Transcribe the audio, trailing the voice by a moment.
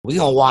We're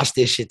going to watch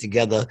this shit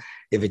together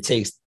if it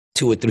takes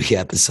 2 or 3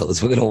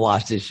 episodes. We're going to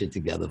watch this shit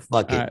together.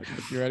 Fuck it. All right,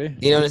 you ready?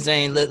 You know what I'm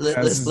saying?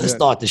 Let's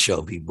start the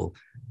show, people.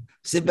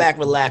 Sit back,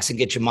 relax, and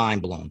get your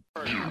mind blown.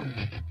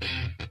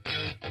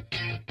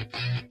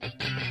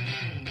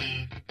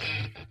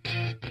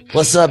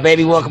 What's up,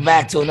 baby? Welcome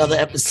back to another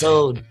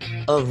episode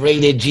of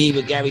Rated G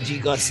with Gary G.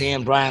 Garcia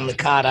and Brian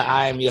Licata.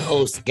 I am your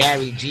host,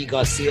 Gary G.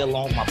 Garcia,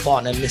 along with my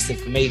partner in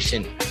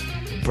Misinformation,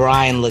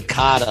 Brian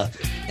Licata.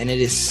 And it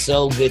is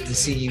so good to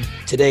see you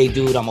today,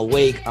 dude. I'm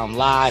awake. I'm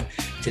live.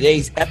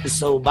 Today's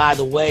episode, by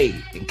the way,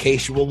 in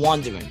case you were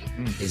wondering,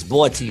 is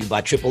brought to you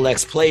by Triple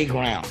X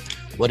Playground.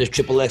 What is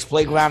Triple X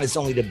Playground? It's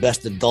only the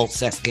best adult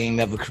sex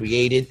game ever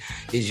created.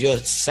 Is your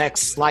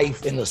sex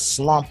life in a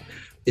slump?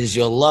 Is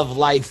your love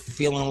life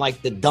feeling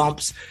like the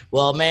dumps?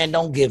 Well, man,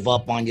 don't give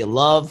up on your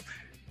love.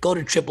 Go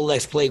to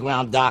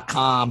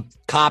triplexplayground.com,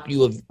 cop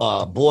you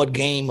a board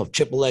game of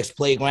Triple X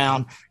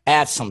Playground,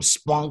 add some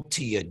spunk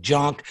to your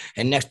junk,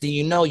 and next thing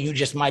you know, you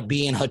just might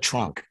be in her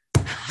trunk.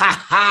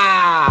 Ha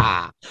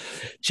ha!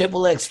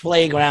 Triple X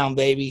Playground,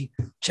 baby.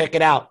 Check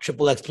it out,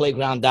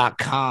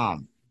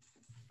 triplexplayground.com.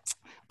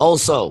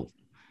 Also,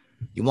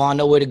 you want to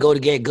know where to go to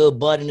get good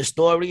bud in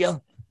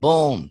Astoria?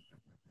 Boom.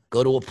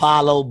 Go to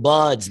Apollo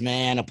Buds,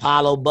 man.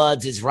 Apollo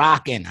Buds is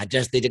rocking.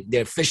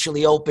 They're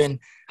officially open.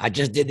 I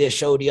just did their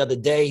show the other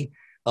day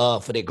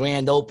for their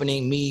grand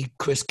opening. Me,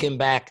 Chris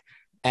Kimback,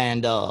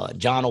 and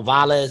John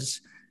Ovales.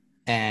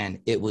 And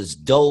it was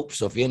dope.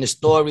 So if you're in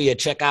Astoria,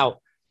 check out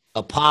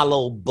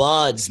Apollo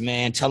Buds,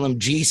 man. Tell them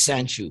G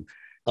sent you.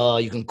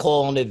 You can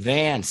call in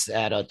advance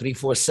at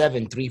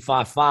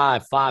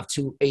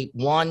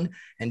 347-355-5281.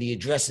 And the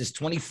address is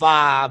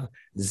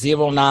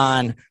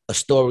 2509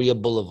 Astoria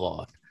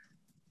Boulevard.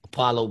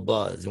 Apollo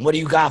Buzz. And what do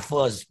you got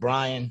for us,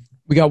 Brian?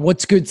 We got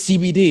What's Good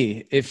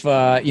CBD. If if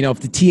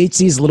the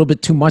THC is a little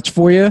bit too much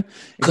for you, if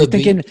you're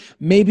thinking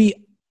maybe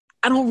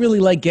I don't really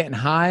like getting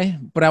high,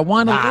 but I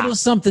want a little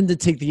something to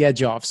take the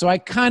edge off. So I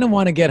kind of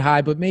want to get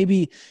high, but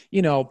maybe,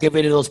 get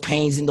rid of those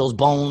pains in those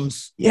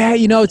bones. Yeah,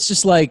 it's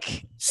just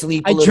like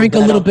sleep. I drink a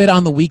little bit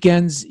on the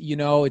weekends.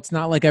 It's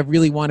not like I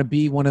really want to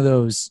be one of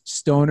those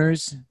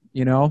stoners,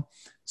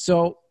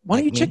 So why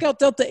don't you check out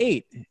Delta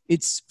 8?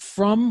 It's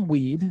from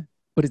weed,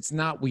 but it's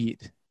not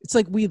weed. It's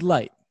like weed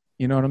light.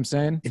 You know what I'm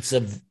saying? It's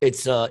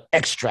a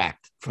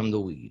extract from the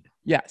weed.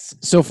 Yes.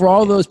 So for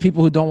all those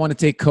people who don't want to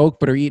take Coke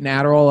but are eating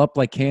Adderall up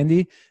like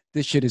candy,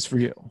 this shit is for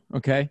you.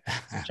 Okay.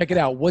 Check it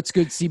out. What's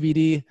Good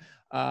CBD.com.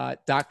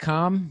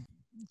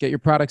 Get your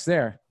products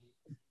there.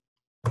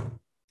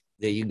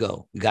 There you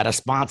go. We got our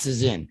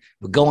sponsors in.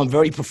 We're going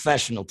very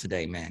professional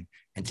today, man.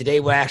 And today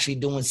we're actually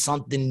doing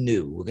something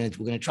new. We're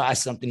gonna try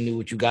something new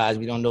with you guys.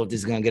 We don't know if this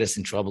is gonna get us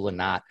in trouble or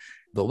not.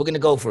 But we're going to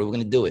go for it. We're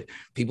going to do it.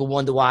 People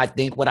wonder why I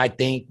think what I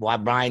think, why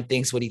Brian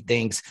thinks what he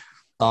thinks.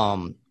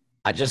 I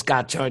just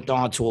got turned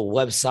on to a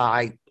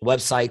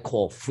website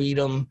called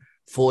Freedom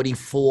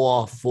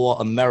 44 for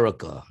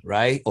America,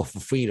 right? Or for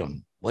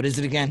freedom. What is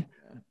it again?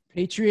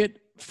 Patriot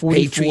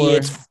 44.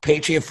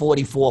 Patriot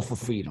 44 for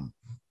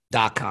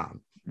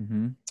freedom.com.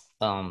 Mm-hmm.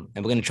 And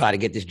we're going to try to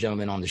get this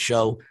gentleman on the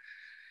show.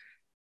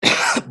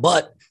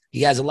 But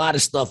he has a lot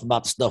of stuff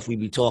about the stuff we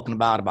be talking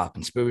about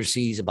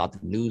conspiracies, about the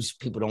news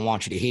people don't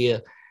want you to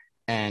hear.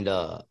 And,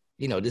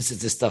 this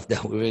is the stuff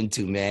that we're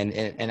into, man.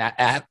 And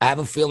I have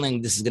a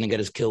feeling this is going to get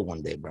us killed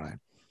one day, Brian.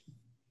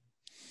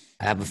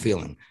 I have a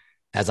feeling.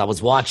 As I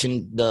was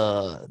watching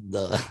this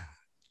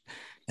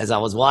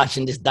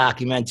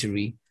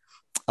documentary,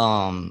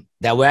 that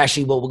what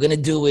we're going to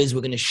do is we're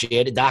going to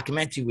share the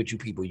documentary with you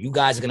people. You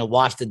guys are going to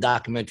watch the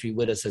documentary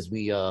with us as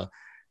we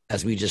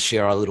just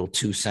share our little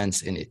 2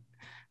 cents in it.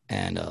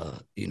 And,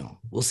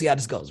 we'll see how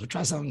this goes. We'll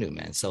try something new,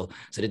 man. So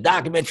the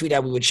documentary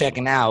that we were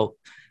checking out,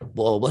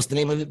 well, what's the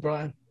name of it,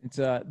 Brian? It's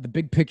The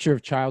Big Picture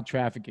of Child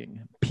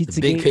Trafficking. Pizzagate.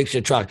 The Big Picture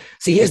of Child.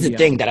 See, here's the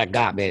thing that I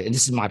got, man, and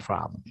this is my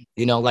problem.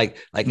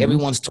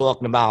 Everyone's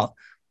talking about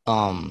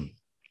the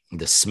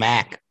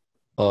smack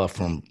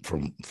from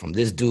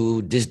this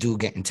dude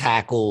getting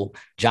tackled,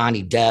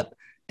 Johnny Depp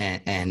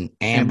and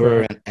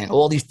Amber and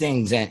all these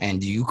things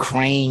and the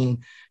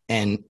Ukraine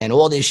and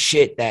all this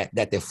shit that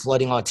they're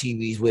flooding our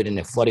TVs with and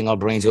they're flooding our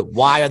brains with.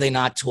 Why are they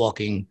not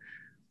talking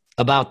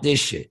about this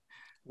shit?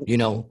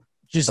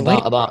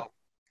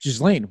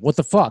 Ghislaine, what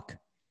the fuck?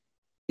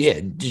 Yeah,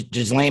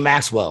 Ghislaine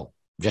Maxwell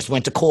just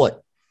went to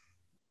court,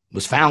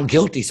 was found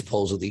guilty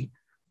supposedly,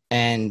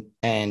 and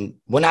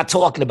we're not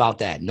talking about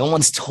that. No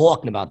one's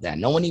talking about that.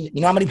 No one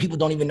even, how many people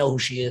don't even know who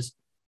she is?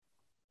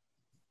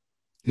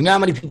 You know how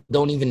many people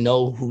don't even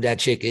know who that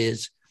chick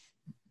is?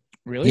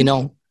 Really?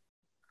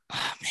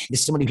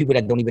 There's so many people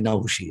that don't even know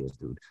who she is,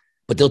 dude.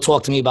 But they'll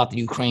talk to me about the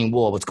Ukraine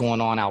war, what's going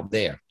on out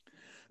there.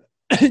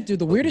 Dude,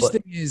 the weirdest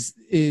thing is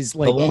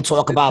like... But won't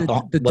talk about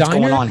what's diner,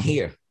 going on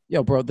here.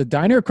 Yo, bro, the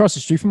diner across the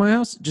street from my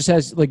house just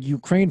has like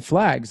Ukraine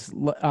flags.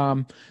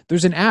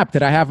 There's an app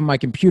that I have on my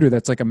computer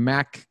that's like a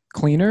Mac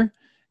cleaner,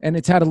 and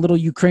it's had a little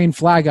Ukraine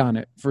flag on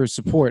it for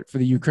support for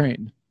the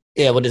Ukraine.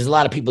 Yeah, well, there's a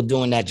lot of people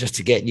doing that just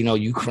to get,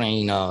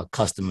 Ukraine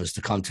customers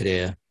to come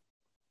to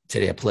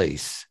their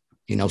place.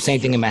 Same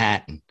thing in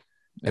Manhattan.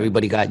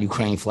 Everybody got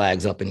Ukraine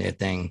flags up in their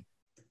thing.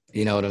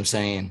 You know what I'm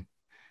saying?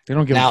 They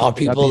don't give now. a fuck Are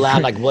people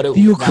allowed? Like what? The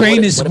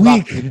Ukraine is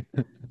weak.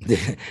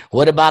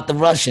 What about the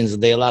Russians? Are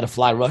they allowed to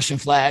fly Russian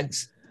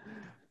flags?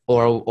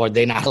 Or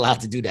they're not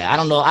allowed to do that. I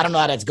don't know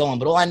how that's going,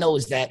 but all I know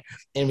is that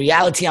in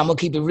reality, I'm gonna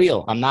keep it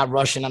real. I'm not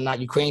Russian, I'm not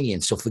Ukrainian.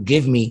 So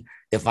forgive me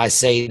if I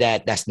say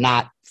that that's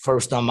not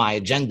first on my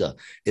agenda.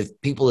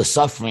 If people are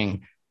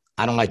suffering,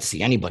 I don't like to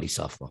see anybody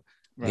suffer.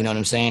 Right. You know what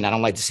I'm saying? I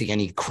don't like to see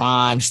any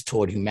crimes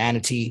toward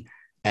humanity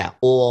at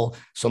all.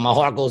 So my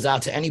heart goes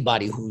out to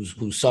anybody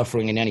who's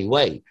suffering in any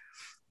way.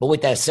 But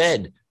with that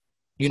said,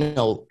 you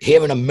know,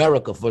 here in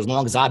America, for as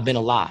long as I've been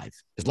alive,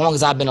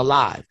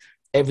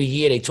 every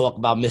year they talk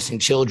about missing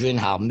children,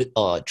 how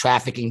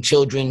trafficking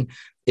children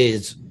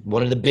is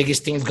one of the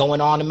biggest things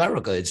going on in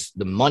America. It's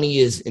the money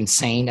is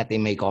insane that they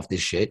make off this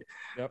shit.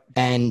 Yep.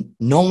 And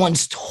no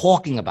one's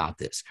talking about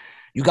this.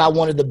 You got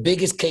one of the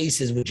biggest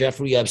cases with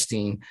Jeffrey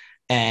Epstein,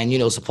 and, you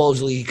know,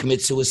 supposedly he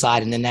commits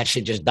suicide and then that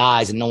shit just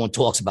dies and no one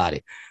talks about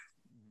it.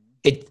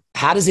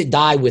 How does it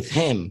die with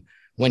him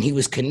when he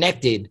was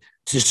connected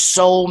to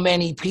so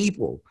many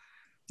people?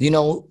 You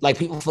know, like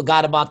people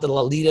forgot about the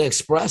Lolita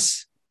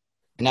Express.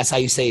 And that's how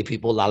you say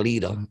people,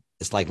 Lolita.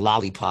 It's like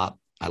lollipop.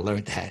 I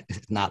learned that.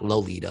 It's not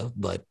Lolita,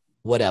 but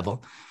whatever.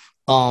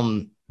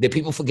 Did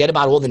people forget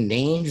about all the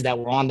names that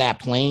were on that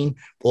plane,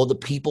 all the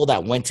people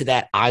that went to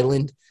that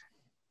island?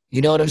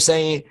 You know what I'm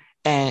saying?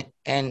 And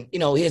you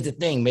know, here's the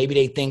thing. Maybe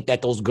they think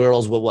that those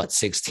girls were, what,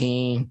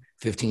 16,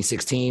 15,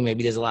 16.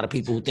 Maybe there's a lot of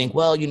people who think,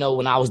 well, you know,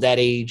 when I was that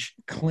age.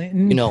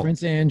 Clinton, you know,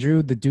 Prince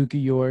Andrew, the Duke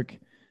of York,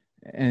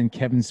 and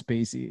Kevin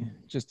Spacey,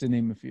 just to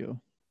name a few.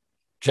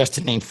 Just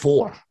to name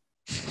 4.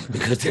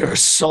 Because there are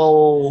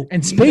so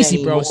and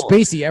Spacey, bro, more.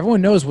 Spacey.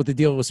 Everyone knows what the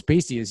deal with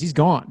Spacey is. He's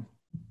gone.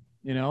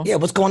 You know? Yeah.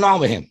 What's going on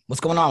with him?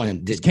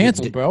 He's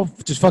canceled, bro.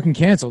 Just fucking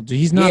canceled.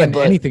 He's not in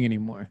anything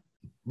anymore.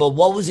 But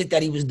what was it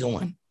that he was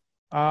doing?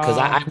 Because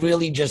I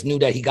really just knew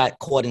that he got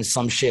caught in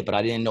some shit, but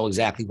I didn't know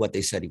exactly what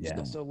they said he was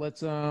doing. So let's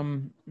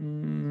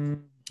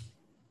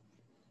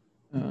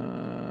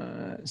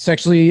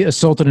sexually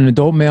assaulted an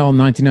adult male in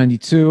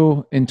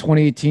 1992. In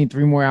 2018,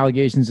 3 more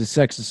allegations of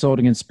sex assault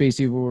against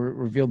Spacey were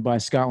revealed by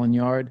Scotland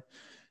Yard.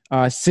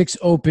 6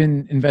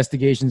 open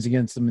investigations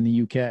against them in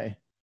the UK.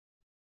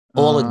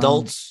 All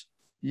adults?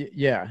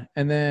 Yeah.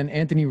 And then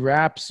Anthony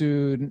Rapp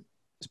sued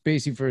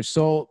Spacey for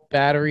assault,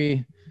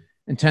 battery,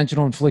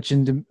 intentional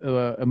infliction,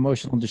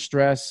 emotional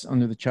distress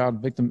under the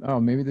child victim. Oh,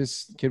 maybe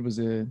this kid was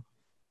he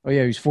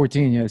was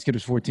 14. Yeah, this kid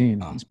was 14.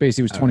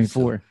 Spacey was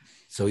 24. Right,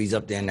 so he's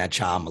up there in that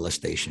child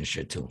molestation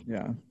shit too.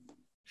 Yeah.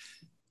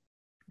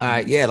 All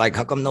right. Yeah. Like,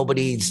 how come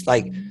nobody's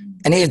like,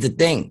 and here's the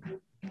thing.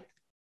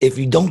 If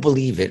you don't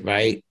believe it,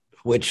 right,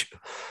 which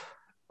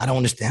I don't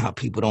understand how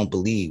people don't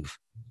believe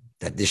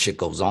that this shit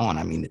goes on.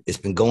 I mean, it's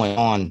been going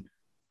on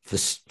for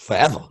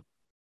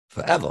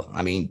forever.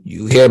 I mean,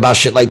 you hear about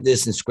shit like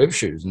this in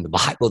scriptures. In the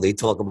Bible, they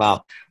talk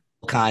about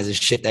all kinds of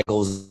shit that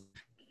goes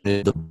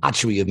the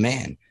debauchery of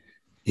man,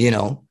 you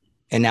know?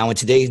 And now in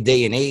today's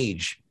day and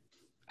age,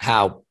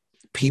 how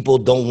people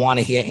don't want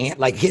to hear.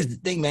 Like, here's the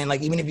thing, man.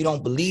 Like, even if you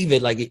don't believe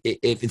it, like,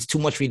 if it's too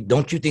much for you,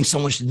 don't you think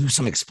someone should do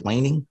some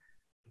explaining?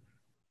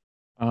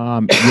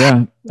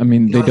 Yeah. I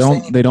mean, you know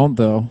they don't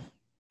though.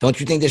 Don't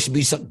you think there should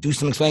be do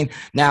some explaining?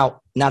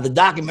 Now the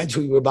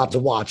documentary we're about to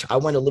watch, I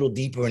went a little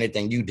deeper in it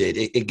than you did.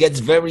 It gets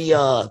very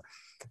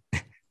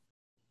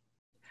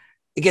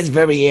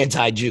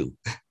anti-Jew.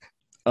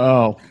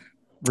 Oh,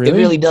 really? It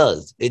really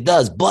does. It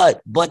does.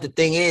 But the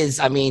thing is,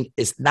 I mean,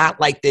 it's not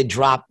like they're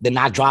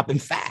not dropping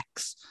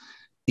facts.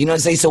 You know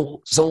what I'm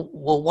saying? So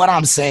what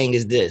I'm saying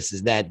is this,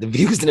 is that the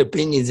views and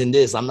opinions in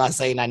this, I'm not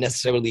saying I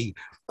necessarily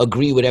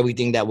agree with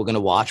everything that we're going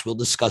to watch. We'll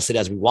discuss it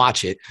as we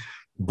watch it.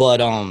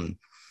 But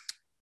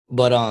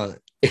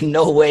in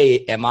no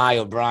way am I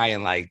or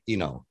Brian, like, you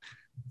know,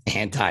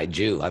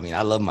 anti-Jew. I mean,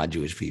 I love my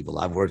Jewish people.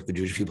 I've worked with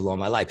Jewish people all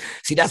my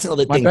life. See, that's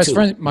another thing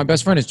too. My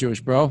best friend is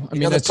Jewish, bro. I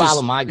mean, that's the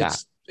problem I got.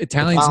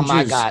 Italians and Jews.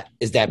 I got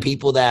is that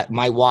people that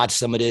might watch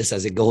some of this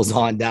as it goes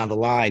on down the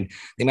line,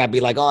 they might be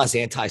like, oh, it's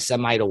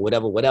anti-Semite or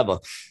whatever.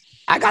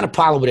 I got a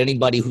problem with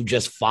anybody who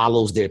just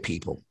follows their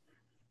people.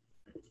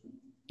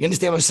 You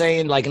understand what I'm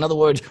saying? Like, in other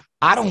words,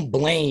 I don't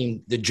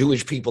blame the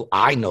Jewish people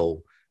I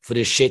know for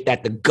the shit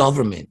that the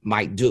government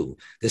might do.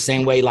 The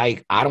same way,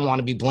 like, I don't want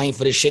to be blamed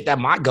for the shit that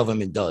my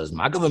government does.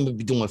 My government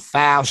be doing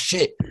foul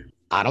shit.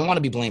 I don't want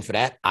to be blamed for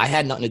that. I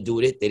had nothing to do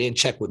with it. They didn't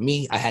check with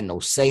me. I had no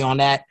say on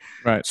that.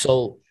 Right.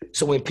 So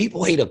when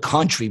people hate a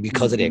country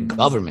because of their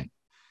government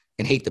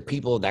and hate the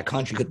people of that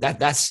country,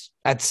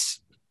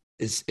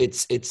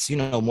 it's you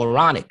know,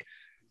 moronic,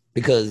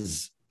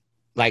 because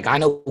like, I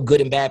know good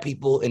and bad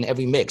people in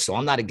every mix. So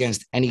I'm not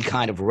against any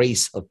kind of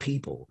race of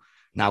people.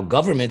 Now,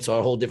 governments are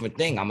a whole different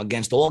thing. I'm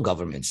against all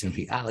governments in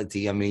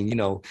reality. I mean, you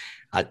know,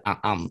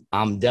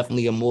 I'm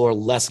definitely a more or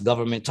less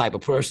government type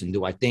of person.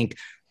 Do I think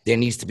there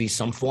needs to be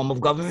some form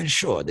of government?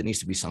 Sure, there needs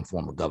to be some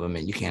form of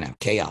government. You can't have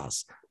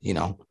chaos, you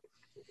know?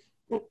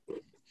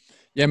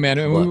 Yeah, man.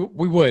 And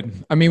we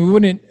would. I mean, we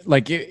wouldn't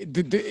like it,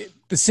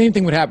 the same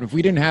thing would happen if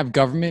we didn't have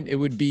government. It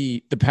would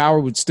be the power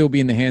would still be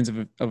in the hands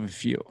of a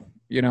few.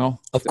 You know,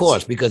 of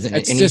course, because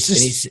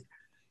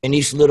in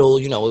each little,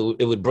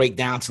 it would break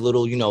down to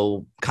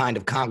little, kind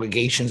of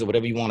congregations or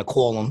whatever you want to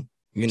call them.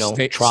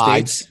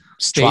 Tribes,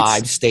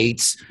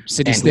 states,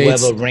 city and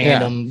states. Whoever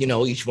random,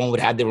 each one would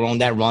have their own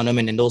that run them,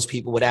 and then those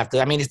people would have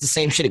to. I mean, it's the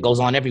same shit. It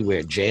goes on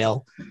everywhere.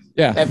 Jail,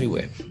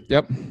 everywhere.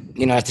 Yep.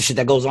 That's the shit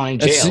that goes on in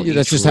jail.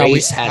 That's just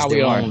how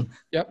we are. Own.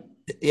 Yep.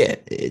 Yeah,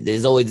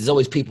 there's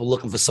always people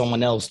looking for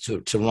someone else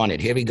to run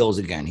it. Here he goes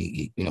again.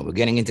 He we're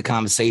getting into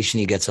conversation.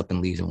 He gets up and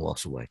leaves and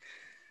walks away.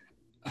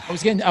 I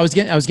was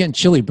getting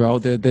chilly, bro.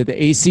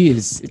 The AC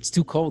it's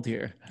too cold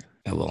here.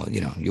 Yeah, well,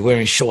 you're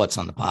wearing shorts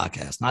on the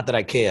podcast. Not that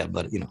I care,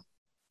 but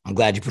I'm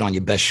glad you put on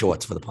your best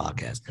shorts for the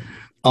podcast.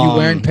 You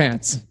wearing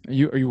pants? Are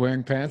you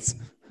wearing pants?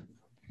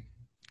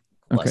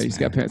 Okay, he's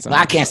got pants on.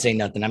 I can't say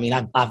nothing. I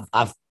mean,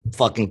 I've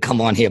fucking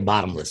come on here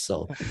bottomless.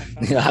 So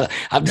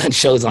I've done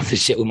shows on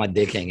this shit with my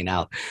dick hanging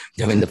out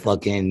during the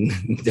fucking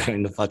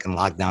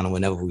lockdown or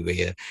whenever we were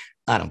here.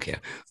 I don't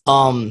care.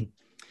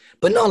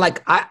 But no,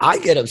 like I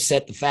get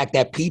upset the fact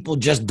that people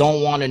just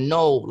don't want to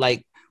know,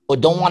 like, or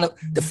don't want to.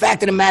 The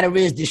fact of the matter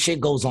is, this shit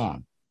goes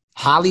on.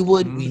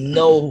 Hollywood, we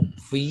know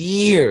for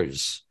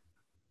years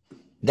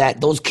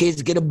that those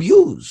kids get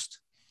abused.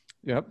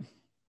 Yep.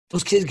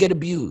 Those kids get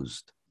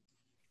abused.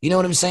 You know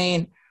what I'm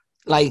saying?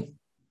 Like,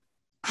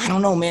 I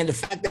don't know, man. The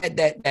fact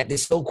that they're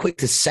so quick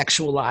to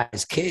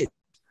sexualize kids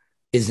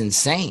is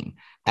insane.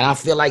 And I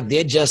feel like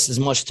they're just as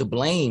much to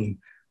blame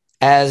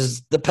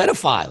as the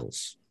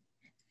pedophiles.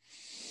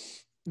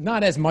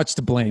 Not as much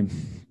to blame.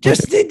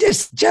 Just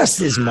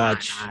as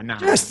much. Nah.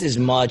 Just as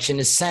much in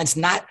a sense.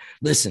 Not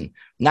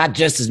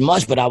just as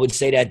much, but I would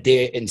say that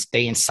they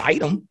incite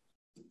them.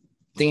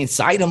 They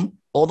incite them.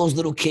 All those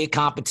little kid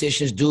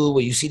competitions do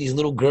where you see these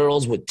little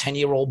girls with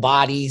 10-year-old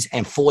bodies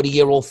and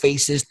 40-year-old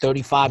faces,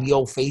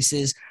 35-year-old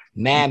faces,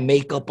 mad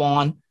makeup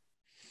on,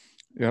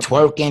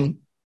 twerking.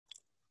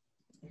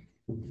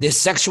 They're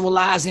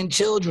sexualizing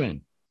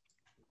children.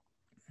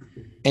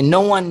 And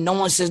no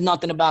one says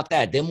nothing about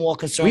that. They're more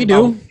concerned. We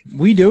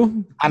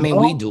do. I mean,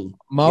 we do.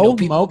 Mo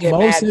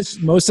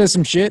says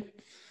some shit.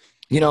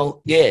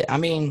 Yeah. I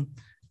mean,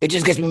 it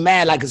just gets me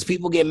mad, like, because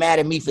people get mad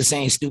at me for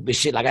saying stupid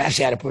shit. Like, I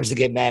actually had a person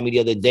get mad at me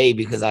the other day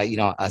because I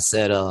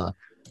said,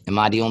 am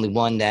I the only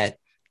one that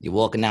you're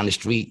walking down the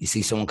street, you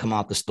see someone come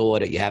out the store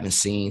that you haven't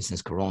seen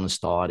since Corona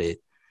started,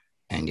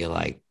 and you're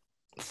like,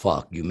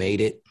 fuck, you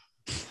made it?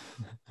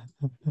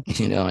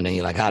 And then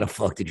you're like, how the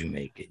fuck did you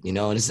make it? You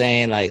know what I'm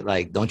saying?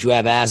 Like, don't you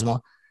have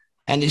asthma?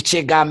 And this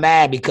chick got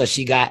mad because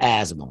she got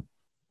asthma.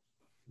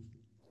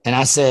 And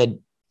I said,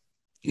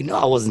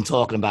 I wasn't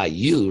talking about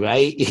you,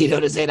 right? You know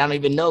what I'm saying? I don't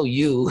even know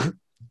you.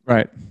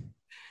 Right.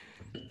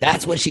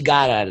 That's what she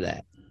got out of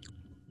that.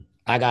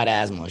 I got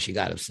asthma. She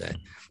got upset.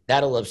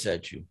 That'll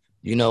upset you.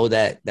 You know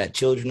that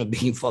children are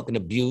being fucking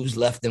abused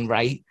left and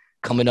right,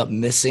 coming up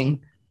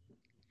missing.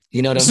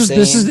 You know what I'm saying?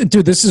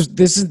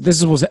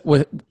 This is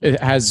what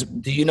it has.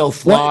 Do you know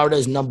Florida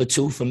is number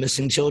 2 for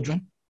missing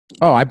children?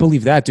 Oh, I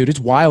believe that, dude. It's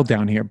wild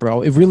down here,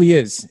 bro. It really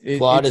is.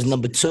 Florida's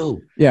number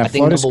 2. Yeah, I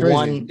think Florida's number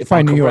crazy. 1, if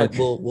I'm correct,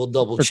 we'll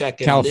double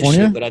check it.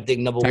 California, but I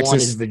think number Texas, 1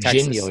 is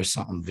Virginia or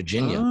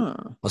something.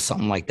 Or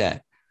something like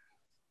that.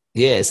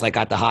 Yeah, it's like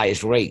at the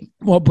highest rate.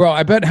 Well, bro,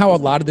 I bet how a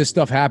lot of this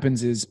stuff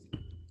happens is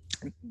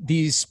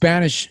these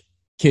Spanish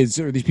kids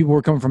or these people who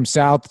are coming from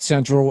South,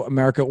 Central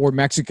America, or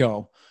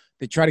Mexico.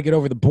 They try to get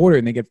over the border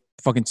and they get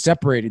fucking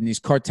separated, and these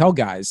cartel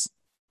guys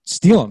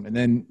steal them,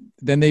 and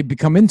then they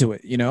become into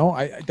it.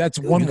 That's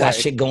one. You got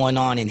shit going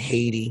on in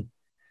Haiti.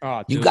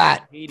 Oh, you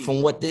got,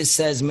 from what this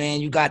says,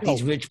 man, you got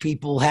these rich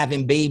people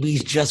having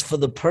babies just for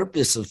the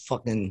purpose of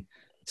fucking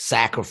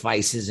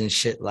sacrifices and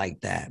shit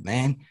like that,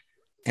 man.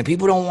 And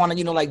people don't want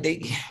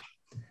to,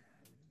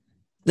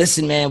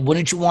 listen, man,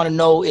 wouldn't you want to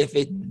know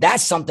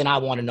that's something I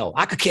want to know.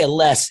 I could care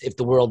less if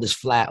the world is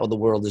flat or the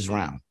world is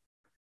round.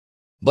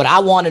 But I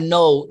want to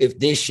know if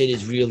this shit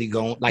is really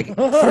going,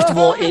 first of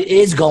all, it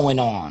is going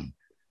on.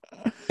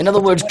 In other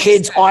words,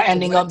 kids are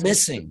ending up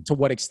missing. To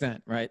what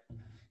extent, right?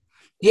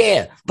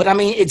 Yeah, but I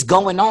mean, it's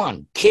going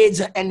on. Kids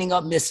are ending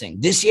up missing.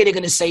 This year, they're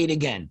going to say it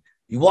again.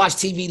 You watch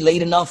TV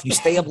late enough, you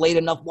stay up late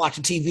enough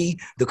watching TV,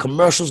 the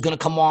commercial's going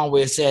to come on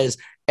where it says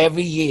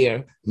every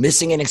year,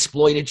 missing and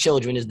exploited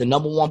children is the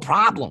number 1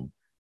 problem.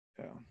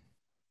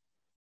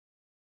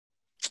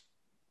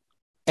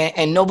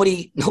 And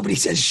nobody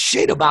says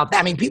shit about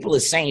that. I mean, people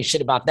are saying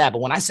shit about that, but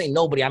when I say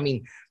nobody, I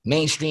mean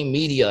mainstream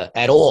media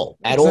at all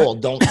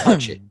don't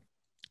touch it.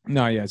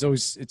 No, yeah, it's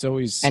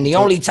always. And the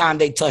only time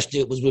they touched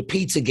it was with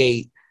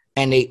Pizzagate,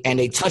 and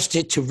they touched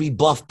it to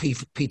rebuff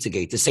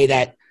Pizzagate, to say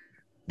that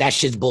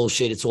shit's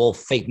bullshit. It's all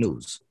fake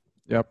news.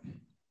 Yep.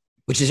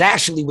 Which is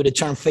actually where the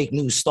term fake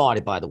news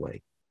started, by the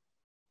way.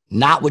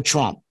 Not with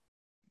Trump.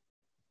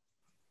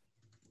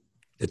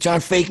 The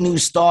term fake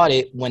news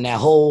started when that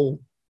whole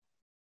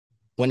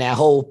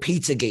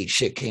Pizzagate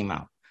shit came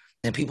out,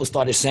 and people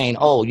started saying,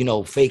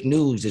 fake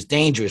news is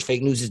dangerous.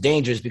 Fake news is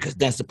dangerous because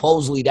then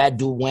supposedly that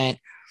dude went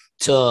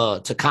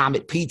to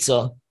Comet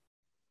Pizza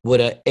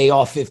with an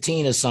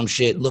AR-15 or some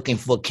shit, looking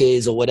for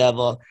kids or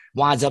whatever.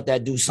 Winds up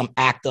that dude some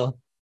actor.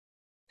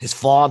 His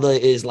father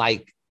is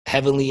like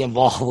heavily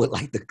involved with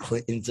like the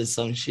Clintons or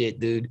some shit,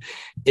 dude.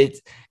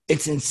 It's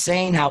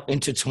insane how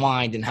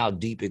intertwined and how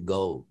deep it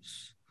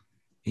goes.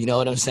 You know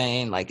what I'm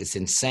saying? Like, it's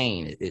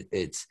insane.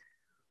 It's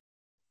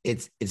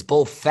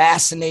both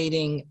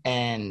fascinating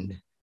and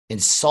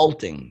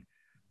insulting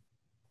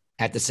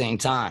at the same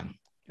time.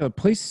 I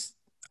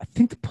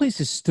think the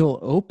place is still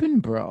open,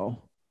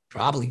 bro.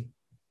 Probably.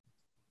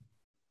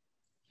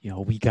 Yo,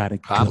 we gotta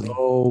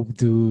go,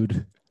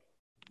 dude.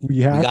 We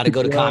gotta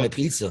go to Comet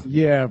Pizza.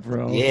 Yeah,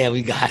 bro. Yeah,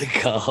 we gotta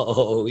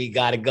go. We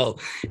gotta go.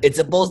 It's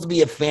supposed to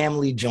be a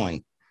family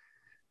joint.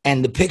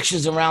 And the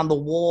pictures around the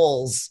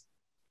walls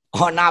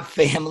are not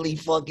family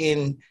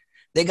fucking.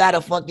 They got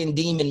a fucking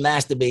demon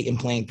masturbating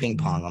playing ping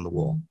pong on the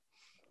wall.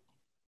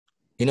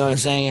 You know what I'm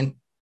saying?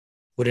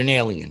 With an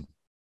alien.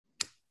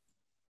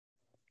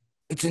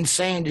 It's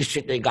insane, the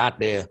shit they got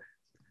there.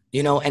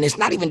 You know, and it's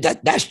not even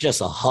that. That's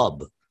just a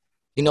hub.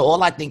 You know,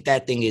 all I think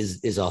that thing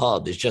is a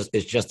hub. It's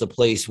just a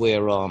place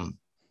where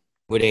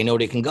they know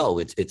they can go.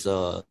 It's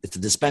a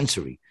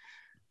dispensary.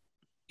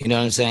 You know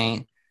what I'm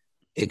saying?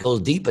 It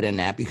goes deeper than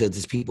that because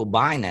there's people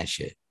buying that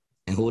shit.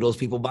 And who are those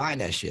people buying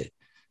that shit?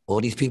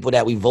 All these people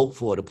that we vote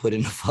for to put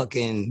in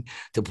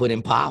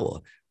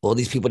power. All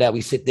these people that we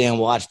sit there and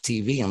watch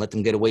TV and let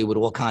them get away with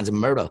all kinds of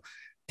murder.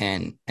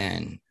 And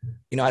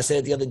you know, I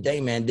said the other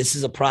day, man, this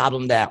is a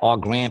problem that our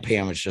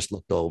grandparents just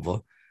looked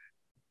over.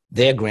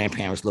 Their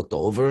grandparents looked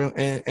over,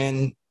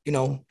 and you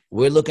know,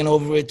 we're looking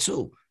over it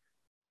too.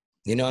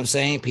 You know what I'm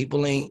saying?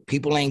 People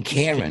ain't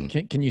caring.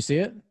 Can you see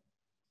it?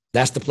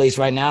 That's the place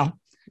right now.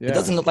 Yeah. It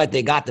doesn't look like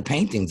they got the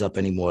paintings up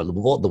anymore. The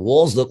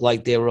walls look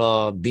like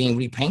they're being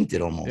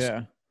repainted almost.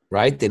 Yeah.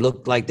 Right? They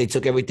look like they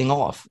took everything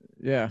off.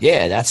 Yeah.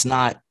 Yeah, that's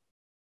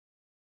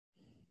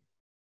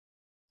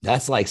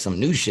like some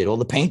new shit. All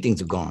the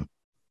paintings are gone.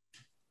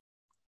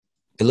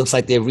 It looks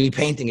like they're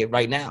repainting it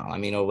right now. I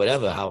mean, or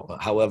whatever.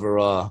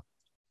 However.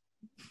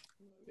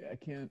 I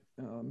can't.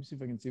 Let me see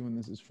if I can see when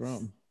this is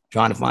from.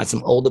 Trying to find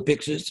some older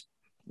pictures.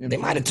 Yeah, they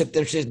might have took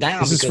their shit down.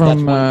 This is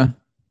from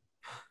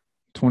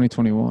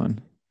 2021.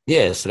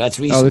 Yeah, so that's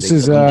recent. Oh, this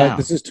is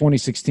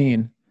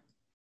 2016.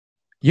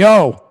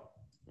 Yo.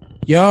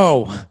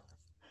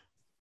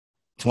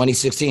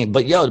 2016.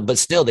 But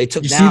still, they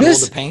took down all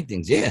the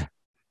paintings. Yeah.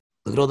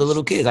 Look at all the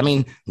little kids. I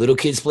mean, little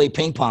kids play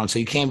ping pong, so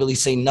you can't really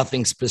say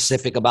nothing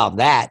specific about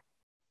that.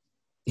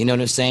 You know what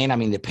I'm saying? I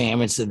mean, the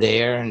parents are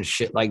there and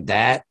shit like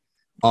that.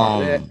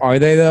 Are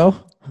they though?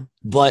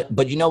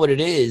 But you know what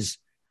it is?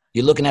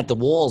 You're looking at the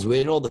walls. Where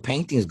did all the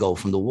paintings go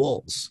from the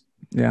walls?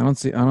 Yeah, I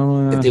don't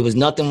know. If there was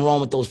nothing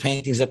wrong with those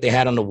paintings that they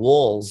had on the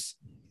walls,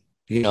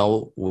 you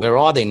know, where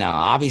are they now?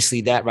 Obviously,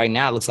 that right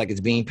now looks like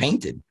it's being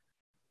painted.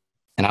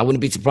 And I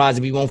wouldn't be surprised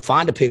if you won't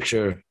find a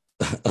picture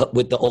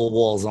with the old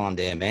walls on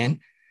there,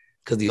 man.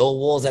 Because the old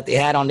walls that they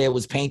had on there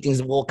was paintings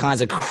of all kinds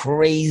of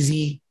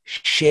crazy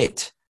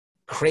shit.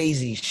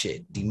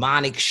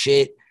 Demonic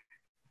shit.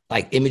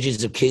 Like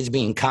images of kids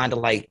being kind of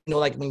like, you know,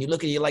 like when you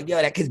look at it, you're like,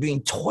 yo, that kid's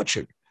being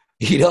tortured.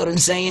 You know what I'm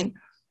saying?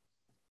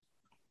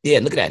 Yeah,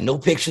 look at that. No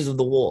pictures of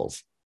the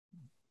walls.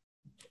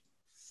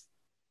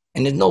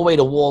 And there's no way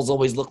the walls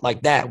always look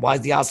like that. Why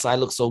does the outside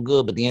look so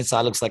good, but the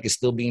inside looks like it's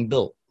still being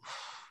built?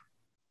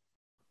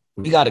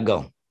 We got to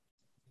go.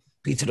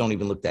 Pizza don't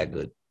even look that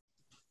good.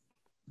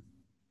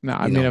 No,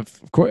 I mean,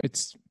 of course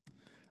it's.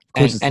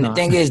 And the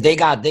thing is, they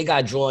got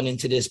drawn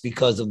into this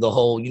because of the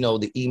whole, you know,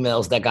 the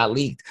emails that got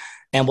leaked.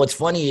 And what's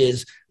funny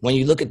is when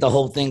you look at the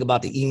whole thing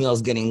about the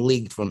emails getting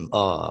leaked from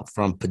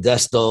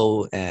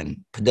Podesta,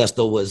 and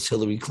Podesta was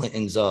Hillary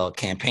Clinton's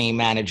campaign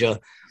manager.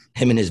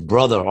 Him and his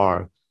brother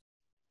are,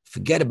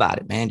 forget about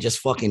it, man, just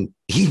fucking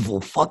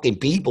evil fucking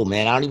people,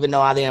 man. I don't even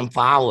know how they're in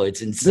power.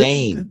 It's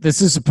insane.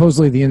 This is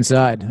supposedly the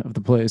inside of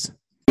the place.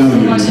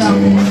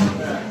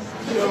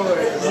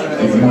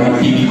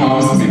 He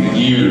comes in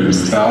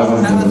years,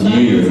 thousands of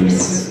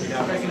years.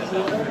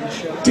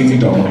 Ding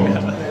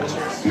dong.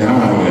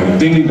 Now,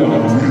 ding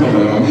dong.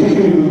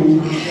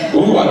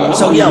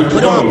 So yo,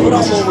 put on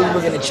what we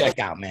were gonna check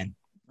out, man.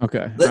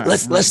 Okay.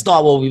 Let's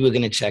start what we were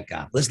gonna check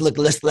out.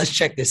 Let's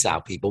check this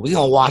out, people. We're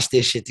gonna watch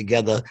this shit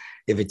together.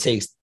 If it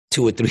takes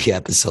 2 or 3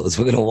 episodes,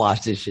 we're gonna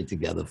watch this shit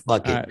together.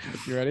 Fuck it. All right,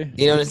 you ready?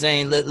 You know what I'm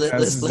saying?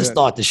 Let's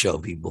start the show,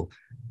 people.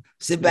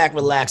 Sit back,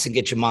 relax, and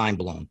get your mind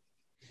blown.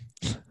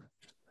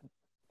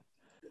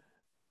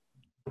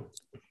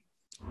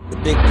 The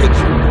big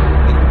picture.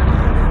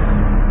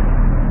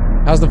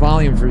 How's the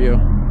volume for you?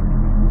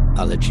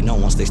 I'll let you know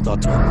once they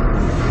start talking.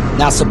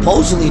 Now,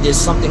 supposedly, there's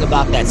something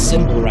about that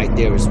symbol right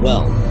there as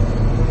well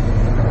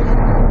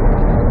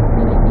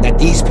that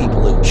these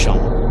people are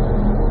showing.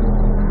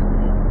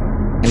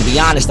 And to be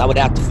honest, I would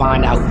have to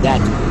find out who that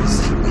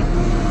is.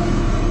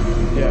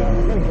 Yeah,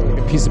 like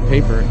a piece of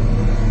paper.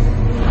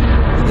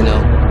 You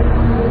know?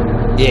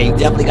 Yeah, you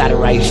definitely got to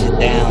write shit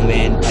down,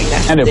 man. Like,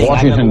 that's And the if thing.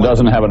 Washington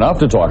doesn't have enough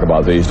to talk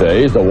about these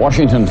days, the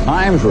Washington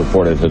Times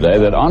reported today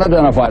that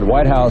unidentified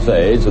White House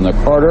aides in the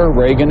Carter,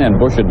 Reagan, and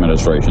Bush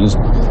administrations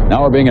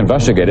now are being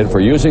investigated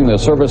for using the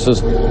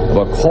services of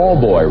a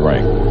call boy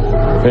ring.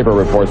 The paper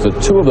reports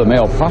that 2 of the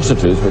male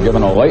prostitutes were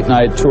given a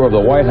late-night tour of the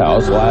White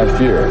House last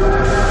year.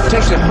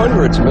 Potentially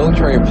hundreds of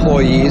military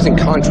employees and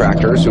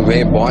contractors who may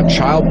have bought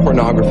child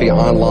pornography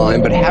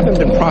online but haven't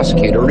been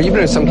prosecuted or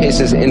even in some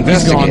cases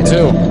investigated. He's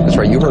gone too. That's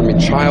right, you heard me,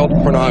 child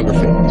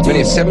pornography. As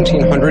many as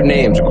 1,700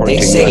 names, according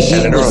to a U.S.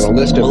 Senator, on a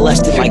list of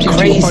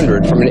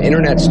 5,200 from an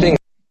internet sting.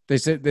 They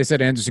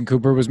said Anderson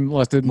Cooper was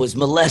molested. Was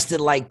molested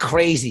like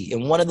crazy.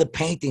 And one of the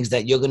paintings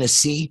that you're gonna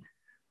see,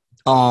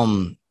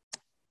 one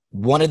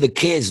of the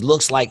kids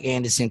looks like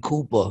Anderson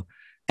Cooper,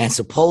 and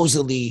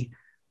supposedly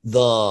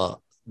the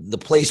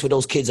place where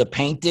those kids are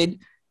painted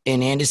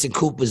in Anderson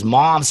Cooper's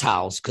mom's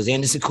house, because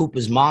Anderson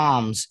Cooper's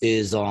mom's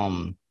is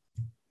not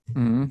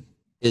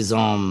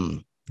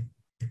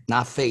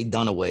Faye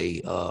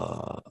Dunaway.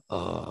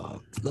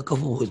 Look at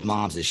who his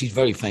mom's is. She's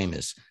very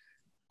famous.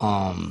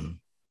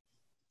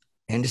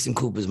 Anderson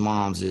Cooper's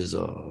mom's is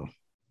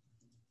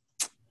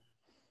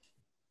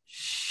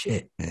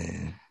shit,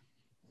 man.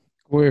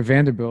 Gloria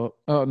Vanderbilt.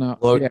 Oh no,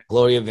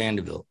 Gloria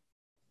Vanderbilt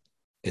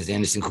is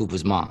Anderson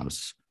Cooper's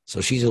mom's.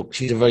 So she's a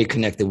very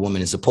connected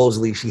woman, and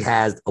supposedly she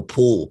has a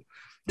pool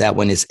that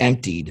when it's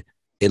emptied,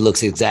 it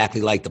looks exactly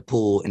like the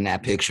pool in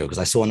that picture. Because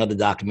I saw another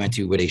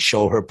documentary where they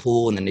show her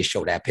pool and then they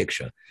show that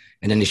picture,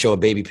 and then they show a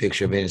baby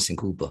picture of Anderson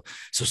Cooper.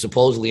 So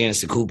supposedly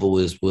Anderson Cooper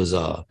was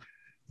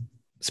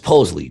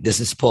supposedly, this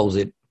is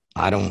supposed.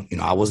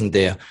 I wasn't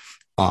there.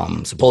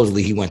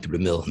 Supposedly he went through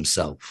the mill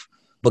himself.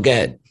 But go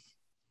ahead.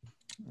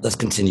 Let's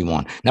continue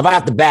on. Now, right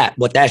off the bat,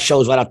 what that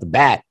shows right off the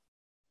bat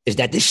is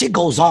that this shit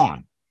goes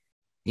on.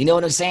 You know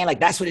what I'm saying? Like,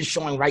 that's what it's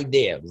showing right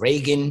there.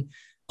 Reagan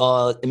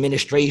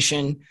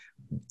administration.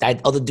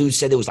 That other dude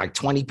said there was like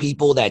 20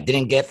 people that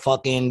didn't get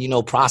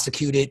fucking,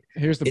 prosecuted.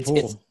 Here's the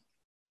pool.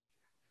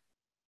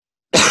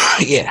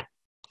 Yeah.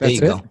 There That's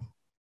you go.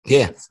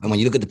 Yeah. And when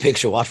you look at the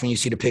picture, watch when you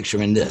see the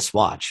picture in this.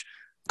 Watch.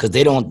 Because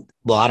they don't,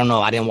 well, I don't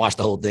know. I didn't watch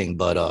the whole thing,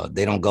 but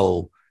they don't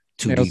go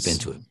too deep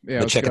into it. Yeah,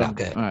 but check it out.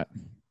 Go ahead. All right.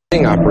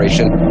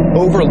 Operation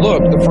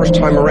overlooked the first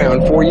time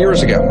around 4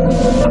 years ago.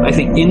 I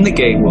think in the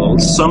gay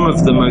world, some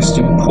of the most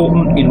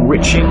important,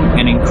 enriching,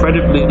 and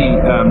incredibly,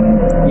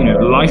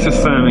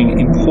 life-affirming,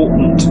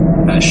 important,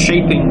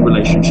 shaping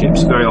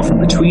relationships, very often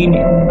between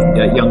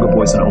younger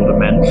boys and older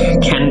men,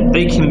 can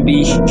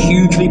be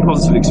hugely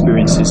positive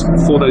experiences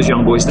for those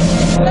young boys. You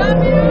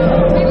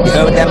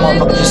heard what that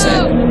motherfucker just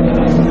said?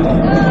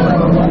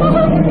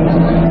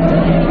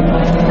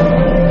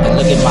 And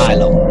look at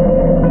Milo.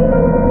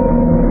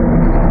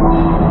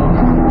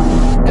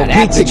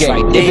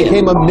 Pizzagate. It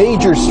became a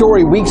major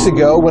story weeks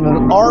ago when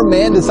an armed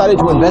man decided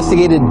to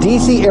investigate a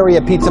D.C.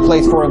 area pizza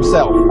place for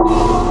himself.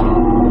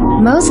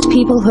 Most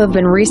people who have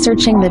been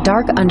researching the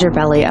dark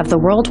underbelly of the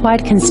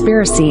worldwide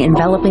conspiracy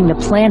enveloping the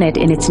planet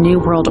in its new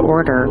world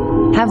order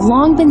have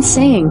long been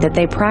saying that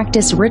they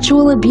practice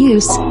ritual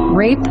abuse,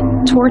 rape,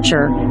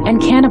 torture,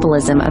 and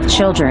cannibalism of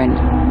children.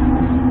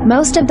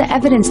 Most of the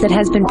evidence that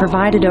has been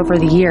provided over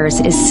the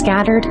years is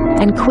scattered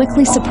and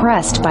quickly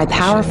suppressed by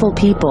powerful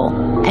people,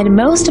 and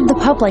most of the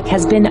public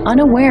has been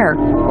unaware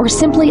or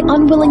simply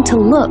unwilling to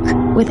look,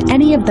 with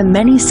any of the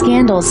many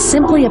scandals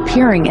simply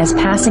appearing as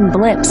passing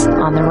blips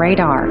on the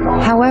radar.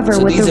 However,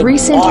 with the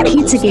recent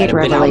Pizzagate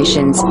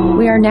revelations,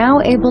 we are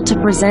now able to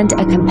present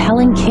a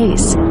compelling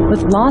case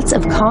with lots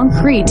of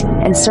concrete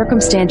and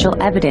circumstantial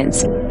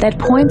evidence that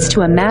points to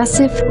a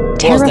massive,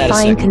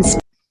 terrifying conspiracy.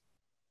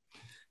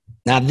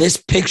 Now, this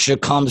picture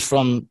comes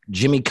from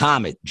Jimmy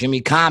Comet.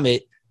 Jimmy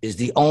Comet is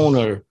the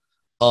owner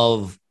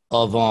of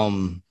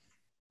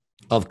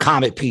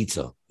Comet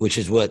Pizza, which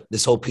is what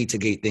this whole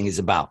Pizzagate thing is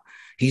about.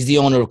 He's the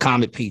owner of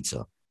Comet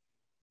Pizza.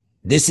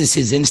 This is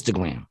his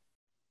Instagram.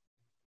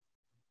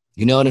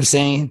 You know what I'm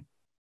saying?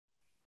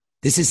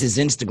 This is his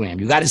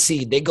Instagram. You got to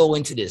see, they go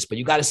into this, but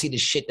you got to see the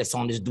shit that's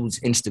on this dude's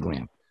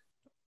Instagram.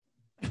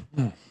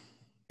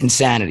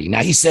 Insanity.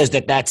 Now, he says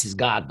that that's his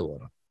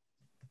goddaughter.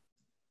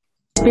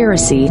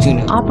 Conspiracy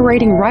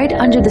operating right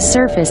under the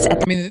surface at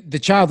the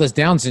child has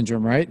Down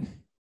syndrome, right?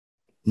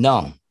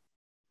 No.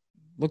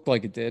 Looked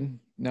like it did.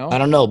 No? I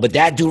don't know, but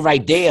that dude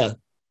right there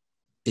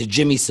is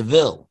Jimmy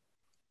Savile.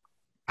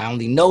 I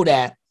only know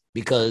that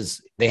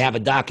because they have a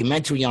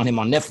documentary on him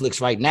on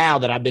Netflix right now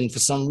that I've been, for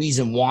some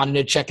reason, wanting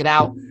to check it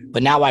out.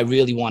 But now I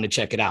really want to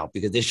check it out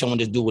because they're showing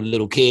this dude with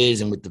little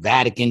kids and with the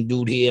Vatican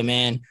dude here,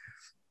 man.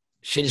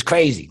 Shit is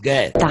crazy. Go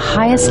ahead. The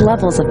highest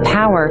levels of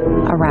power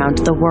around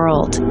the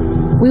world.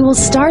 We will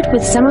start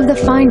with some of the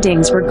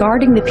findings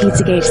regarding the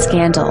Pizzagate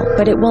scandal,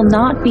 but it will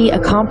not be a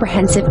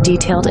comprehensive,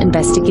 detailed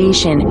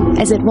investigation,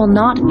 as it will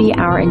not be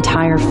our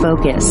entire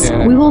focus.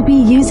 Yeah. We will be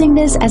using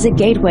this as a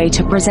gateway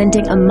to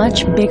presenting a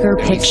much bigger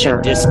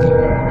picture.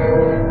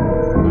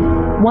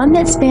 One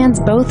that spans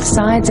both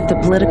sides of the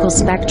political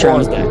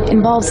spectrum,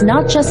 involves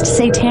not just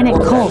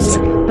satanic cults,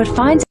 but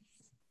finds...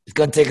 It's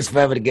going to take us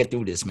forever to get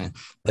through this, man.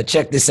 But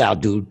check this out,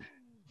 dude.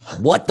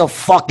 What the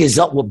fuck is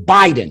up with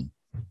Biden?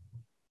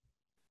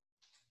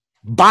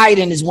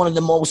 Biden is one of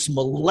the most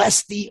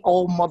molesty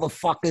old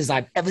motherfuckers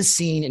I've ever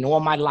seen in all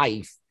my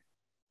life.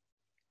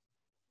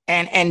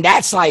 And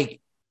that's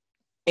like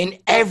in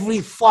every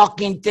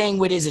fucking thing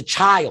where there's a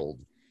child.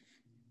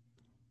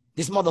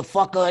 This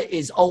motherfucker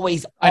is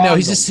always. I know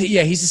he's a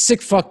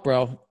sick fuck,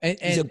 bro.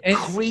 He's a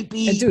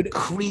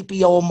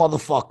creepy old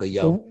motherfucker,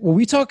 yo. Were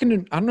we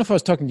talking? I don't know if I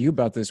was talking to you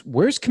about this.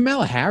 Where's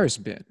Kamala Harris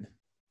been?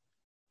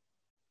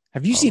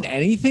 Have you seen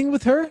anything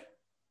with her?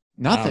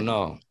 Nothing. I don't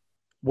know.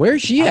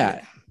 Where's she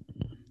at?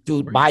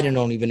 Dude, Biden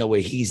don't even know where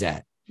he's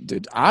at.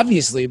 Dude,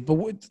 obviously, but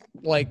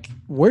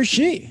where's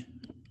she?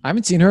 I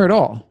haven't seen her at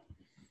all.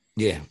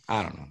 Yeah,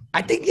 I don't know.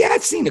 I think,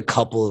 I've seen a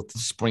couple of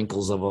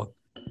sprinkles of her.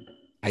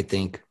 I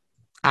think.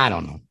 I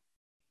don't know.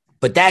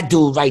 But that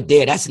dude right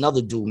there, that's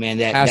another dude,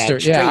 man.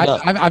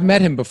 I've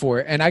met him before.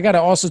 And I got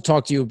to also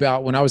talk to you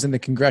about when I was in the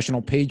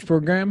Congressional Page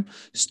program,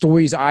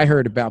 stories I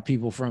heard about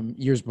people from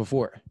years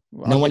before.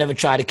 No one ever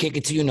tried to kick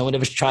it to you? No one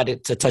ever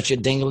tried to touch your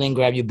dingling,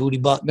 grab your booty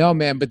butt? No,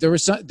 man. But there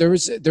was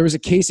a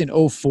case in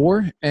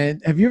 2004.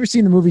 And have you ever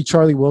seen the movie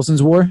Charlie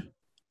Wilson's War?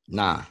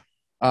 Nah.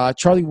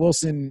 Charlie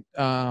Wilson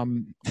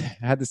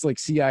had this like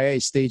CIA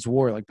staged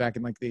war like back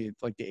in like the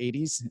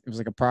 80s. It was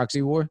like a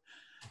proxy war.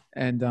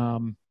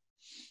 And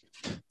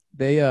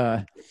they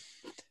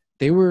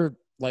were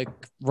like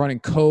running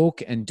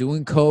coke and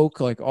doing coke,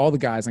 like all the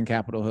guys on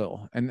Capitol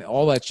Hill, and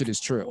all that shit is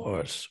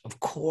true. Of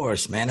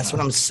course, man. That's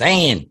what I'm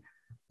saying.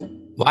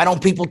 Why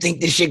don't people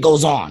think this shit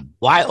goes on?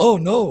 Why? Oh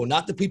no,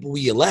 not the people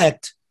we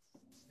elect.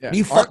 Yeah. What are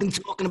you fucking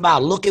talking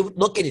about? Look at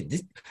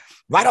it.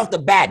 Right off the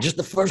bat, just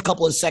the first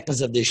couple of seconds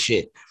of this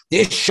shit,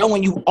 they're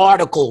showing you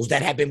articles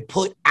that have been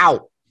put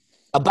out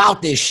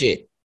about this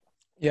shit.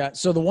 Yeah.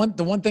 So the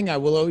one thing I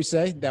will always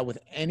say that with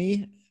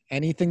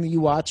anything that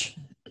you watch,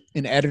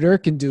 an editor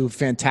can do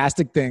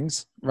fantastic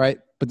things, right?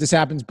 But this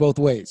happens both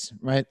ways,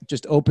 right?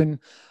 Just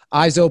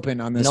eyes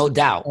open on this. No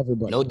doubt.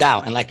 Everybody. No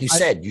doubt. And like you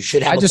said, you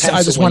should have a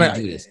pencil when you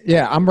do this.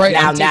 Yeah, I'm right.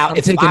 Now, I'm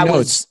taking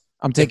notes.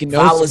 If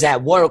I was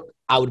at work,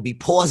 I would be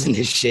pausing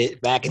this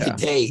shit back in the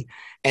day,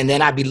 and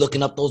then I'd be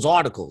looking up those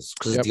articles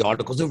because if the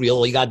articles are real,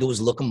 all you got to do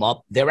is look them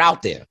up. They're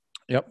out there.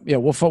 Yep. Yeah,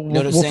 we'll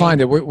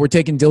find it. We're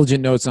taking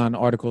diligent notes on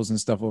articles and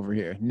stuff over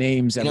here.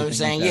 Names. You know what I'm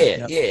saying?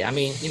 Yeah. I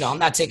mean, I'm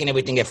not taking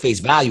everything at face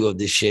value of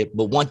this shit,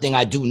 but one thing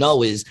I do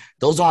know is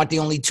those aren't the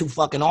only two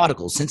fucking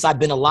articles. Since I've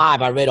been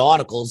alive, I read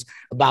articles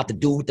about the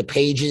dude with the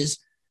pages,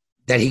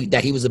 that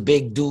he was a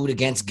big dude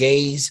against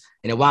gays,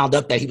 and it wound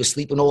up that he was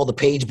sleeping with all the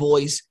page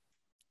boys.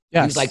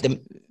 Yeah, he was like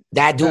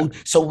that dude.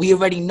 Yeah. So we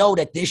already know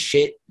that this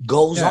shit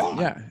goes on.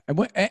 Yeah,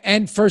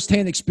 and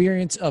firsthand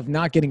experience of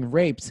not getting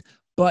raped,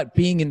 but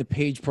being in the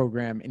Page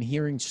program and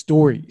hearing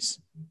stories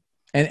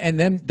and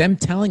them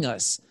telling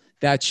us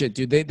that shit,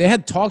 dude. They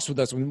had talks with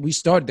us when we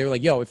started. They were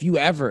like, yo, if you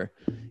ever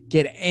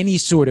get any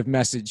sort of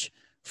message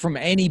from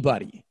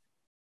anybody,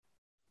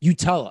 you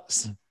tell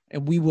us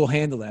and we will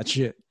handle that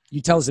shit.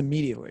 You tell us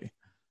immediately.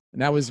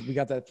 And we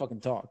got that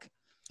fucking talk.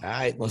 All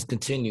right, let's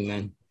continue,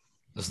 man.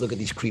 Let's look at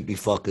these creepy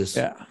fuckers.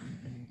 Yeah.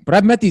 But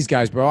I've met these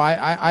guys, bro.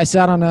 I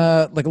sat on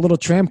a little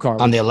tram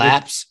car. On their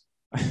laps?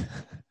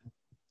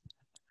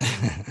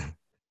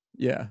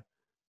 Yeah.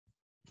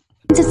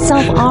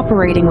 Itself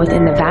operating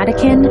within the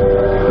Vatican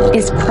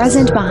is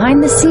present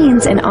behind the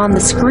scenes and on the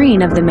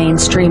screen of the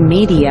mainstream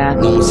media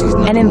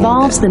and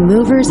involves the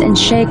movers and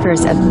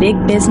shakers of big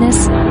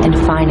business and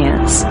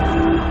finance.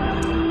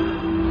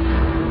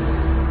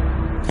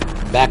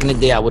 Back in the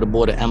day, I would have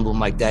bought an emblem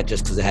like that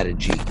just because it had a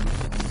G.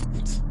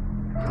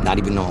 Not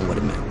even knowing what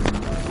it meant.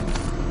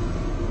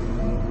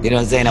 You know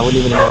what I'm saying? I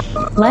wouldn't even know.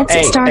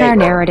 Let's start our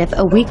narrative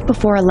a week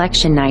before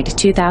election night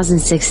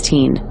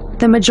 2016.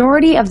 The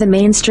majority of the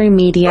mainstream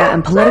media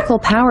and political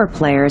power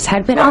players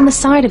had been on the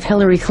side of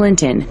Hillary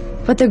Clinton,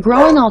 but the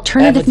growing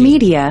alternative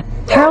media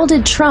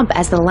heralded Trump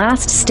as the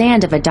last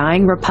stand of a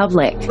dying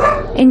republic.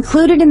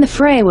 Included in the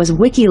fray was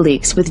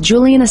WikiLeaks with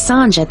Julian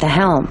Assange at the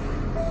helm.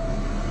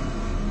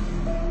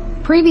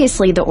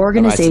 Previously, the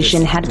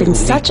organization had been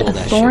such a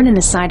thorn in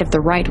the side of the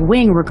right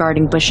wing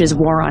regarding Bush's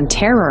war on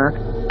terror,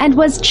 and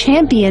was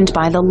championed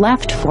by the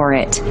left for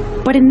it.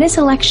 But in this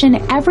election,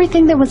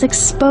 everything that was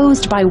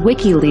exposed by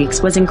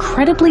WikiLeaks was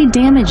incredibly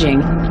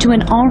damaging to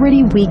an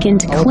already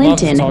weakened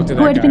Clinton,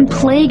 who had been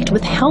plagued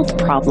with health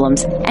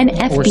problems and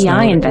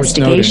FBI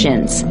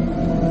investigations.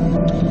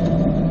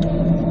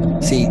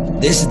 See,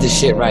 this is the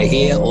shit right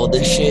here, all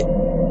this shit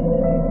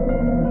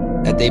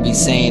that they be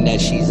saying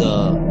that she's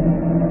a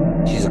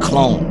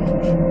clone.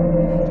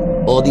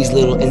 All these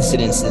little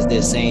incidences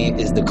they're saying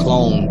is the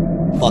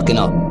clone fucking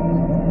up.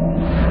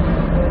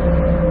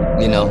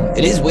 You know,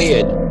 it is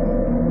weird.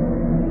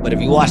 But if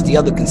you watch the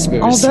other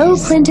conspiracies... Although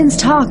Clinton's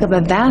talk of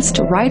a vast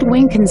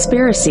right-wing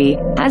conspiracy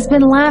has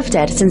been laughed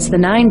at since the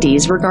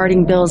 90s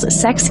regarding Bill's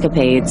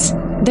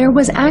sexcapades, There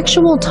was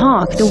actual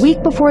talk the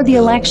week before the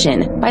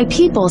election by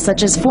people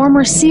such as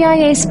former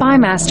CIA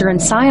spymaster and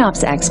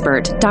PSYOPs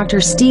expert Dr.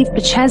 Steve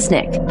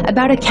Pichesnik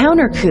about a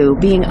counter-coup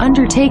being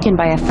undertaken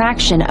by a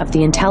faction of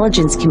the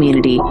intelligence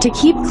community to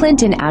keep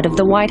Clinton out of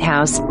the White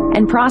House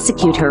and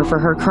prosecute her for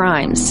her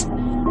crimes.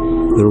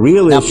 The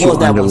real issue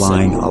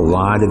underlying a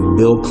lot of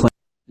Bill Clinton.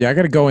 Yeah, I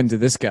got to go into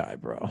this guy,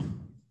 bro.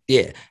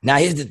 Yeah. Now,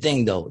 here's the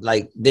thing, though.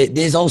 Like,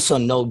 there's also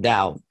no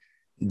doubt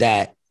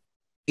that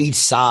each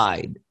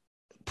side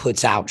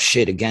puts out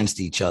shit against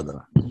each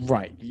other.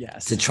 Right.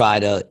 Yes. To try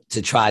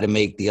to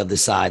make the other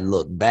side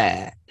look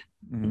bad.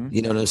 Mm-hmm.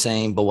 You know what I'm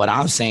saying? But what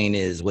I'm saying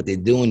is what they're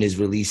doing is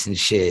releasing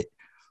shit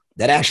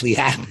that actually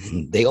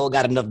happened. They all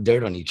got enough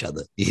dirt on each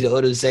other. You know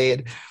what I'm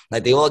saying?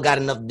 Like, they all got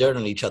enough dirt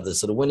on each other.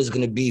 So the winner's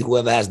going to be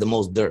whoever has the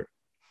most dirt.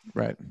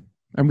 Right.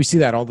 And we see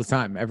that all the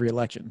time, every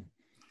election.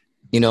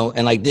 You know,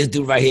 and like this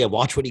dude right here,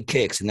 watch what he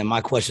kicks. And then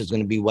my question is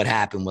going to be what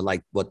happened with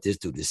like what this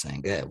dude is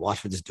saying. Yeah,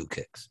 watch what this dude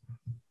kicks.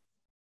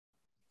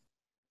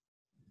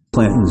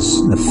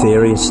 Clinton's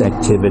nefarious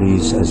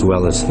activities as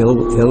well as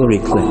Hillary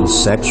Clinton's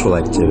sexual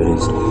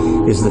activities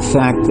is the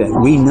fact that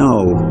we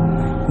know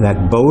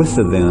that both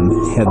of them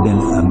have been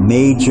a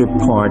major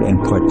part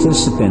and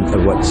participant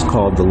of what's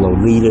called the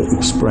Lolita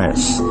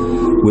Express,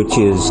 which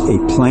is a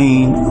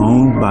plane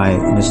owned by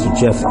Mr.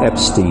 Jeff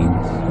Epstein,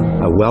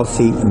 a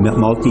wealthy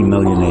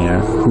multimillionaire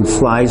who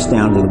flies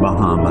down to the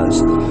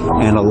Bahamas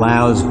and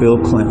allows Bill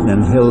Clinton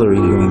and Hillary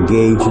to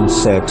engage in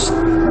sex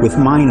with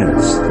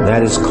minors.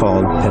 That is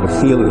called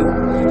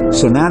pedophilia.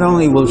 So not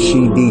only will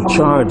she be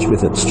charged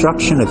with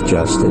obstruction of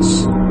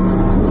justice,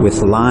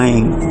 with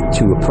lying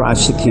to a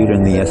prosecutor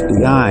in the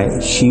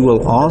FBI, she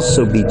will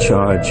also be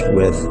charged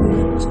with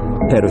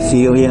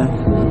pedophilia,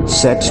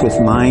 sex with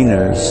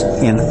minors,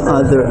 and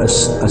other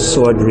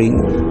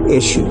assorted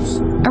issues.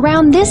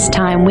 Around this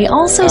time, we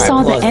also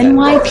saw the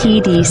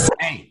NYPD.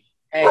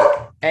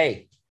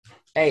 Hey,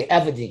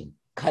 Everdeen,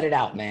 cut it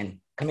out, man.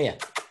 Come here,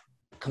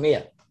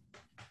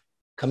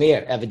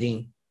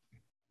 Everdeen.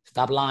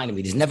 Stop lying to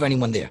me. There's never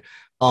anyone there.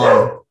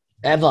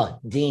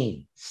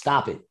 Everdeen,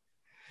 stop it.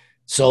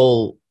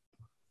 So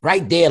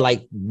right there,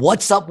 like,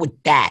 what's up with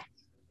that?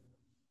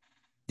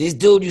 This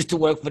dude used to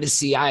work for the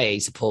CIA,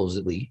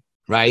 supposedly,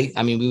 right?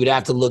 I mean, we would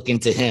have to look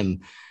into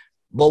him.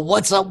 But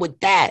what's up with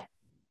that?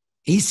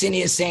 He's sitting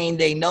here saying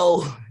they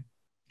know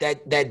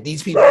that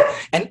these people,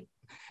 and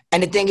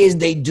the thing is,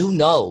 they do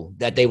know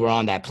that they were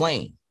on that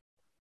plane.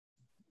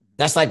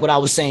 That's like what I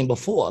was saying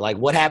before. Like,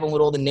 what happened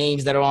with all the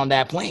names that are on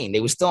that plane?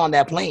 They were still on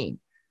that plane.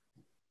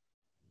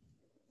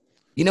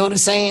 You know what I'm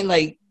saying?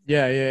 Like,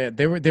 yeah.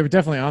 They were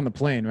definitely on the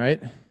plane,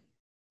 right?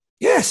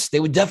 Yes, they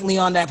were definitely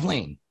on that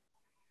plane.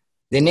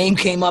 Their name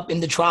came up in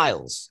the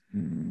trials.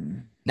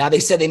 Now, they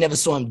said they never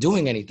saw him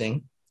doing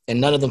anything, and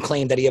none of them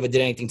claimed that he ever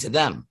did anything to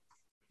them.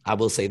 I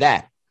will say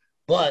that.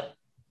 But,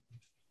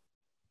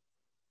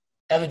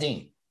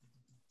 Everdeen,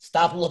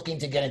 stop looking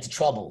to get into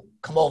trouble.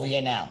 Come over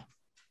here now.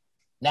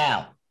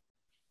 Now.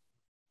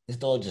 This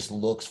dog just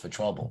looks for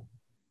trouble.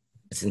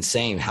 It's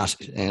insane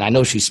and I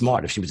know she's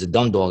smart. If she was a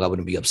dumb dog, I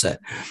wouldn't be upset.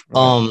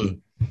 But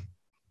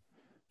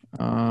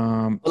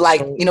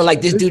like, you know,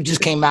 like this dude just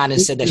came out and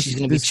said that she's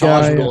going to be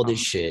charged with all this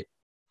shit.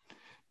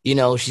 You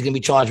know, she's going to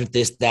be charged with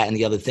this, that, and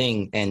the other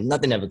thing. And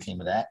nothing ever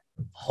came of that.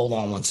 Hold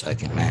on one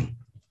second, man.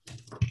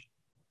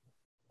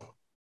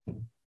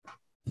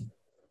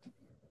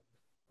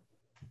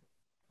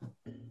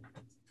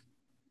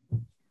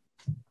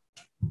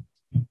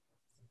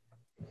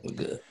 We're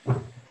good.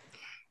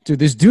 Dude,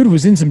 this dude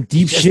was in some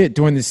deep shit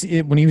during this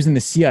when he was in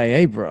the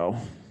CIA, bro.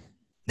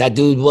 That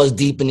dude was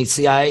deep in the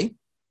CIA?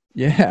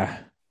 Yeah.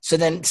 So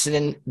then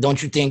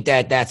don't you think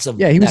that that's a...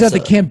 Yeah, he was at the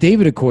Camp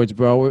David Accords,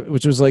 bro,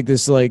 which was like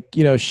this, like,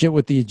 you know, shit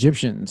with the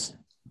Egyptians.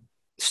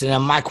 So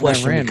then my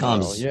question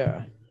becomes... Bro,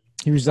 yeah.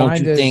 He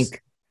resigned. Don't you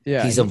think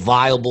he's a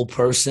viable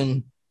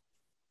person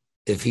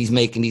if he's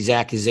making these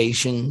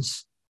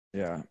accusations?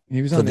 Yeah.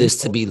 He was for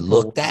this to be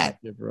looked at?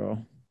 Yeah,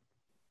 bro.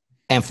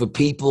 And for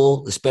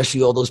people,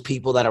 especially all those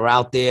people that are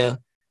out there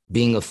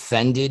being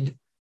offended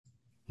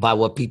by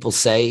what people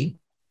say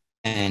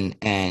and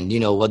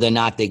you know, whether or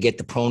not they get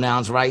the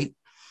pronouns right,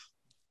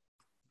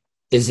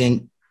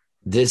 isn't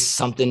this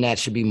something that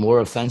should be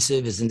more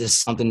offensive? Isn't this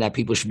something that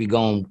people should be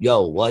going,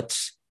 yo,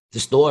 what's the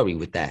story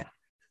with that?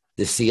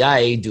 The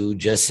CIA dude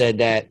just said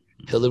that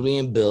Hillary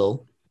and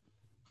Bill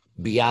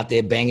be out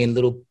there banging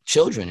little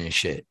children and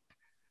shit.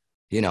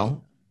 You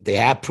know, they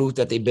have proof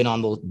that they've been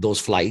on those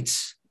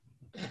flights.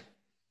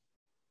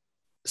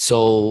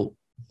 So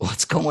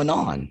what's going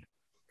on?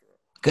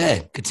 Go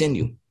ahead,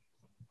 continue.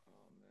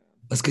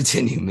 Let's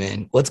continue,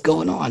 man. What's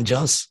going on,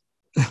 Just?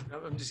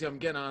 I'm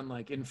getting on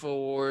like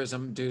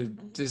InfoWars.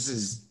 Dude, this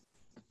is.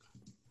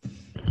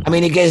 I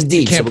mean, it gets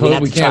deep.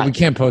 We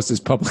can't post this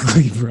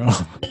publicly, bro.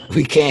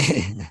 We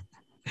can't.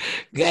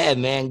 Go ahead,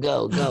 man.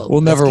 Go.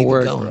 We'll Let's never keep it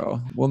work, going.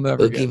 bro. We'll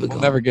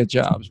never get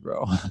jobs,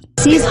 bro.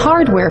 Sees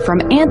hardware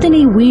from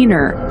Anthony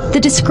Weiner, the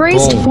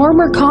disgraced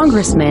former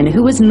congressman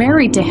who was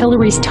married to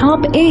Hillary's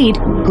top aide,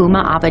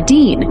 Huma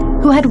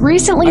Abedin, who had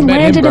recently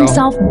landed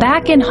himself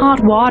back in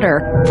hot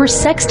water for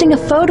sexting a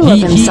photo of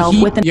himself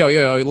with an... Yo,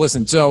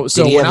 listen. So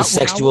Did he when ever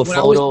sext you a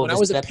photo? When I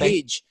was a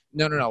page,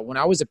 no. When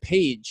I was a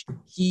page,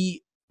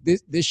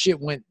 this shit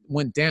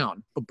went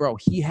down. But bro,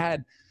 he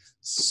had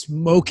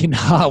smoking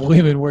hot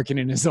women working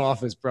in his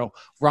office, bro.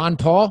 Ron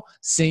Paul,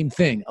 same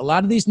thing. A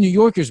lot of these New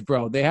Yorkers,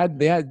 bro, they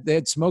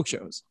had smoke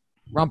shows.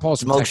 Ron Paul's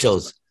smoke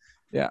shows.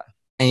 Yeah.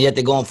 And yet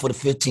they're going for the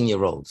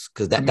 15-year-olds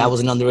because that was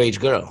an underage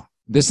girl.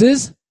 This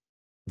is?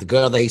 The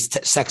girl that he's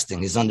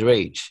sexting is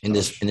underage in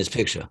this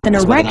picture. An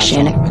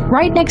erection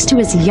right next to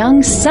his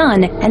young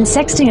son and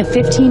sexting a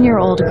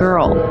 15-year-old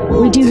girl.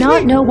 We do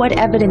not know what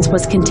evidence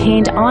was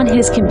contained on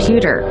his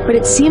computer, but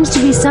it seems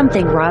to be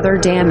something rather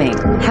damning.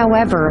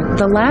 However,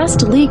 the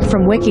last leak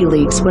from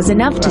WikiLeaks was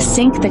enough to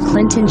sink the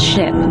Clinton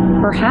ship,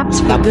 perhaps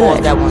for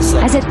good,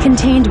 as it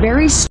contained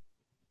very...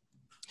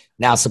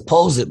 Now,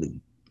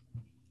 supposedly,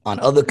 on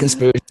other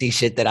conspiracy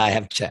shit that I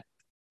have checked,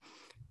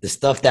 the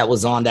stuff that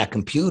was on that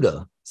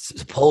computer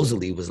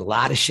supposedly was a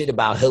lot of shit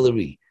about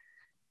Hillary,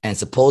 and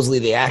supposedly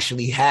they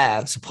actually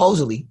have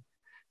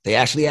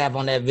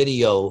on that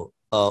video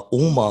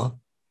Uma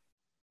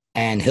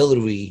and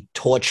Hillary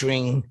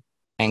torturing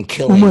and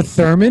killing Uma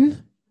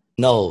Thurman.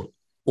 No,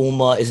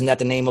 Uma, isn't that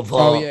the name of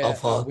her? Of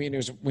her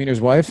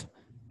Wiener's wife.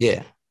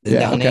 Yeah, isn't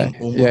that her name?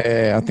 Uma?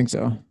 Yeah, I think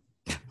so.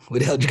 Where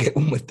the hell did you get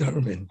Uma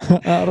Thurman?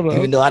 I don't know.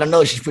 Even though I don't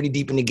know, she's pretty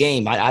deep in the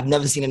game. I've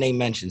never seen a name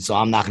mentioned, so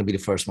I'm not going to be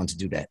the first one to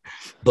do that.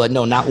 But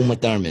no, not Uma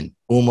Thurman.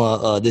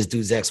 Uma, this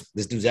dude's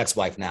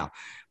ex-wife now.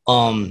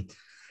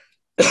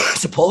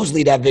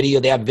 Supposedly that video,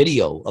 they have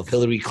video of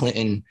Hillary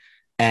Clinton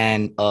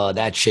and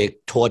that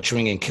chick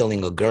torturing and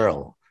killing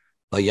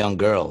a young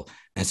girl.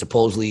 And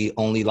supposedly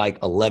only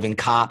like 11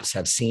 cops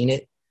have seen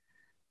it,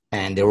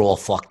 and they're all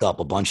fucked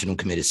up. A bunch of them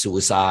committed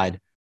suicide,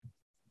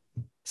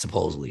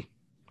 supposedly.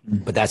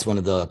 But that's one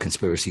of the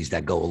conspiracies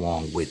that go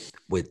along with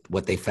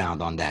what they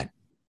found on that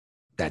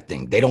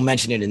thing. They don't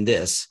mention it in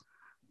this,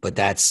 but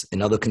that's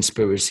another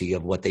conspiracy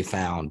of what they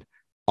found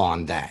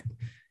on that.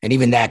 And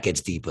even that gets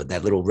deeper.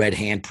 That little red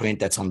handprint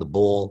that's on the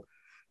ball,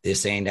 they're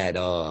saying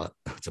that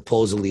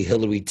supposedly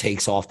Hillary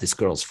takes off this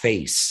girl's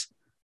face,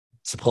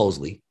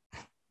 supposedly,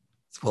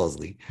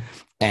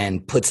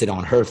 and puts it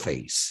on her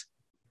face.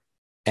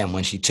 And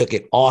when she took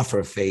it off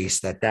her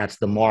face, that's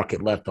the mark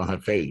it left on her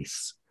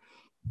face.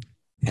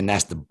 And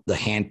that's the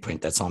handprint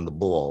that's on the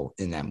ball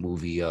in that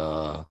movie.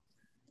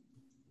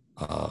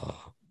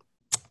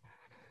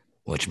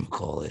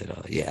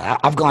 Whatchamacallit? Yeah,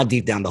 I've gone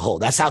deep down the hole.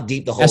 That's how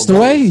deep the hole goes.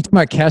 Castaway? You talking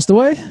about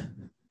Castaway?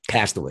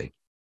 Castaway.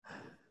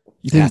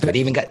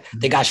 Castaway.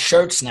 They got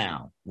shirts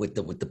now with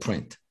the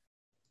print.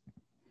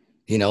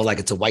 You know, like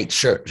it's a white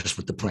shirt just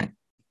with the print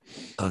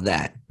of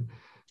that.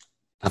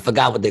 I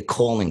forgot what they're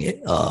calling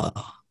it.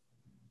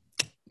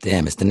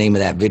 Damn, it's the name of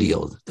that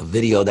video. The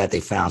video that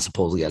they found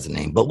supposedly has a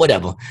name. But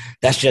whatever.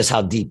 That's just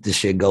how deep this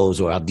shit goes,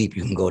 or how deep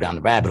you can go down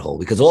the rabbit hole.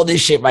 Because all this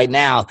shit right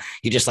now,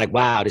 you're just like,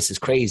 wow, this is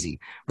crazy.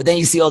 But then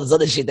you see all this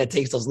other shit that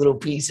takes those little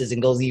pieces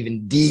and goes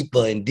even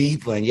deeper and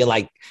deeper. And you're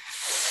like,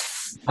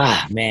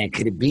 man,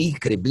 could it be?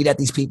 Could it be that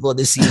these people are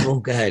this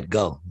evil? Go ahead,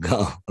 go.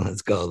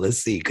 Let's go. Let's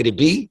see. Could it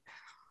be?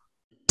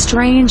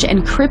 Strange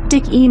and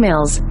cryptic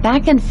emails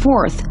back and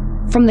forth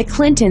from the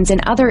Clintons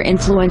and other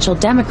influential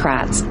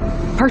Democrats,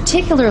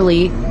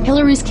 particularly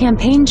Hillary's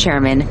campaign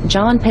chairman,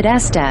 John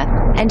Podesta,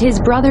 and his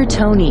brother,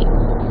 Tony.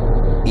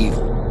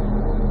 Evil.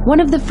 One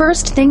of the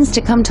first things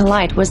to come to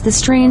light was the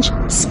strange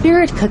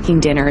spirit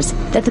cooking dinners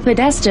that the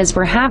Podestas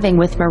were having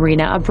with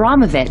Marina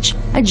Abramovich,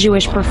 a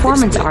Jewish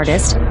performance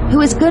artist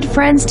who is good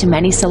friends to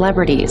many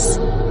celebrities.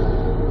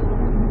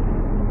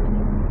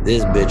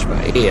 This bitch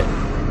right here.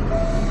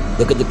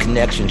 Look at the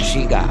connection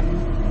she got.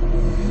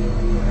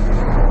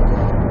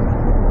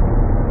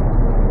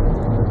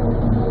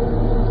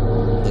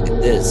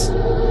 This.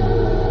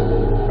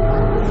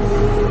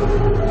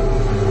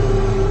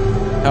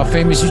 How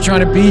famous you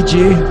trying to be, G?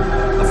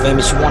 How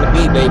famous you want to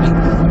be, baby.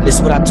 This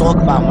is what I talk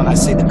about when I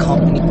say the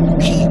company you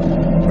keep,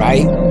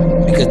 right?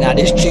 Because now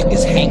this chick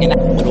is hanging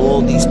out with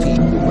all these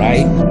people,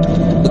 right?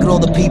 Look at all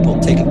the people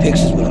taking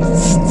pictures with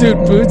her.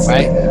 Dude, Boots,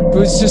 right?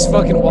 Boots just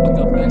fucking walked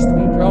up next to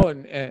me, bro,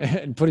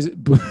 and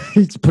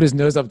put his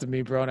nose up to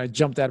me, bro, and I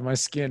jumped out of my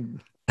skin.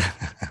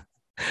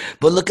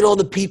 But look at all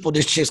the people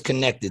this chick's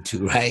connected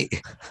to, right?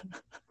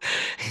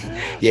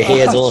 Your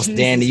hair's all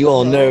standing. You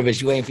all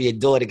nervous. You waiting for your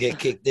door to get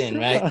kicked in,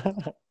 right?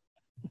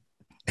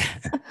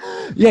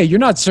 Yeah, you're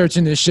not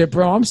searching this shit,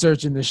 bro. I'm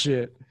searching this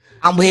shit.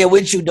 I'm here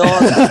with you,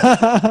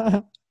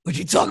 dog. What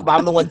you talking about?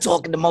 I'm the one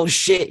talking the most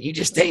shit. You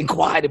just staying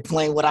quiet and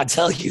playing what I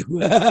tell you.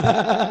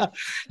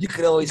 You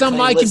could always. It's on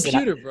my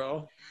computer,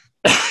 bro.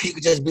 You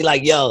could just be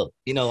like, yo,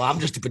 I'm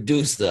just a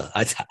producer.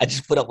 I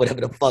just put up whatever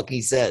the fuck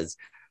he says.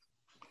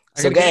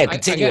 So go ahead,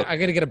 continue. I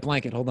gotta get a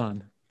blanket. Hold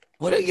on.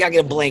 What do you gotta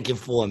get a blanket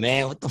for,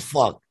 man? What the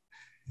fuck?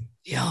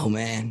 Yo,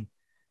 man.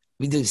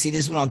 We do. See,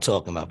 this is what I'm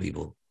talking about,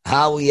 people.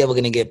 How are we ever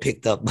going to get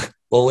picked up?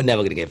 Well, we're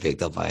never going to get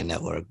picked up by a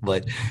network.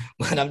 But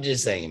I'm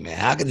just saying, man,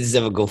 how could this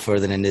ever go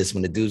further than this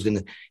when the dude's going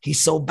to,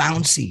 he's so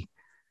bouncy,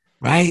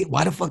 right?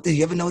 Why the fuck did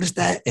you ever notice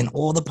that? In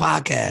all the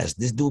podcasts,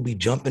 this dude be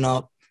jumping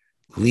up,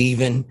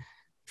 leaving,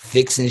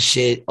 fixing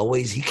shit.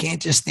 Always, he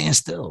can't just stand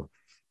still.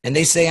 And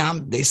they say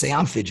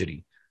I'm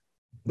fidgety,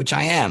 which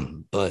I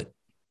am, but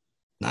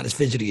not as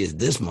fidgety as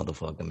this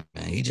motherfucker,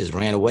 man. He just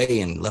ran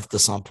away and left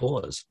us on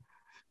pause.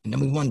 And then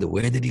we wonder,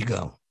 where did he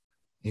go?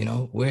 You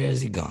know, where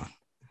has he gone?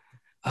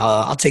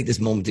 I'll take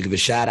this moment to give a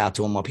shout out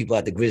to all my people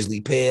at the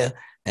Grizzly Pair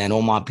and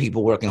all my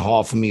people working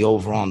hard for me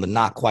over on the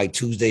Not Quite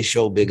Tuesday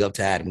show. Big up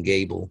to Adam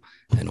Gable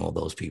and all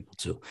those people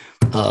too.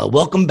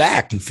 Welcome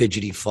back, you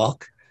fidgety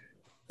fuck.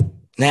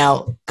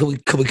 Now,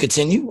 could we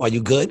continue? Are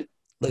you good?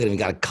 Look at him,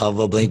 got a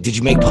cover. Did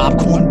you make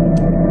popcorn?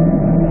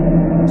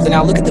 So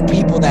now look at the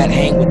people that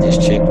hang with this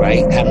chick,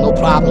 right? Have no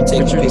problem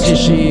taking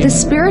pictures. The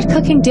spirit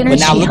cooking dinner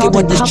she held in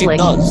public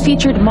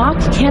featured mock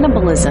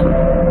cannibalism.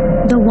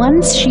 The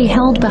ones she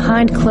held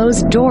behind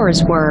closed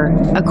doors were,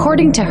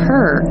 according to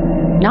her,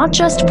 not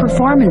just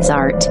performance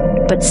art,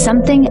 but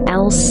something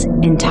else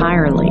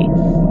entirely.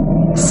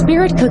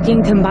 Spirit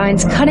cooking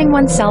combines cutting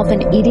oneself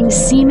and eating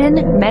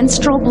semen,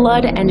 menstrual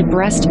blood, and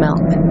breast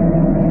milk.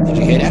 Did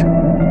you hear that?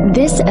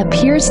 This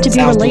appears to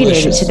be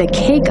related to the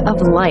cake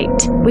of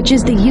light, which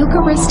is the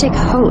Eucharistic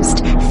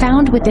host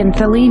found within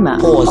Thelema,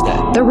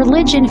 the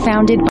religion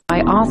founded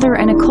by author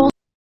and occult.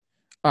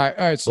 All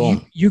right.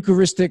 So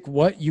Eucharistic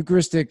what?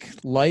 Eucharistic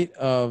light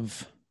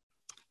of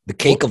the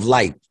cake of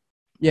light.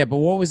 Yeah, but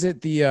what was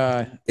it?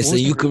 It's a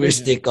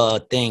Eucharistic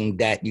thing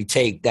that you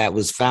take that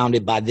was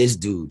founded by this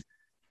dude,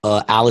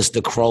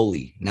 Aleister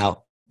Crowley.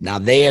 Now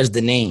there's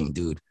the name,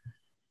 dude.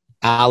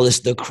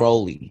 Aleister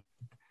Crowley.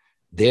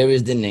 There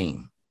is the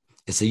name.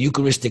 It's a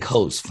Eucharistic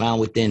host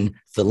found within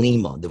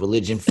Thelema, the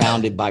religion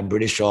founded by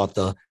British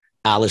author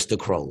Aleister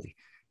Crowley.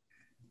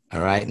 All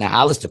right.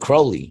 Now, Aleister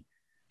Crowley,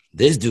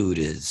 this dude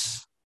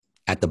is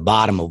at the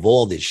bottom of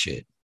all this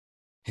shit,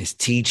 his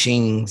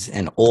teachings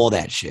and all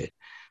that shit.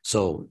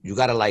 So you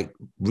got to like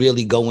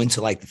really go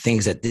into like the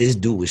things that this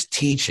dude was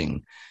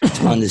teaching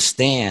to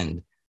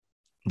understand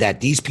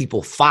that these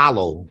people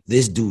follow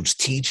this dude's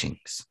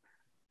teachings.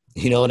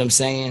 You know what I'm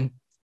saying?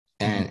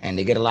 And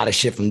they get a lot of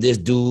shit from this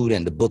dude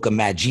and the Book of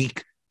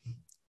Magic.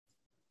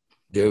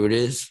 There it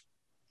is.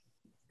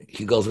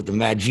 He goes with the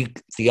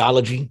Magic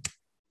theology.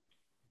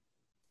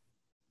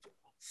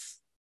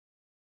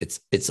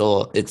 It's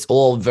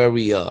all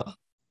very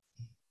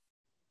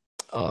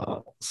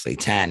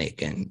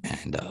satanic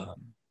and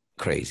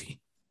crazy.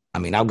 I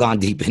mean, I've gone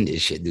deep in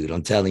this shit, dude.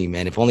 I'm telling you,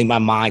 man. If only my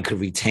mind could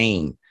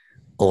retain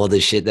all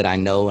the shit that I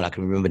know and I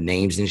can remember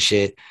names and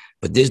shit.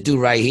 But this dude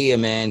right here,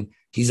 man,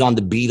 he's on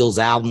the Beatles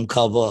album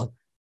cover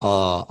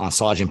on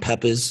Sgt.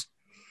 Pepper's.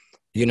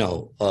 You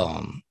know,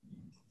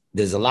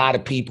 there's a lot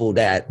of people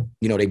that,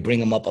 you know, they bring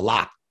him up a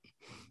lot,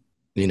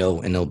 you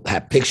know, and they'll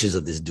have pictures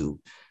of this dude.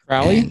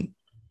 Crowley?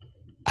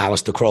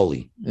 Aleister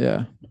Crowley.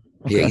 Yeah.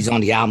 Okay. Yeah, he's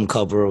on the album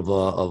cover of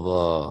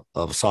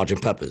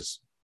Sgt. Pepper's.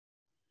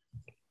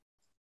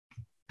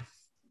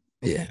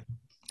 Yeah.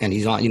 And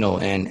he's on, you know,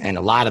 and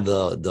a lot of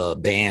the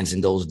bands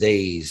in those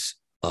days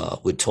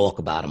would talk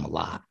about him a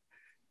lot,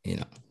 you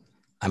know.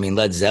 I mean,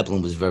 Led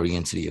Zeppelin was very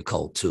into the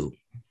occult too.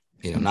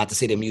 You know, not to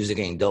say the music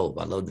ain't dope.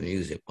 I love the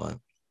music, but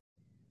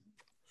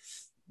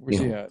where's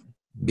he at?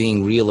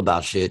 Being real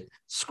about shit.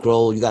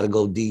 Scroll, you got to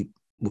go deep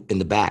in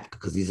the back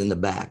because he's in the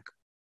back.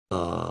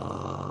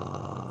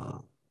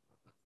 Boom,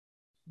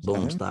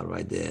 stop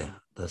right there.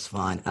 That's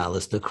fine.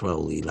 Aleister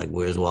Crowley. Like,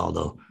 where's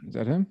Waldo? Is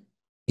that him?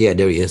 Yeah,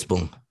 there he is.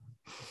 Boom.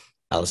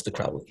 Aleister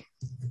Crowley.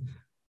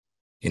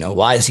 You know,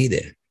 why is he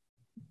there?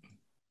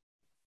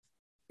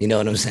 You know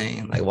what I'm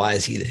saying? Like, why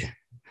is he there?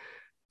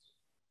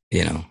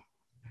 You know,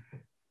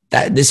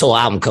 that this whole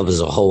album covers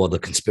a whole other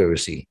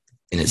conspiracy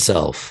in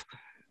itself.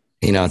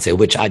 You know,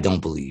 which I don't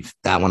believe.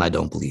 That one I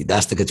don't believe.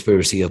 That's the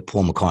conspiracy of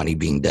Paul McCartney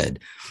being dead.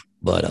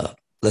 But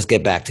let's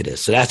get back to this.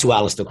 So that's who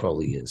Aleister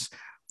Crowley is.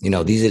 You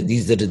know, this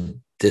is the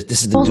dude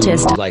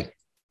who like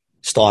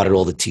started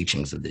all the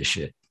teachings of this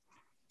shit.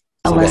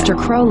 Aleister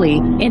Crowley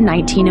in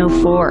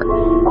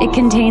 1904. It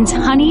contains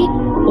honey,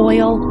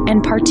 oil,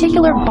 and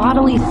particular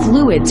bodily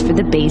fluids for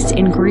the base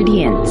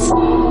ingredients.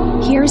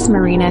 Here's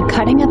Marina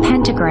cutting a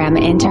pentagram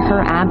into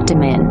her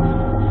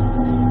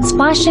abdomen,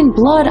 splashing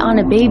blood on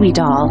a baby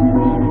doll,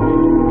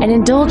 and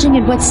indulging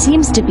in what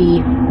seems to be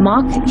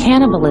mock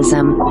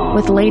cannibalism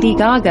with Lady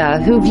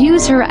Gaga, who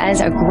views her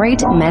as a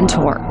great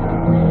mentor.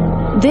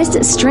 This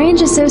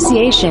strange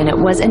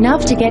association was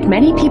enough to get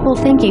many people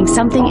thinking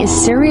something is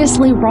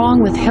seriously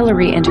wrong with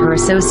Hillary and her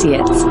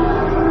associates.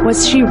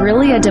 Was she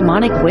really a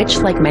demonic witch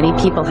like many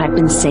people had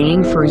been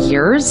saying for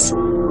years?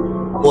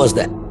 What was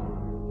that?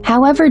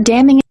 However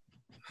damning...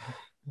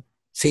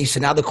 See,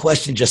 so now the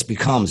question just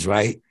becomes,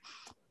 right?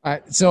 All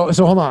right, so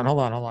hold on.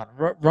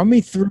 Run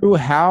me through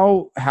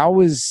how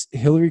was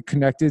Hillary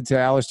connected to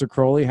Aleister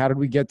Crowley? How did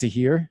we get to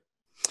here?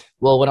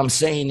 Well, what I'm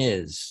saying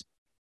is,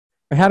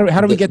 how do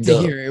we get to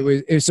here? It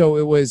was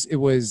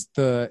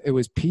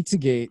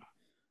Pizzagate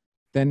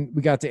Then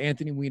we got to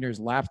Anthony Weiner's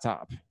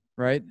laptop,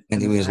 right?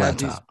 Anthony Weiner's Had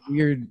these laptop.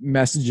 weird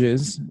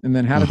messages, and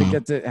then how did it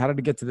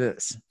get to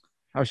this?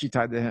 How she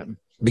tied to him?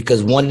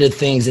 Because one of the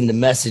things in the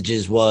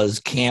messages was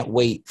can't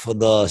wait for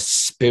the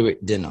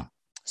spirit dinner.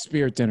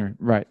 Spirit dinner,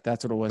 right?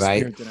 That's what it was. Right.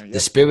 Spirit dinner. Yep. The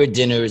spirit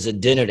dinner is a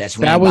dinner that's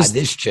ran by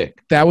this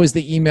chick. That was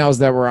the emails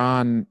that were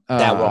on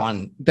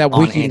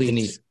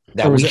WikiLeaks.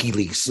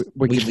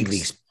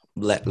 WikiLeaks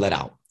let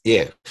out.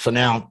 Yeah. So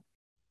now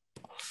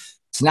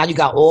you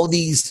got all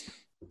these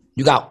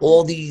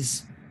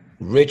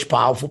rich,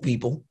 powerful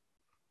people.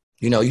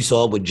 You know, you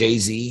saw it with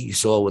Jay-Z, you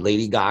saw it with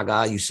Lady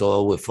Gaga, you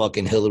saw it with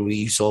fucking Hillary,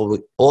 you saw it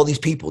with all these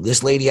people.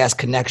 This lady has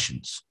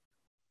connections,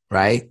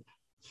 right?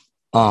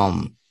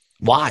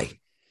 Why?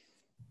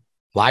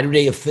 Why do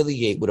they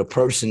affiliate with a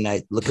person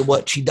that, look at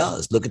what she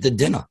does, look at the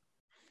dinner?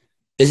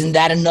 Isn't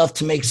that enough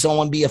to make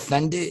someone be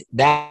offended?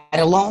 That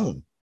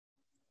alone.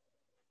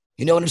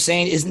 You know what I'm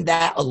saying? Isn't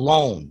that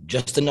alone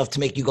just enough to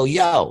make you go,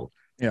 yo,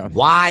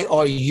 why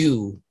are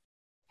you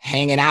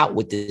hanging out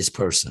with this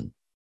person?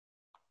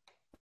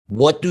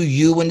 What do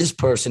you and this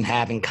person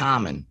have in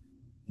common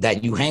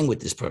that you hang with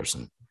this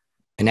person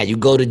and that you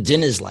go to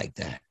dinners like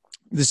that?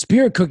 The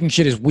spirit cooking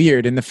shit is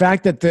weird. And the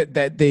fact that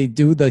they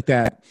do like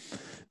that,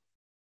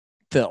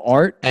 the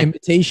art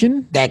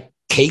imitation. That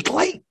cake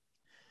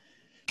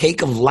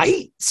of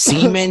light,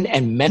 semen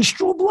and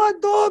menstrual blood,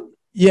 dog.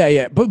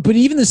 Yeah. But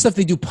even the stuff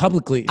they do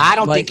publicly. I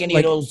don't think any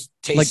of those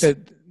taste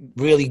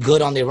really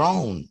good on their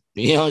own.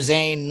 You know what I'm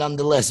saying?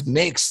 Nonetheless,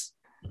 mixed.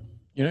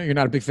 You know, you're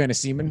not a big fan of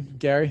semen,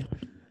 Gary?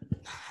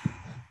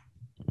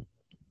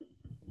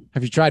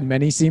 Have you tried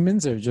many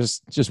semens or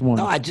just one?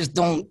 No, I just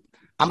don't.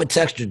 I'm a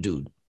texture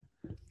dude.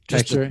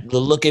 Texture? The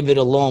look of it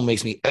alone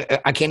makes me.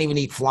 I can't even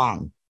eat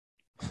flan.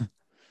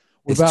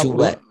 It's too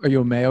wet. Are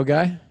you a mayo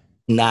guy?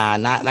 Nah,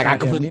 not like I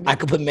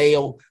could put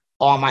mayo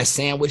on my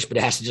sandwich, but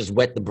it has to just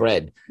wet the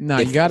bread. No,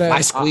 you gotta. If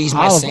I squeeze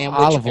my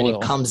sandwich and it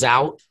comes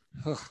out,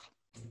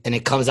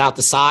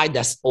 the side,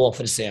 that's all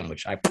for the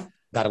sandwich. I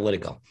gotta let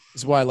it go.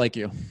 That's why I like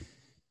you.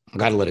 I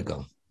gotta let it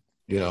go.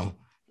 You know.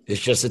 It's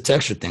just a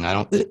texture thing. I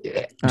don't just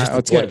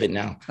the thought of it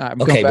now.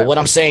 Okay, but what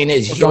I'm saying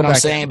is, you hear what I'm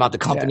saying about the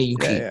company you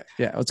keep.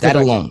 Yeah. Let's that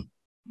go alone.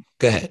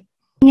 Go ahead.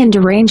 And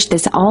deranged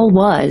this all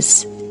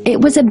was, it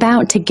was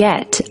about to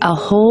get a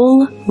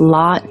whole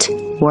lot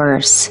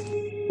worse.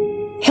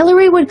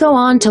 Hillary would go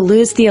on to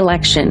lose the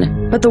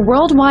election, but the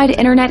worldwide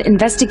internet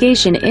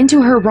investigation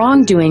into her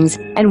wrongdoings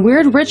and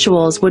weird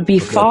rituals would be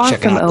far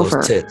from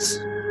over.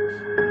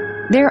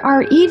 There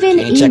are even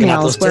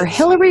emails where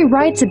Hillary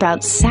writes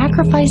about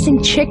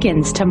sacrificing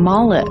chickens to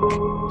Moloch,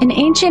 an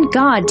ancient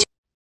god.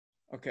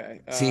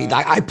 Okay. See,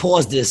 I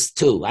paused this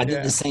too. I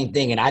did the same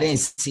thing, and I didn't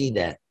see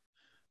that.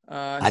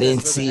 I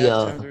didn't see.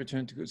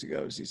 Return to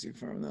CC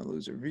from that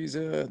loser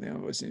visa.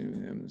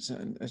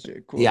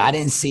 Yeah, I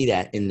didn't see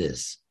that in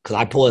this because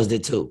I paused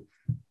it too.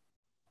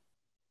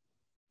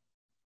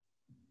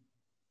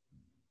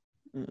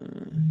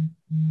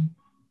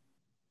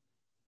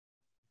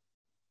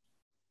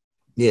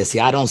 Yeah, see,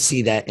 I don't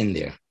see that in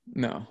there.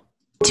 No.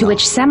 To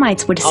which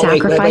Semites would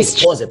sacrifice.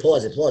 Wait.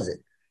 Pause it.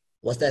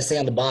 What's that say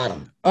on the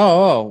bottom?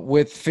 Oh,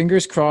 with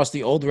fingers crossed,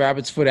 the old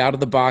rabbit's foot out of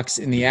the box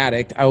in the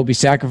attic, I will be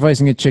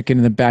sacrificing a chicken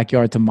in the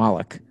backyard to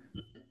Moloch.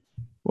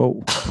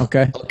 Whoa.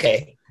 Okay.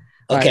 Okay.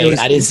 Right,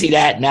 I didn't see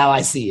that. Now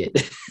I see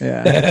it.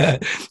 Yeah.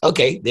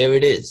 Okay, there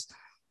it is.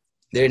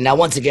 There now.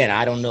 Once again,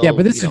 I don't know. Yeah,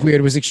 but this is weird.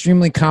 It was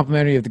extremely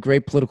complimentary of the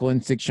great political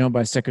instinct shown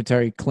by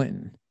Secretary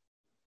Clinton.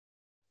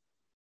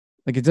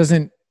 Like it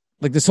doesn't.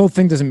 Like this whole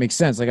thing doesn't make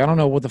sense. Like I don't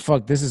know what the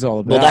fuck this is all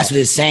about. Well, that's what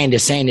they're saying. They're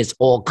saying it's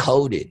all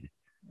coded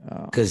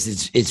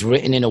because it's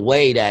written in a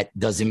way that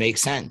doesn't make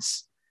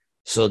sense.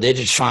 So they're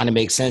just trying to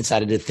make sense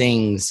out of the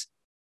things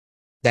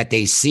that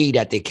they see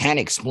that they can't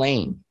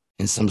explain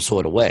in some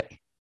sort of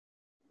way.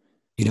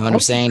 You know what I'm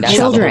saying? That's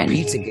how the whole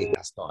Pizzagate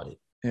got started.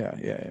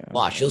 Yeah.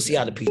 Watch, you'll see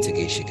how the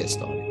Pizzagate shit gets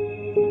started.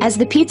 As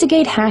the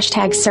Pizzagate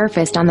hashtag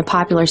surfaced on the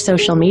popular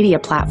social media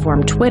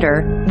platform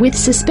Twitter, with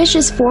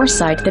suspicious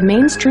foresight, the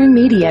mainstream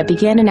media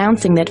began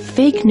announcing that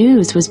fake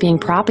news was being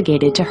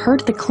propagated to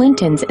hurt the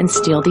Clintons and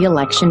steal the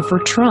election for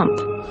Trump.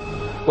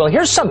 Well,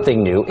 here's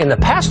something new. In the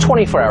past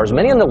 24 hours,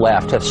 many on the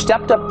left have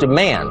stepped up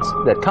demands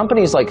that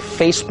companies like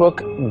Facebook,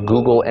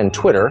 Google, and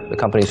Twitter, the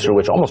companies through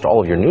which almost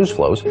all of your news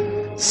flows,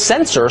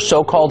 censor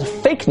so-called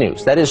fake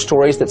news. That is,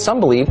 stories that some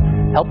believe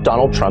helped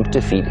Donald Trump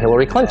defeat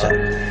Hillary Clinton.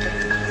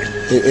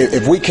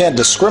 If we can't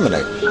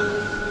discriminate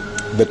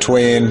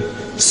between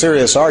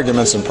serious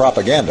arguments and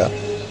propaganda,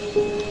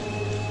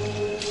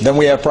 then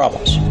we have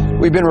problems.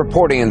 We've been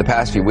reporting in the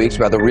past few weeks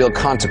about the real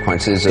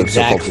consequences of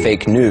so-called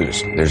fake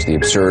news. There's the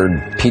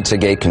absurd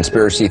Pizzagate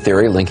conspiracy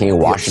theory linking a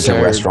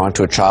Washington restaurant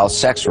to a child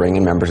sex ring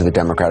and members of the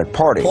Democratic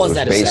Party. Pause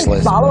that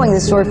baseless. Following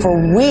this story for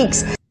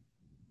weeks.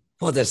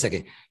 Pause that a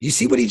second. You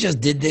see what he just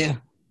did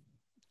there?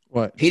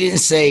 What? He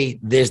didn't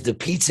say there's the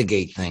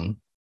Pizzagate thing.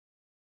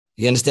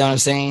 You understand what I'm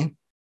saying?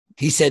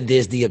 He said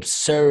there's the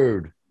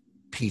absurd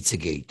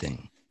Pizzagate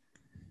thing.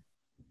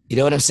 You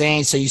know what I'm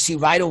saying? So you see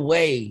right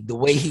away the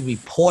way he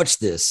reports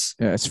this.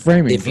 Yeah, it's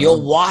framing. If you're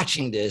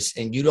watching this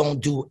and you don't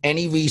do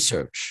any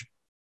research,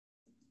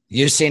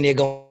 You're saying they're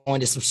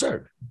going, it's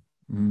absurd.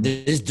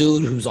 This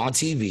dude who's on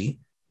TV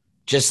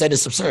just said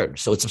it's absurd.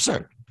 So it's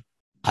absurd.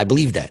 I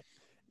believe that.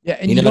 Yeah,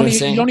 and you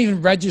don't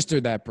even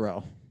register that,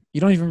 bro.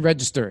 You don't even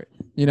register it.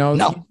 You know,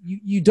 no,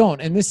 you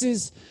don't. And this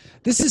is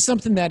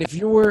something that if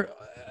you're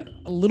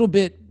a little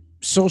bit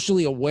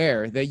socially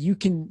aware, that you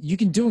can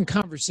do in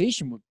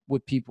conversation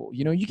with people.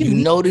 You know, you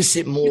notice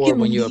it more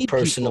when you're a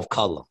person of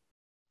color.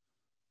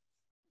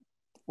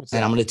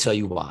 And I'm going to tell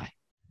you why.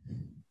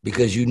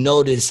 Because you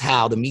notice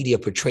how the media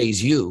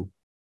portrays you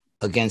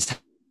against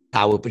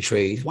how it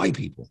portrays white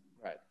people.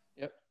 Right.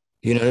 Yep.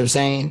 You know what I'm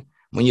saying?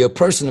 When you're a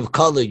person of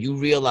color, you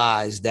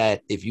realize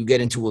that if you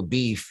get into a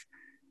beef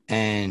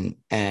or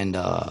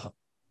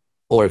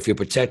if you're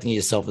protecting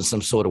yourself in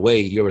some sort of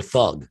way, you're a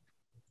thug.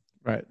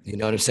 Right. You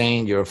know what I'm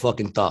saying? You're a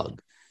fucking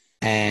thug.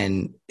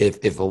 And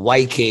if a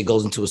white kid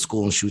goes into a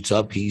school and shoots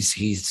up, he's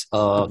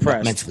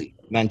depressed.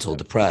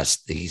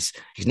 He's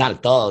not a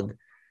thug,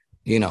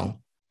 you know.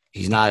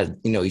 He's not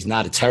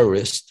a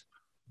terrorist.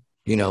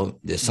 You know,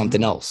 there's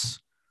something else.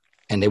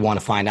 And they want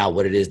to find out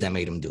what it is that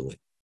made him do it.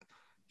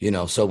 You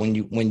know, so when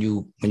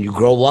you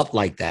grow up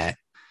like that,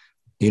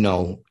 you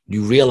know,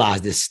 you realize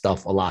this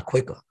stuff a lot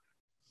quicker.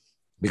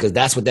 Because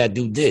that's what that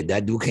dude did.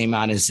 That dude came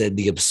out and said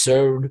the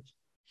absurd,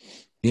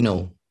 you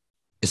know,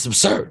 it's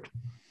absurd.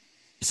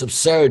 It's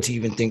absurd to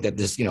even think that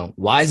this, you know,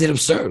 why is it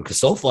absurd? Because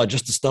so far,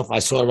 just the stuff I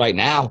saw right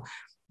now,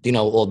 you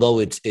know, although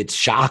it's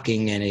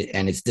shocking and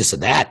it's this or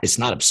that, it's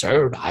not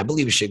absurd. I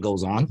believe shit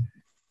goes on.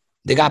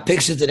 They got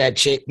pictures of that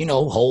chick, you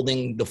know,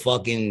 holding the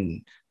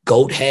fucking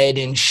goat head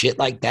and shit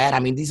like that.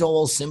 I mean, these are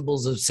all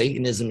symbols of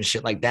Satanism and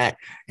shit like that.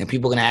 And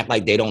people are going to act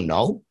like they don't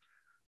know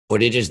or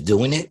they're just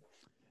doing it.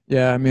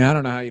 Yeah, I mean, I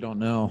don't know how you don't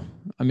know.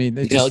 I mean,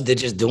 they're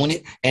just doing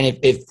it. And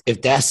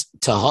if that's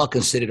to her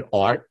considered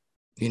art,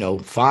 you know,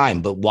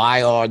 fine. But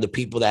why are the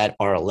people that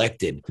are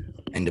elected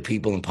and the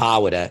people in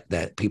power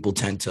that people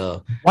tend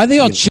to... Why are they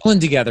all chilling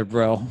together,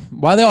 bro?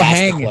 Why are they all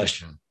hanging? The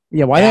question.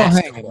 Yeah, why are they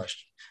all hanging?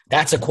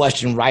 That's a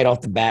question right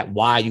off the bat.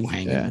 Why are you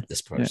hanging with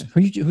this person?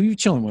 Yeah. Who you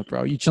chilling with,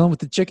 bro? You chilling with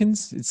the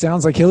chickens? It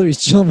sounds like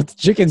Hillary's chilling with the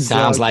chickens.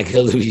 Sounds like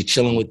Hillary's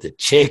chilling with the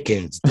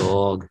chickens,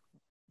 dog.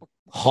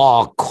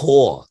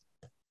 Hardcore.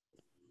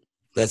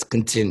 Let's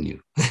continue.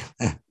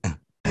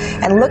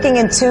 And looking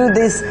into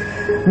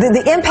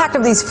the impact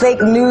of these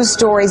fake news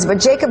stories. But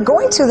Jacob,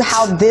 going to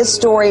how this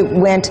story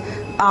went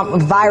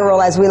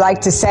viral, as we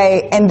like to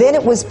say, and then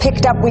it was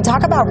picked up. We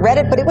talk about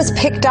Reddit, but it was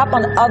picked up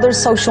on other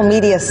social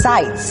media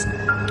sites.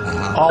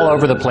 All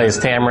over the place,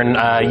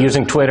 Tamron,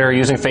 using Twitter,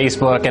 using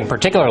Facebook, and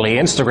particularly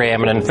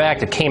Instagram. And in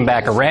fact, it came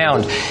back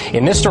around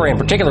in this story in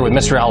particular with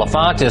Mr.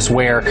 Alefantis,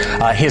 where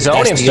his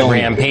own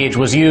Instagram page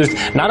was used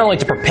not only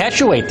to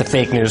perpetuate the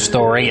fake news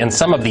story and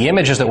some of the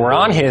images that were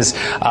on his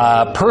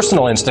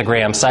personal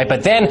Instagram site,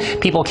 but then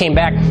people came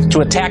back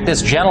to attack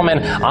this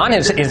gentleman on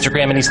his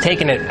Instagram, and he's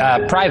taken it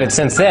private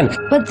since then.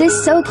 But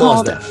this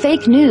so-called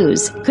fake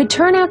news could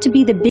turn out to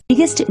be the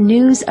biggest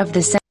news of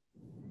the century.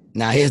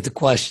 Now here's the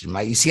question,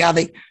 right? You see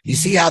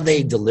how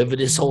they deliver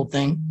this whole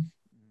thing?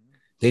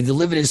 They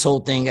deliver this whole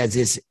thing as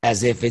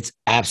if it's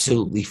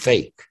absolutely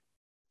fake.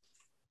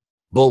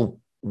 But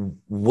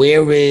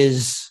where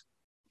is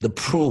the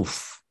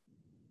proof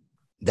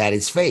that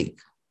it's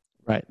fake?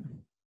 Right.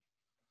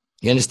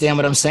 You understand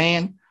what I'm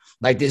saying?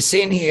 Like they're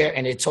sitting here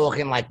and they're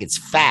talking like it's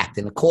fact.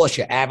 And of course,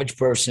 your average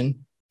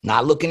person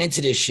not looking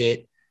into this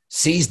shit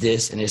sees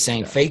this and they're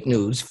saying fake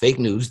news,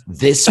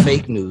 this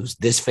fake news,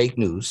 this fake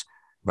news,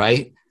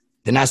 right?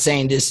 They're not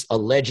saying this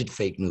alleged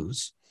fake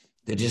news.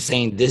 They're just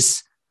saying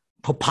this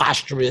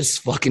preposterous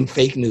fucking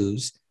fake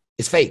news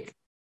is fake.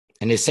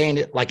 And they're saying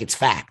it like it's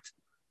fact.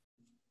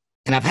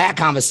 And I've had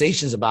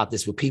conversations about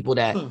this with people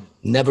that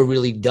never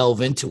really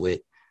delve into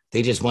it.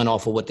 They just went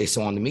off of what they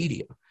saw on the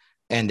media.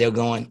 And they're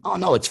going, oh,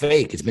 no, it's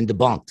fake. It's been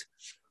debunked.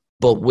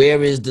 But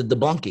where is the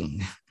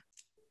debunking?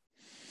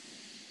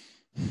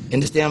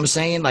 Understand what I'm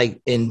saying?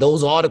 Like in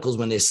those articles,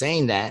 when they're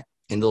saying that,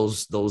 in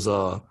those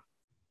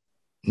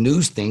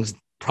news things,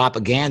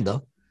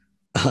 propaganda,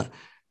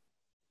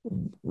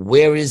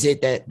 where is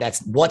it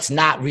that's what's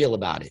not real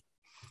about it?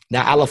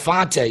 Now,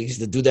 Alefantis,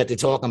 the dude that they're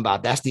talking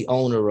about, that's the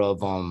owner of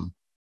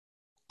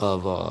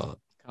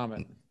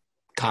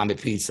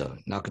Comet Pizza.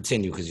 Now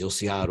continue, because you'll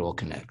see how it all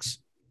connects.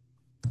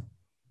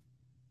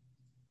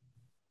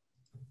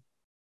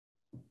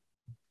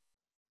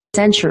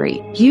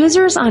 Century.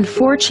 Users on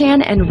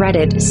 4chan and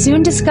Reddit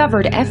soon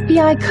discovered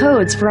FBI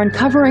codes for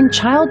uncovering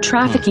child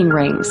trafficking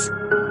rings.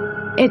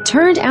 It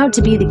turned out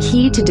to be the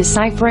key to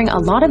deciphering a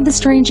lot of the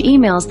strange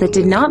emails that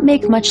did not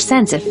make much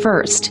sense at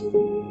first.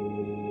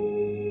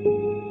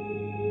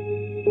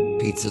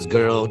 Pizza's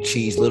girl,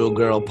 cheese little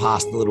girl,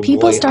 pasta little boy.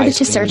 People started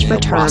to search for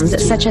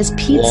terms such as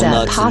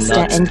pizza,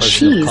 pasta, and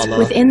cheese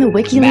within the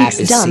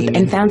WikiLeaks dump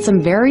and found some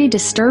very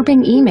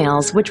disturbing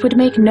emails which would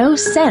make no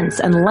sense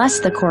unless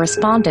the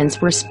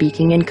correspondents were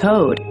speaking in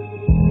code.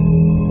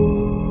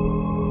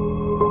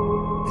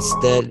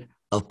 Instead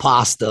of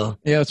pasta.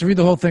 Yeah, let's read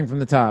the whole thing from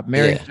the top.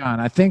 Mary John,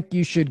 I think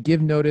you should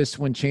give notice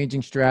when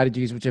changing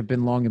strategies which have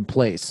been long in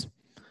place.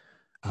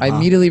 I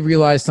immediately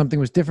realized something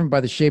was different by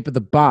the shape of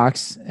the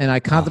box, and I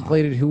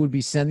contemplated who would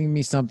be sending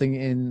me something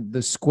in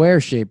the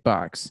square-shaped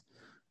box.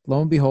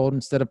 Lo and behold,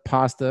 instead of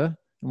pasta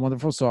and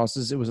wonderful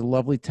sauces, it was a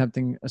lovely,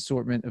 tempting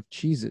assortment of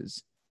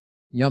cheeses.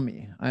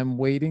 Yummy. I'm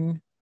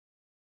awaiting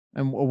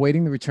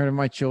the return of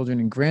my children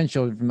and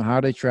grandchildren from the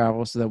holiday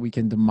travel so that we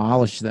can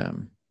demolish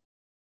them.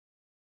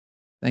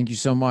 Thank you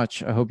so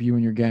much. I hope you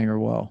and your gang are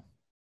well.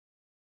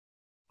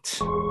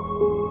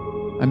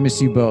 I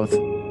miss you both.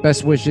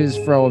 Best wishes,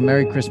 Fro. A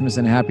Merry Christmas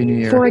and a Happy New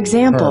Year. For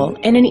example,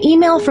 in an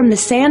email from the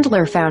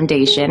Sandler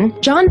Foundation,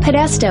 John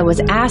Podesta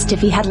was asked if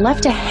he had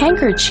left a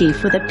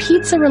handkerchief with a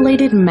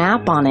pizza-related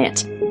map on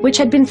it, which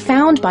had been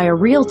found by a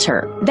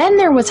realtor. Then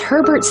there was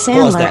Herbert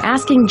Sandler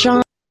asking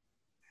John...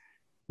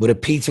 With a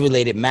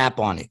pizza-related map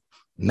on it.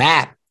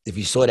 Map, if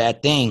you saw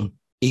that thing,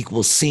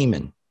 equals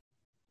semen.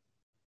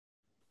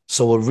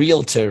 So a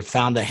realtor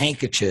found a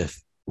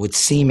handkerchief with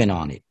semen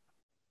on it.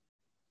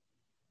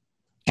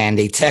 And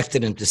they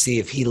texted him to see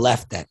if he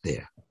left that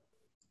there.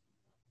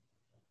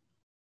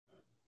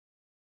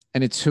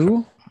 And it's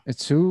who?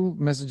 It's who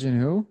messaging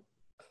who?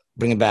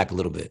 Bring it back a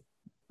little bit.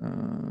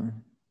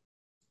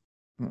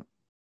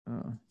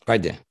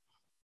 Right there.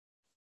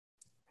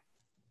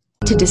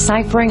 To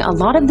deciphering a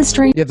lot of the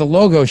strange... Yeah, the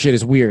logo shit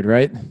is weird,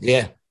 right?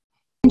 Yeah.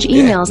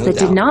 Emails that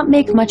did not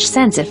make much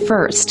sense at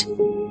first.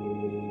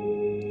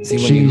 See,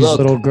 when cheese, you look,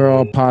 little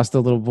girl, pasta,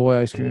 little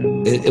boy, ice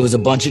cream. It was a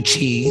bunch of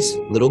cheese,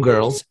 little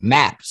girls,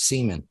 map,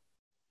 semen.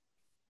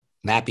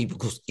 Map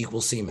equals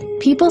semen.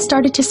 People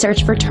started to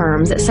search for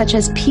terms such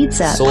as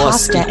pizza,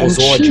 Sauce pasta, and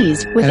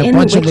cheese and within a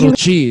bunch the of little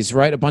cheese,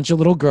 right? A bunch of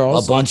little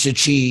girls. A bunch of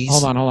cheese.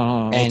 Hold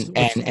on.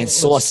 And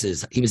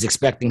sauces. He was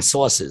expecting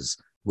sauces,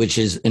 which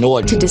is an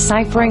orgy. To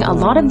deciphering a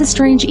lot of the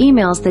strange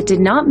emails that did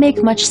not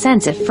make much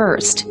sense at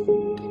first.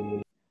 All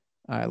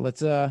right,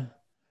 let's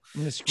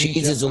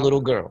cheese is a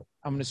little girl.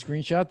 I'm going to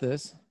screenshot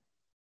this.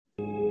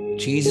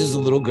 Cheese is a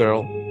little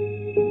girl.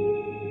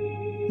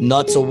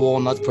 Nuts are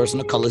walnuts, person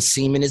of color.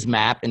 Semen is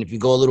map. And if you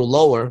go a little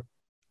lower,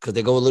 because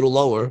they go a little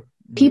lower,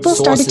 people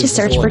started to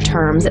search for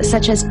terms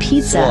such as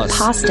pizza,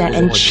 pasta,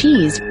 and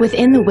cheese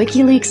within the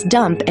WikiLeaks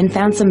dump and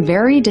found some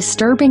very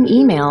disturbing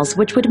emails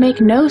which would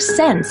make no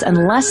sense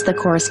unless the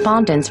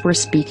correspondents were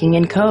speaking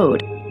in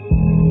code.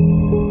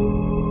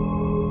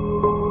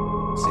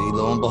 See,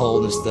 lo and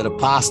behold, instead of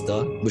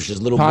pasta, which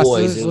is little Pasta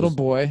boys, is little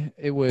boy.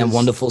 It was and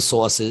wonderful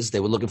sauces. They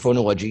were looking for an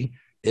orgy.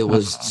 It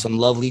was some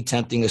lovely,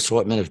 tempting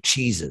assortment of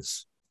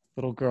cheeses.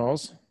 Little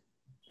girls.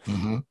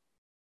 Mm-hmm.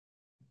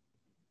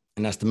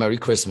 And that's the Merry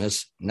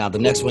Christmas. Now, the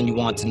next one you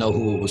want to know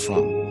who it was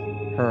from.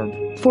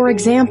 Herb. For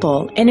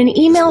example, in an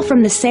email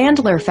from the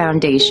Sandler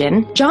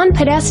Foundation, John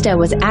Podesta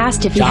was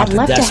asked if he had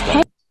left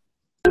a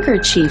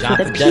handkerchief with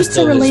a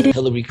pizza-related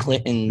Hillary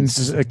Clinton's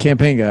this is a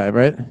campaign guy,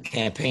 right?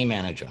 Campaign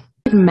manager.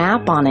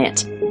 Map on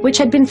it, which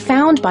had been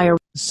found by a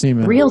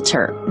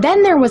realtor.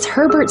 Then there was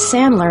Herbert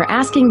Sandler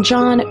asking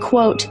John,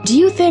 quote, "Do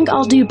you think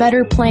I'll do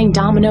better playing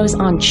dominoes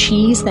on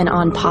cheese than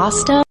on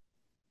pasta?" All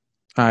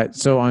right,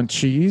 so on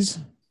cheese,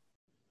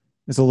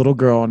 it's a little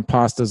girl, and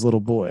pasta's little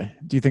boy.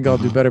 Do you think I'll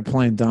do better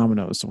playing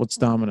dominoes? What's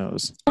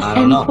dominoes? I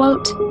don't know.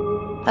 Quote,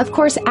 "Of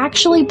course,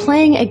 actually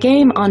playing a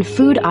game on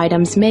food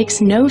items makes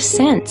no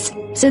sense,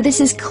 so this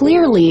is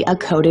clearly a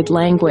coded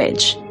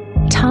language."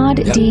 Todd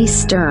D.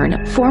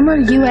 Stern, former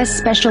U.S.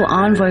 Special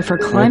Envoy for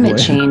Climate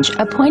Change,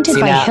 appointed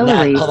by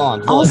Hillary,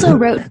 also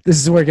wrote... This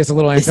is where it gets a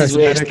little anti-Semitic. This is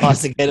where it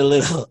starts to get a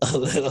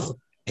little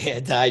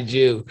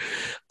anti-Jew,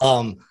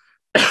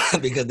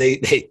 because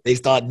they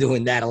start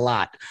doing that a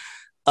lot.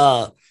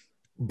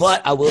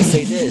 But I will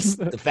say this,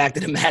 the fact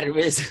of the matter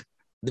is,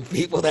 the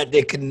people that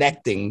they're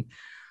connecting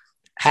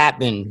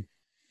happen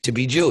to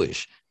be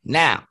Jewish.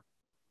 Now,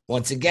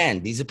 once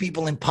again, these are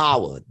people in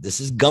power. This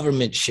is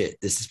government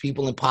shit. This is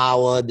people in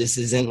power. This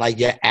isn't like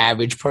your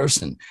average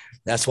person.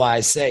 That's why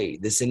I say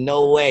this in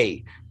no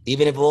way,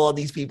 even if all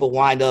these people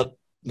wind up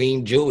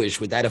being Jewish,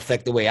 would that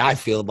affect the way I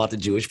feel about the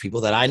Jewish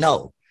people that I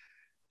know?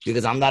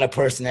 Because I'm not a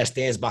person that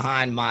stands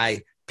behind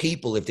my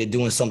people if they're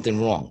doing something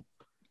wrong.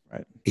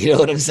 Right. You know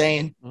what I'm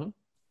saying? Mm-hmm.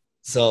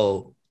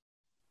 So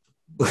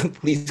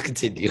please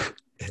continue.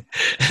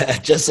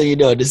 Just so you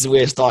know, this is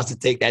where it starts to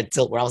take that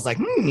tilt where I was like,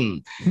 get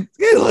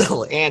a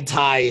little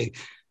anti-Semite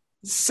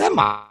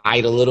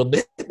a little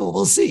bit, but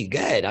we'll see. Go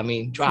ahead. I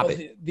mean, drop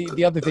it.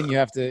 The other thing you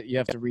have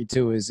to read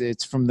too is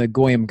it's from the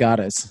Goyim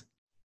goddess.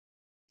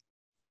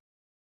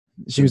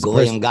 She was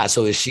Goyim goddess.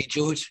 So is she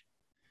Jewish?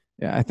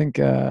 Yeah, I think.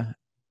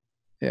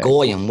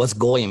 Goyim. What's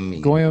Goyim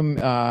mean? Goyim,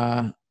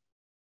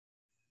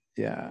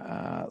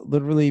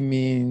 literally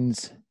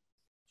means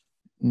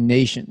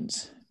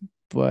nations,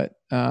 but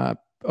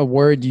a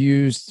word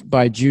used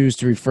by Jews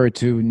to refer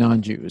to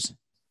non-Jews.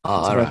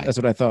 Oh, that's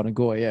what I thought. A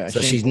goy, yeah. So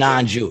she's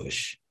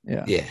non-Jewish.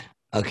 Yeah. Yeah.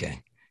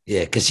 Okay.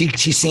 Yeah, because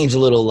she seems a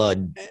little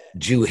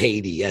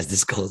Jew-hatey as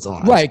this goes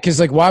on. Right,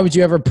 because like, why would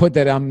you ever put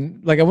that? I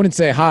wouldn't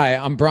say, "Hi,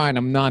 I'm Brian.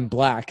 I'm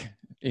non-black."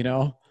 You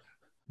know?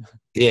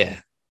 Yeah.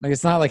 Like,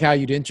 it's not like how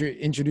you'd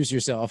introduce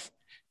yourself.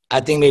 I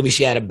think maybe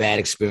she had a bad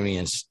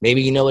experience.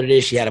 Maybe you know what it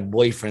is. She had a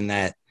boyfriend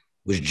that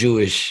was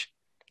Jewish,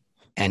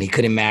 And he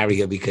couldn't marry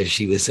her because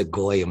she was a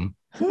goyim,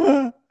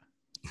 a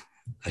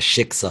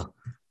shiksa.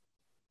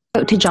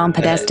 To John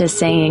Podesta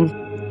saying,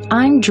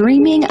 "I'm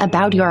dreaming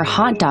about your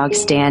hot dog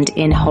stand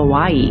in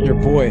Hawaii." Your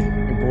boy.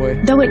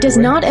 Though it does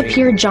not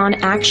appear John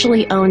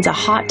actually owns a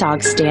hot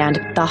dog stand,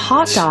 the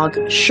hot dog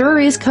sure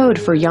is code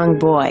for young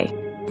boy.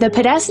 The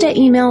Podesta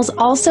emails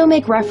also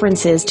make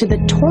references to the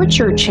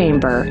torture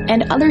chamber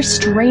and other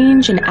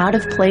strange and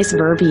out-of-place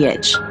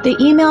verbiage. The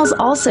emails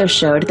also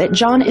showed that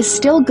John is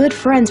still good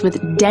friends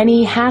with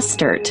Denny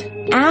Hastert,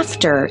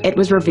 after it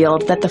was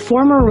revealed that the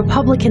former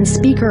Republican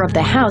Speaker of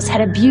the House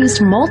had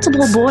abused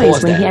multiple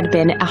boys when he had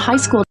been a high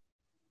school.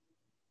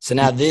 So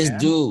now this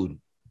dude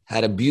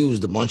had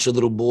abused a bunch of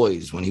little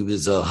boys when he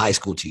was a high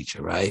school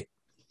teacher, right?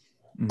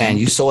 Mm-hmm. And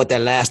you saw what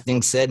that last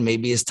thing said.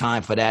 Maybe it's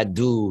time for that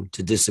dude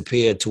to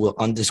disappear to an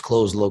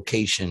undisclosed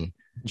location.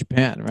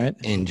 Japan, right?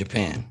 In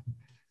Japan.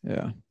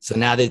 Yeah. So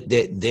now that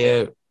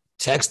they're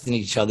texting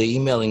each other,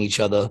 emailing each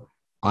other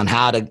on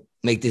how to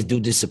make this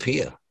dude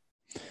disappear.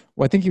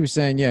 Well, I think he was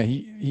saying, yeah,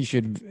 he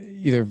should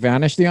either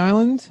vanish the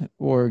island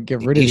or get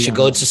rid of He the should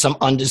island. go to some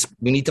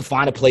we need to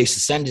find a place to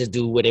send this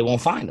dude where they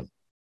won't find him.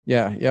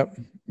 Yeah, yep.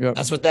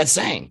 That's what that's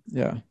saying.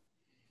 Yeah.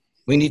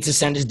 We need to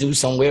send this dude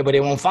somewhere, but they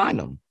won't find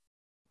him.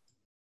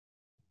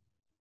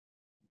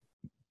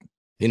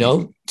 You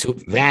know, to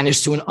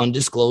vanish to an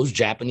undisclosed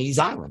Japanese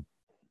island.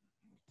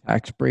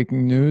 Tax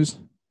breaking news.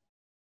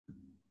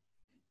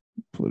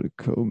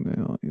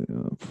 Politico.mail,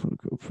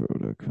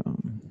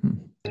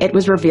 politicopro.com. It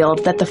was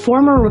revealed that the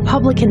former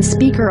Republican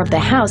Speaker of the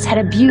House had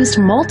abused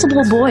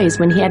multiple boys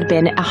when he had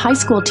been a high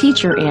school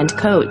teacher and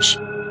coach.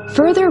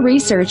 Further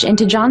research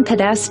into John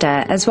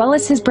Podesta, as well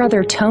as his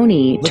brother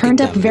Tony,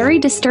 turned up very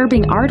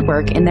disturbing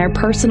artwork in their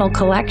personal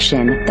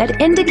collection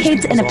that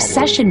indicates an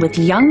obsession with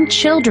young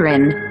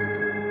children,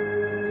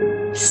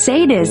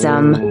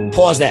 sadism,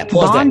 Pause that.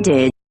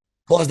 bondage.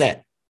 Pause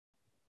that.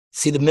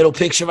 See the middle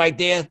picture right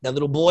there? That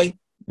little boy?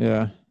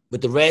 Yeah.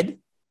 With the red?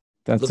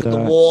 That's Look at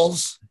the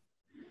walls.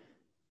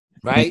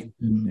 Right?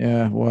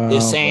 Yeah, wow. They're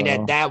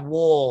saying that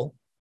wall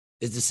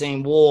is the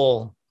same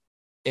wall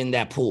in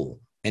that pool.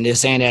 And they're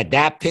saying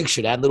that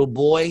picture, that little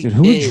boy. Dude,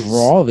 who would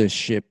draw this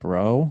shit,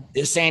 bro?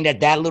 They're saying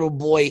that little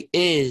boy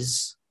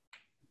is,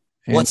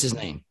 what's his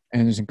name?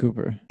 Anderson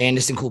Cooper.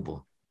 Anderson Cooper.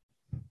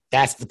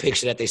 That's the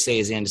picture that they say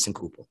is Anderson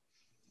Cooper.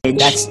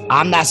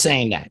 I'm not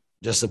saying that,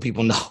 just so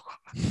people know.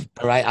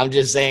 All right? I'm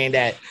just saying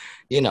that,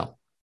 you know,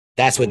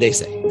 that's what they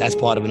say. That's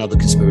part of another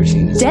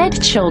conspiracy.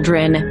 Dead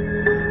children,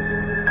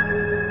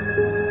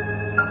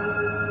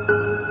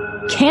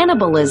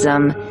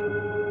 cannibalism,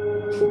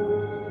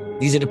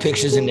 these are the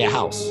pictures in their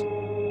house.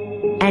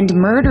 And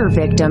murder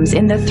victims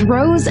in the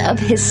throes of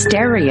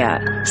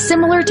hysteria,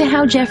 similar to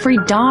how Jeffrey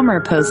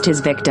Dahmer posed his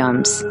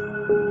victims.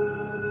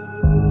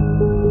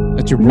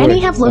 Many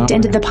have looked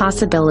into the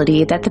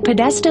possibility that the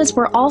Podestas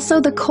were also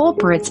the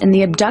culprits in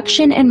the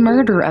abduction and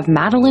murder of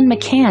Madeleine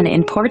McCann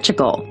in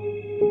Portugal.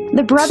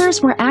 The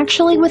brothers were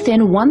actually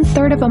within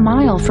 1/3 of a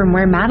mile from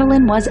where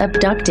Madeleine was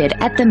abducted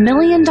at the $1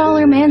 million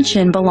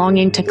mansion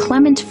belonging to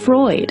Clement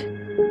Freud.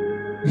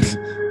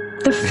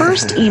 The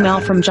first email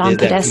from John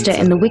Podesta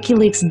in the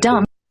WikiLeaks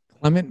dump.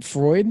 Clement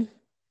Freud?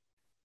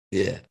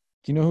 Yeah.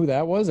 Do you know who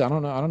that was? I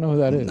don't know who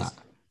that is. Nah.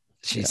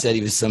 She said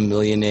he was some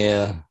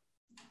millionaire.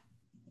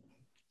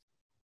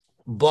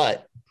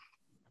 But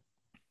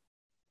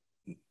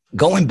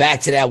going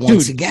back to that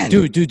once again.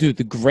 Dude,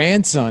 the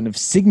grandson of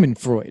Sigmund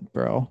Freud,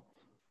 bro.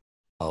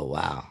 Oh,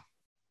 wow.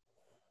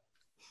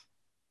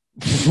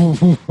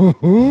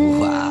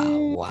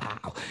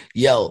 Wow.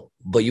 Yo,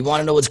 but you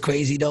want to know what's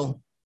crazy,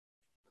 though?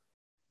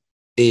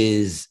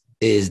 Is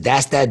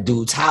that's that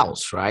dude's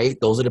house, right?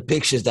 Those are the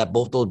pictures that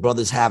both those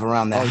brothers have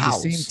around their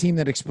house. The same team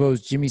that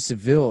exposed Jimmy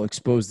Savile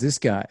exposed this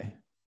guy.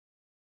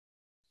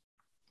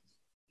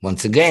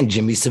 Once again,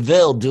 Jimmy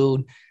Savile,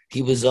 dude,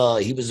 he was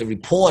a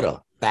reporter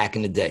back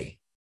in the day.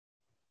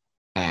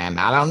 And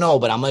I don't know,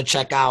 but I'm gonna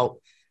check out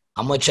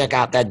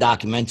that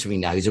documentary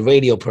now. He's a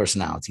radio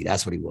personality.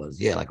 That's what he was.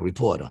 Yeah, like a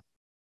reporter.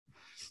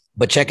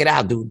 But check it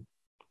out, dude.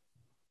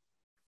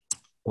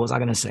 What was I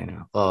gonna say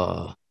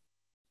now?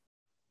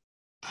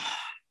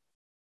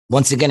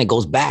 Once again, it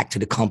goes back to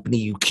the company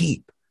you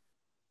keep.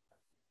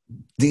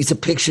 These are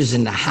pictures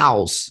in the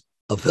house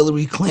of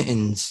Hillary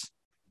Clinton's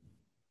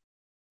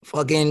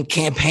fucking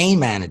campaign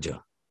manager.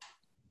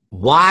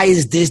 Why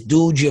is this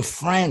dude your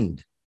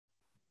friend?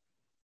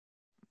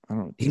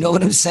 You know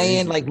what I'm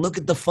saying? Like, look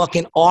at the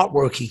fucking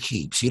artwork he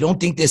keeps. You don't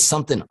think there's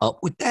something up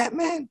with that,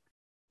 man?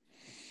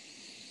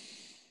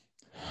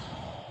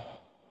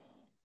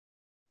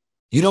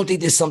 You don't think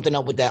there's something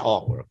up with that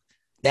artwork?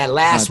 That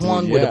last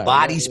one where the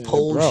bodies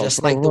posed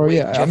just like the way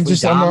Jeffrey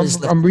Dahmer's.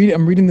 I'm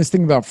reading this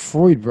thing about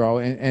Freud, bro,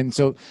 and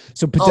so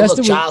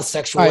Podesta child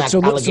sexual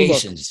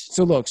allegations.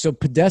 So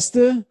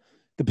Podesta,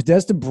 the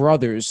Podesta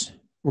brothers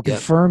were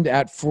confirmed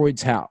at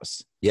Freud's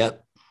house.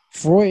 Yep.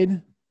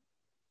 Freud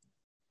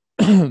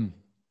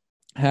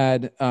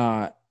had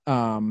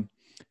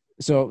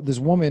So this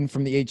woman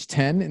from the age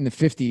 10 in the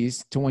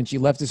 50s to when she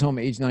left his home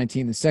at age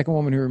 19. The second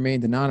woman, who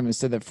remained anonymous,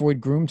 said that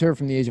Freud groomed her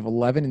from the age of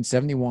 11 and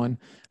 71,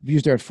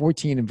 abused her at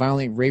 14, and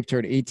violently raped her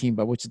at 18,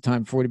 by which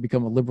time Freud had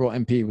become a liberal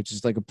MP, which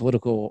is like a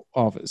political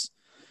office.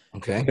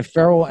 Okay. The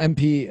federal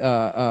MP,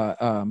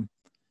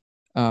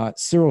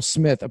 Cyril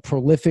Smith, a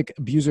prolific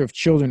abuser of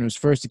children, was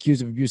first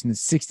accused of abuse in the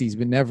 60s,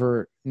 but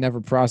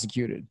never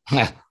prosecuted.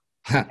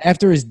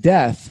 After his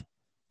death,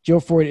 Jill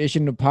Freud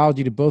issued an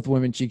apology to both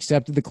women. She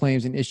accepted the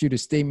claims and issued a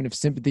statement of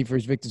sympathy for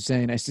his victims,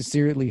 saying, "I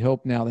sincerely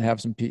hope now they have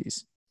some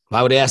peace."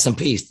 Why would they have some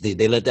peace?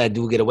 They let that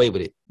dude get away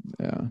with it.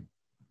 Yeah.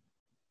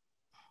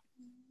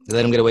 They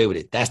let him get away with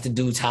it. That's the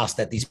dude's house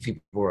that these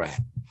people were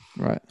at.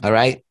 Right. All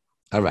right.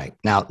 All right.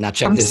 Now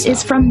check this out.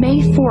 Is from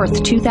May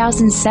 4th,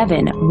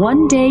 2007,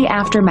 one day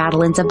after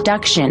Madeleine's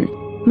abduction,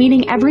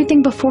 meaning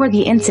everything before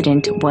the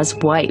incident was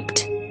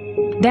wiped.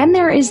 Then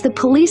there is the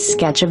police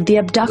sketch of the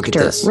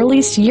abductor,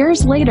 released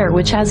years later,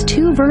 which has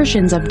two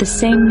versions of the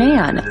same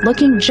man,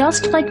 looking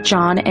just like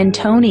John and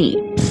Tony.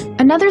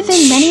 Another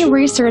thing many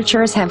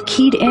researchers have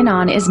keyed in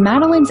on is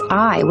Madeleine's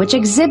eye, which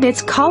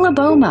exhibits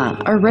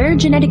coloboma, a rare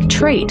genetic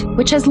trait,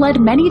 which has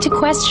led many to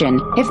question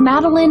if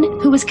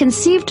Madeleine, who was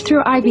conceived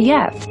through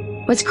IVF,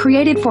 was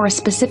created for a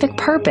specific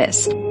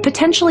purpose,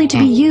 potentially to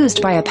be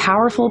used by a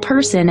powerful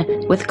person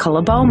with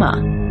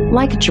coloboma,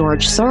 like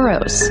George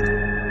Soros.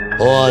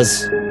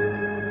 Pause.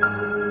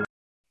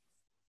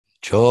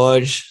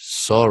 George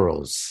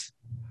Soros.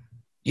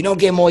 You don't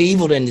get more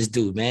evil than this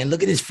dude, man.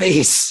 Look at his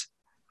face.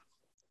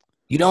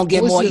 You don't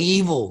get more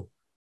evil.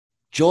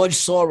 George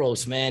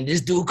Soros, man.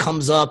 This dude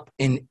comes up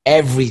in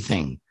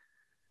everything.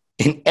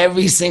 In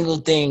every single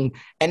thing.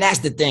 And that's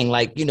the thing.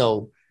 Like, you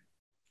know,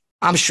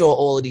 I'm sure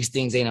all of these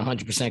things ain't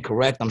 100%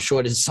 correct. I'm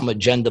sure there's some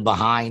agenda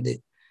behind it.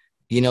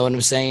 You know what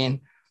I'm saying?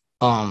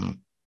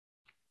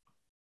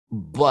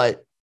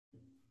 But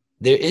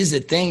there is a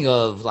thing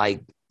of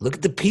like, look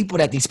at the people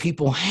that these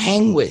people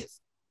hang with.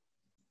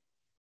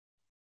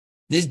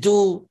 This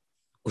dude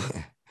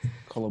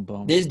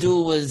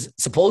was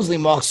supposedly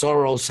Mark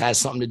Soros has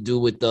something to do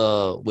with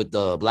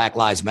the Black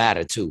Lives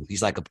Matter too.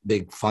 He's like a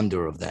big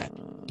funder of that.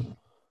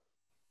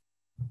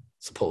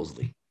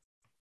 Supposedly,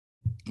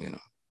 you know.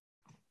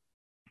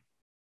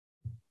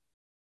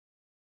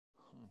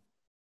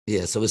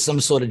 Yeah, so it's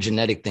some sort of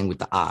genetic thing with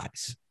the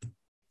eyes.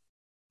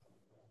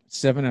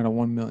 7 out of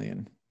 1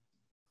 million.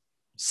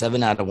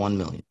 7 out of 1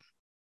 million.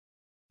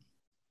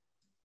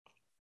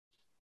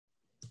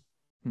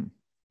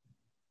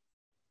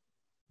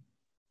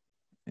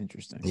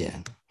 Interesting.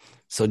 Yeah.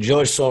 So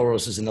George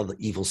Soros is another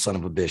evil son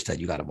of a bitch that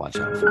you got to watch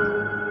out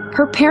for.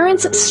 Her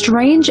parents'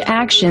 strange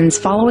actions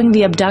following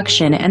the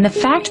abduction and the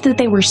fact that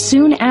they were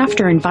soon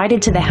after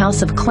invited to the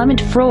house of Clement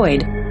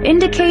Freud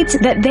indicates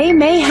that they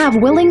may have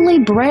willingly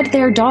bred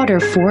their daughter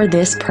for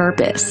this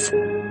purpose.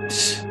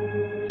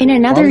 In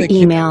another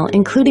email,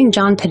 including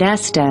John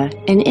Podesta,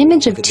 an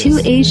image of two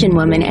Asian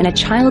women and a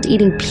child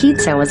eating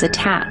pizza was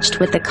attached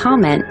with the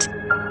comment,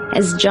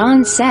 "As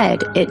John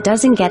said, it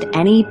doesn't get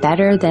any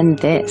better than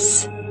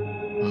this."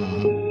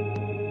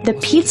 The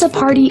pizza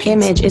party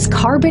image is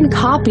carbon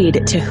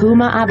copied to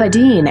Huma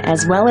Abedin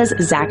as well as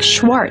Zach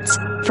Schwartz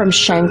from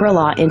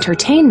Shangri-La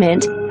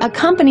Entertainment, a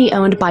company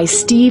owned by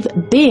Steve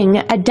Bing,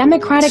 a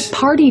Democratic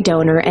Party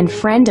donor and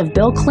friend of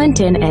Bill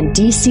Clinton and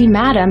DC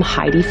Madam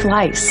Heidi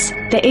Fleiss.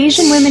 The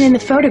Asian women in the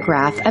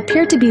photograph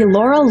appear to be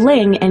Laura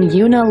Ling and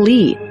Yuna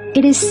Lee.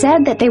 It is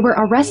said that they were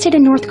arrested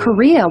in North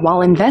Korea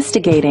while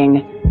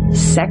investigating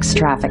sex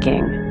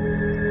trafficking.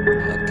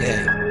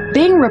 Okay.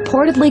 Bing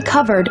reportedly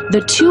covered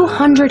the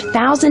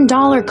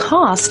 $200,000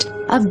 cost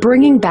of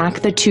bringing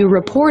back the two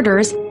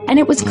reporters, and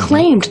it was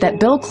claimed that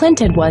Bill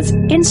Clinton was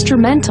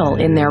instrumental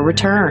in their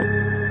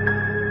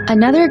return.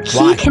 Another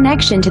key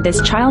connection to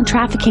this child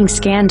trafficking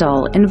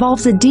scandal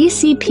involves a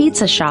DC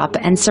pizza shop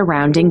and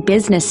surrounding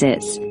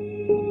businesses.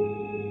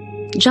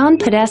 John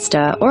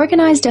Podesta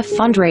organized a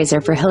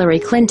fundraiser for Hillary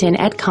Clinton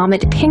at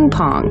Comet Ping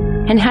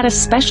Pong and had a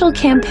special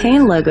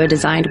campaign logo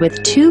designed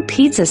with two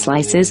pizza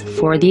slices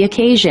for the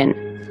occasion.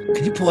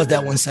 Can you pause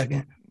that 1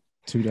 second?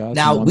 2 dots.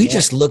 Now, we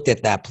just looked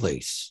at that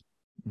place.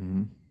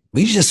 Mm-hmm.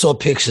 We just saw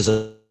pictures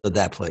of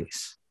that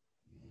place.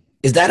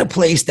 Is that a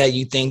place that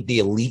you think the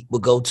elite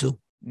would go to?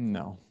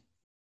 No.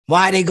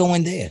 Why are they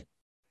going there?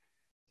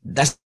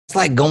 That's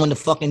like going to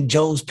fucking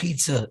Joe's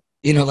Pizza.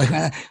 You know,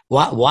 like,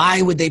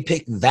 why would they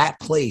pick that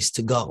place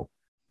to go?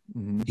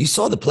 Mm-hmm. You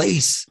saw the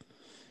place.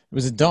 It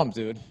was a dump,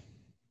 dude.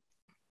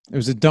 It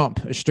was a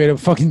dump, a straight up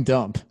fucking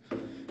dump.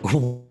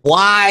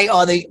 Why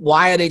are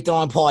they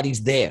throwing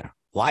parties there?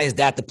 Why is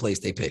that the place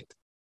they picked?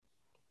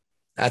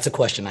 That's a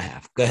question I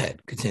have. Go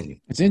ahead, continue.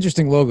 It's an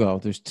interesting logo.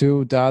 There's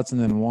 2 dots and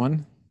then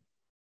 1.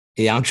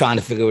 Yeah, I'm trying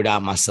to figure it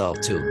out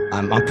myself too.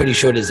 I'm pretty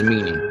sure there's a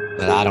meaning,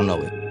 but I don't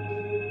know it.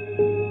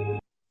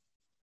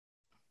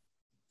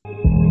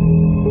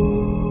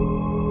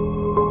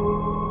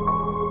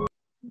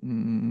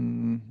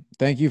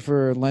 Thank you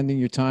for lending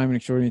your time and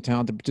extraordinary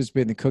talent to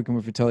participate in the Cooking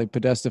with Fratelli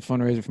Podesta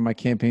fundraiser for my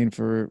campaign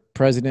for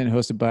president,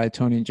 hosted by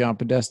Tony and John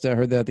Podesta. I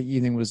heard that the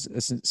evening was a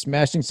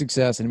smashing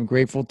success, and I'm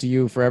grateful to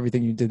you for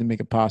everything you did to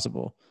make it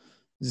possible.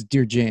 This is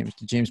Dear James,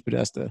 to James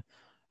Podesta.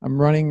 I'm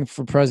running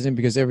for president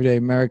because everyday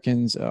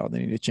Americans, they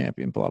need a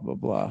champion, blah, blah,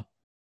 blah.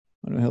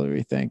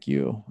 Hillary, thank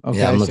you. Okay,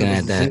 yeah, I'm looking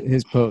at that.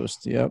 His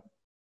post, yep.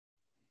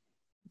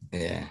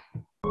 Yeah.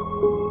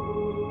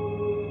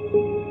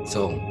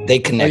 So they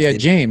connected. Oh, yeah,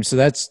 James. So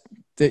that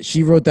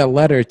she wrote that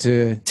letter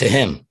to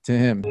him,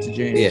 to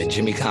James. Yeah,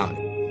 Jimmy Comet.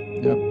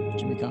 Yep,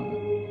 Jimmy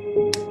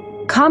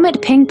Comet.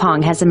 Comet Ping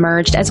Pong has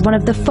emerged as one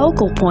of the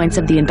focal points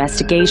of the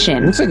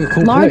investigation, looks like a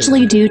cool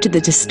largely due to the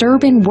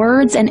disturbing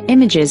words and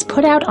images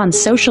put out on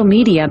social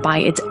media by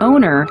its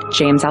owner,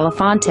 James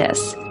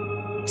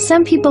Alefantis.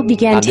 Some people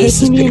began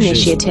taking the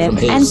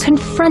initiative and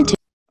confronted.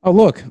 Oh,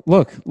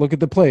 look at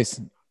the place.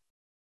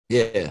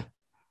 Yeah.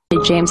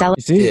 James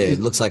Alefantis. Yeah,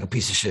 it looks like a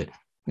piece of shit.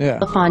 Yeah.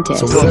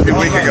 Alefantis. So a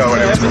week ago,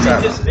 and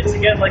it's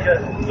together like a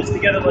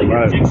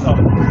jigsaw.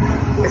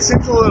 It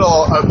seems a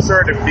little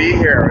absurd to be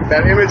here.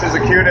 That image is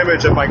a cute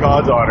image of my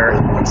goddaughter.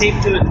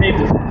 Taped to the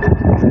table.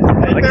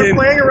 They're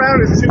playing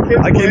around as two kids.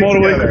 I came all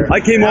the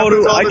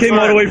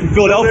way from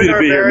Philadelphia to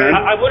be here, man.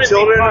 I wouldn't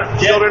be caught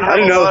dead. Children have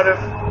a lot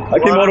of. I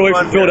came all the way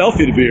from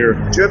Philadelphia to be here.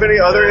 Do you have any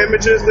other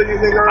images that you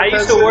think are I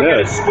used to work at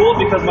a school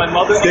because my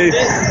mother did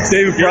this.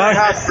 David Fry.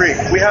 Half-freak.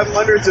 We have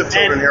hundreds of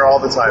children here all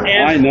the time.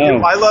 I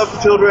know. I love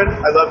children.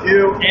 I love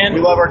you. And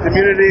we love our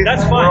community.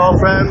 That's fine. We're all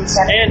friends.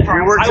 And we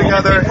work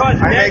together.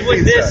 I make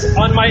with this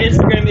on my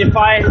Instagram if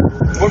I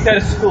worked at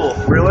a school.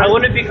 Really? I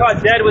wouldn't be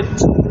caught dead with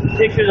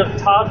pictures of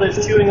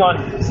toddlers chewing on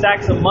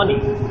stacks of money.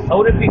 I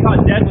wouldn't be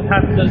caught dead with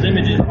half of those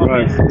images on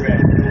Instagram.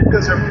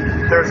 Because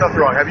there's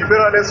nothing wrong. Have you been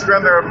on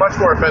Instagram? There are much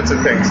more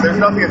offensive things. There's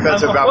nothing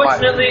offensive about my.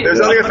 There's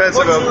nothing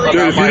offensive about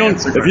my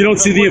Instagram. If you don't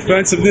see the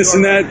offensiveness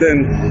in that,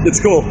 then it's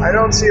cool. I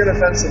don't see an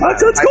offensive.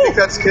 That's I cool. think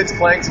that's kids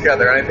playing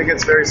together, and I think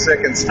it's very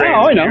sick and strange.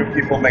 Oh, I know.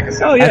 People make a.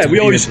 Oh yeah, we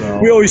always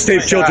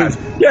tape children.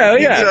 Yeah,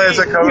 yeah. Pizza is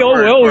a code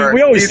word.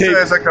 We always tape.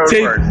 Pizza is a code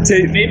word.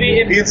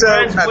 Maybe if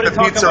pizza at the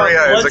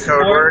pizzeria is a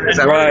code word. Is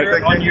that what you're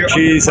thinking?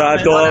 Cheese,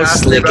 hot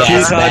dogs,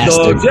 cheese, hot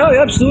dogs.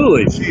 Yeah,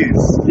 absolutely. Cheese.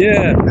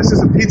 Yeah. This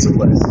is a pizza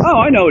place. Oh,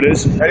 I know it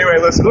is.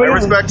 Anyway, listen. I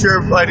respect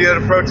your idea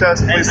to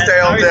protest. Please stay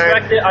all day.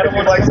 If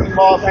you'd like some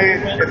coffee,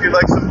 if you'd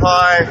like some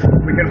pie,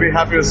 we can be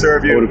happy to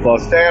serve you.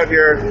 Stay out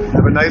here.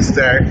 Have a nice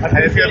day.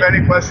 And if you have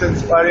any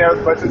questions, any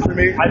other questions for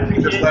me,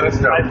 just let us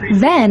know.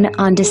 Then,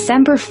 on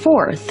December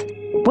 4th,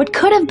 what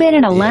could have been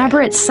an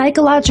elaborate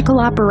psychological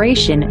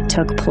operation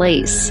took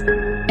place.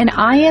 An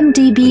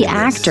IMDb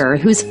actor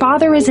whose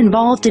father is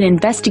involved in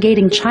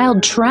investigating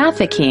child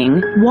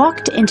trafficking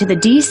walked into the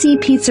DC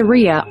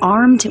pizzeria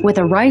armed with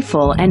a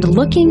rifle and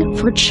looking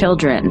for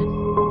children.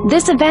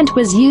 This event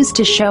was used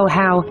to show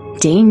how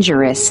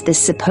dangerous this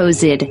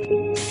supposed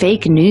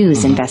fake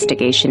news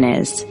investigation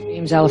is.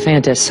 James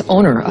Alefantis,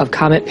 owner of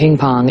Comet Ping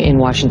Pong in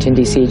Washington,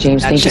 D.C.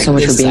 James, thank you so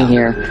much for being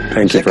here.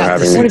 Thank you for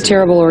having me. What a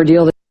terrible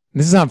ordeal.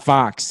 This is on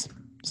Fox,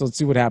 so let's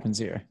see what happens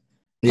here.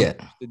 Yeah.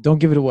 Don't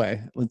give it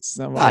away. Let's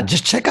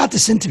just check out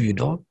this interview,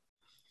 dog.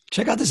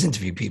 Check out this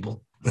interview,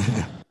 people.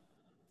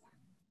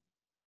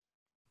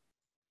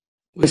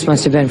 This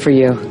must have been for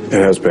you. It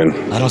has been.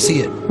 I don't see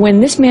it. When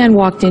this man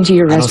walked into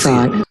your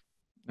restaurant.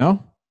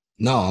 No?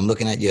 No, I'm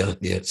looking at your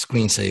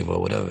screensaver or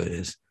whatever it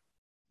is.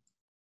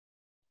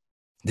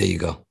 There you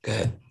go. Go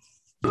ahead.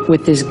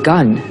 With this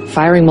gun,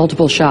 firing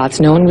multiple shots,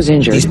 no one was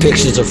injured. These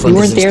pictures are from You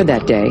weren't there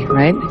that day,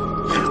 right?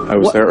 I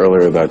was there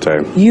earlier that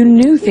day. You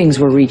knew things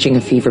were reaching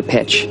a fever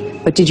pitch,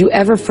 but did you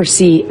ever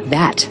foresee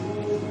that?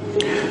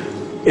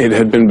 It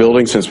had been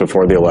building since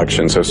before the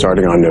election, so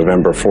starting on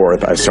November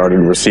 4th, I started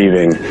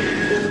receiving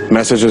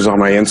messages on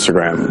my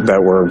Instagram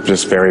that were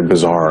just very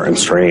bizarre and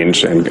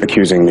strange and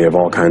accusing me of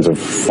all kinds of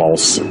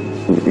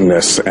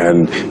falseness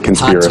and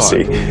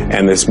conspiracy.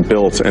 And this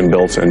built and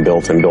built and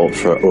built and built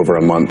for over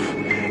a month.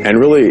 And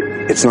really,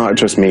 it's not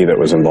just me that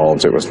was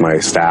involved. It was my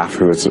staff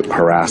who was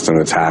harassed and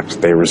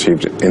attacked. They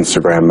received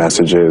Instagram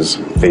messages,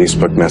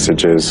 Facebook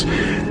messages.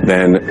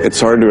 Then it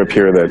started to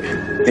appear that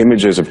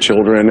images of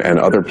children and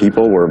other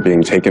people were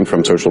being taken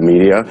from social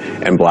media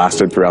and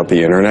blasted throughout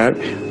the internet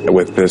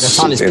with this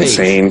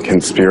insane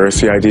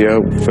conspiracy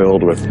idea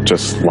filled with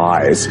just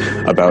lies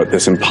about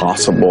this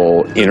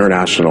impossible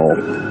international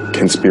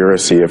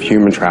conspiracy of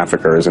human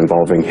traffickers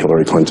involving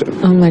Hillary Clinton.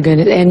 Oh my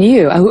goodness. And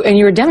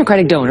you're a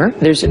Democratic donor.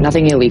 There's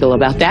nothing illegal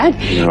about that.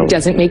 No.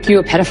 Doesn't make you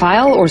a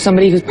pedophile or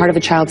somebody who's part of a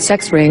child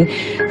sex ring.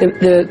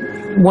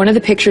 One of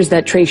the pictures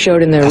that Trey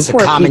showed in the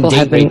report, people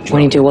have been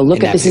pointing to, well,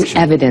 look at this as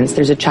evidence.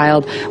 There's a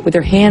child with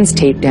their hands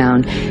taped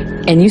down.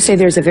 And you say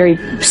there's a very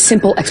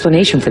simple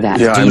explanation for that.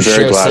 Yeah, I'm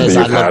very glad that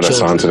you've had us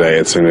on today.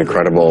 It's an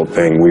incredible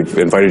thing. We've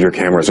invited your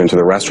cameras into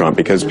the restaurant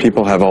because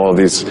people have all of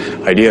these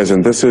ideas,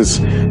 and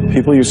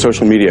people use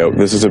social media.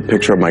 This is a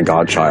picture of my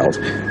godchild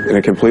in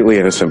a completely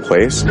innocent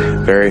place,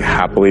 very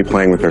happily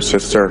playing with her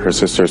sister. Her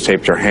sister's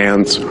taped her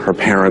hands. Her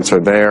parents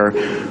are there.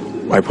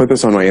 I put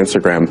this on my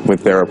Instagram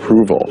with their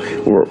approval.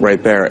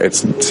 Right there, it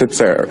sits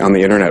there on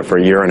the internet for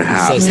a year and a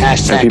half,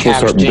 and people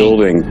start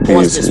building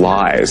these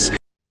lies.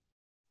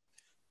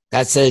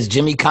 That says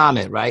Jimmy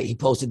Comet, right? He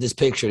posted this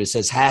picture. It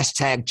says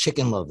hashtag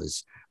chicken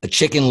lovers. A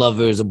chicken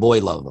lover is a boy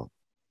lover.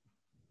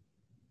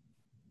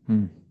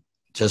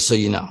 Just so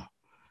you know.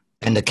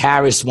 And the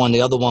Karis one,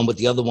 the other one with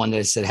the other one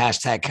that said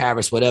hashtag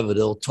Karis, whatever,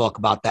 they'll talk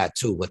about that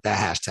too, what that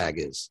hashtag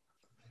is.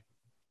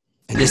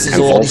 And this is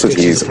all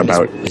falsities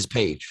about his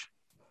page.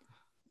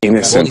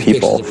 Innocent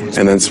people,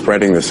 and then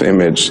spreading this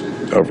image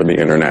over the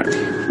internet.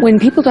 When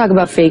people talk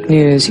about fake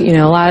news, you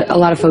know, a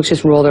lot of folks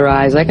just roll their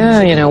eyes like, oh,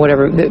 you know,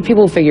 whatever.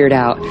 People figure it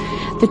out.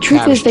 The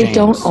truth is they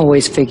don't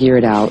always figure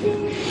it out.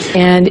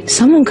 And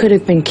someone could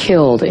have been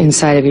killed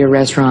inside of your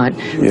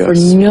restaurant for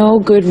no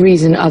good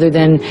reason other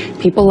than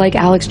people like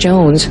Alex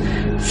Jones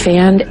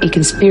fanned a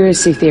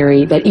conspiracy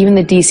theory that even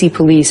the DC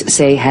police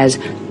say has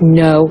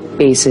no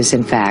basis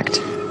in fact.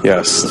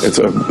 Yes, it's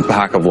a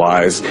pack of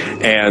lies,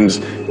 and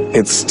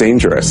it's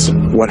dangerous.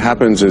 What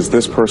happens is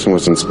this person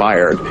was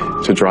inspired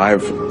to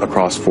drive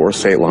across 4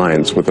 state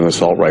lines with an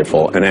assault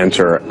rifle and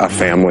enter a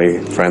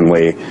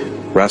family-friendly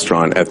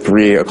restaurant at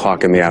 3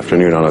 o'clock in the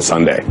afternoon on a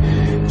Sunday.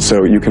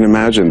 So you can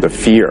imagine the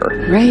fear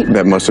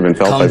that must have been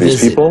felt by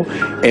these people,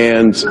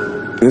 and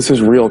this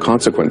is real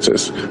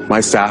consequences. My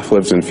staff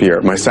lives in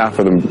fear. My staff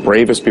are the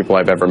bravest people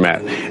I've ever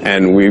met,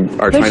 and we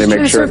are trying to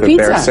make sure that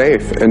they're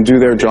safe and do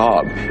their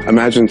job.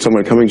 Imagine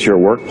someone coming to your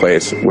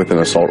workplace with an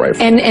assault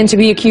rifle. And to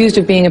be accused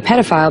of being a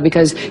pedophile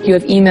because you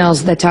have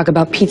emails that talk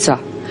about pizza.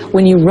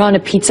 When you run a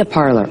pizza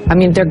parlor, I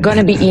mean, they're going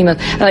to be emails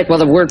like, well,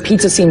 the word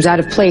pizza seems out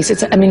of place.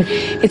 I mean,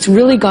 it's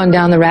really gone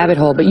down the rabbit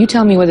hole. But you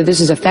tell me whether this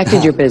has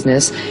affected your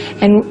business,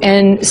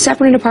 and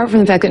separate and apart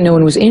from the fact that no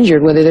one was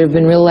injured, whether there have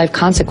been real life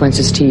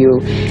consequences to you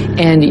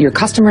and your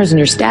customers and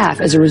your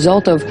staff as a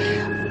result of,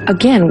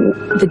 again,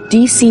 the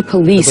DC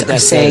police are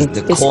saying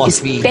this is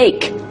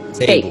fake.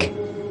 Fake.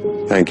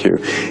 Thank you.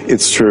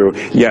 It's true.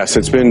 Yes,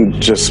 it's been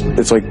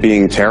it's like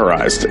being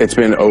terrorized. It's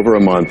been over a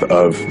month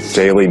of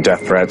daily death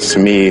threats to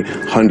me,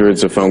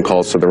 hundreds of phone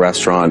calls to the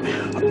restaurant,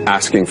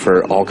 asking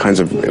for all kinds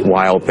of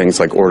wild things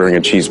like ordering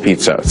a cheese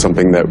pizza,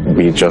 something that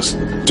we just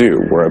do.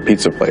 We're a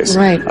pizza place,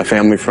 a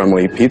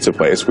family-friendly pizza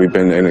place. We've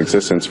been in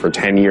existence for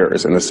 10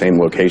 years in the same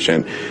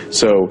location.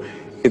 So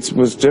it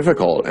was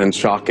difficult and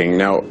shocking.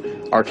 Now,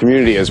 our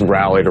community has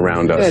rallied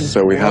around us,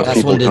 so we have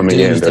people coming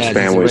in. There's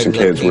families and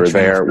kids. We're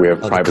there. We have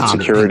private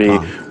security.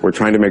 We're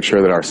trying to make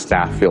sure that our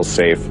staff feels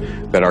safe,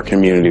 that our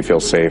community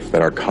feels safe,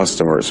 that our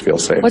customers feel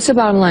safe. What's the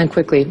bottom line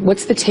quickly?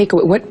 What's the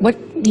takeaway?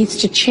 What needs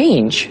to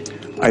change?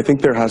 I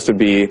think there has to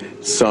be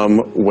some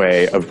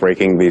way of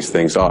breaking these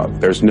things up.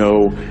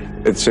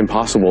 It's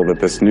impossible that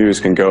this news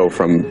can go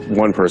from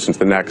one person to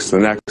the next,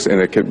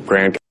 and it could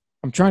grand.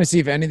 I'm trying to see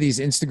if any of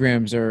these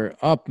Instagrams are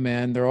up,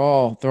 man. They're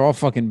all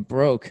fucking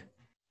broke.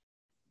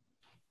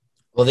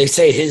 Well, they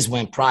say his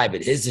went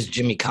private. His is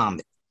Jimmy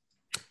Comet.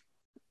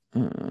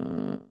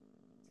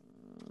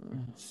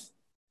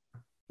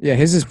 Yeah,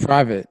 his is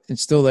private.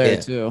 It's still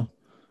there, too.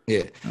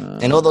 Yeah.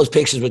 And all those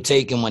pictures were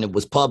taken when it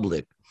was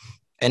public.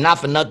 And not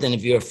for nothing,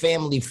 if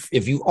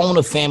you own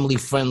a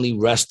family-friendly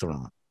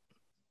restaurant,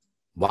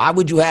 why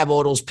would you have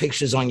all those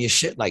pictures on your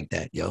shit like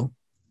that, yo?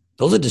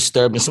 Those are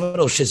disturbing. Some of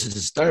those shits are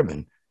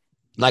disturbing.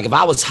 Like, if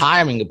I was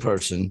hiring a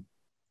person,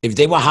 if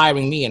they were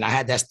hiring me and I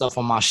had that stuff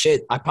on my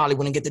shit, I probably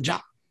wouldn't get the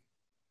job.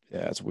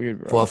 Yeah, it's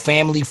weird, bro. For a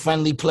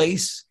family-friendly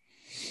place.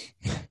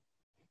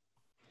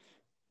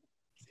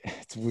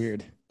 It's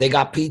weird. They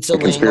got pizza. A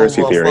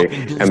conspiracy theory,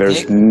 and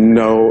there's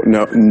no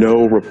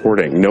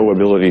reporting, no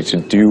ability to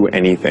do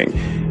anything.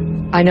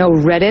 I know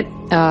Reddit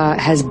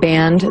has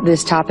banned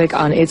this topic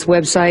on its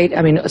website.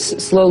 I mean,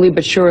 slowly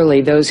but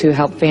surely, those who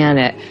help fan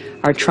it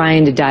are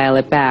trying to dial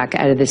it back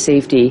out of the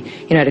safety,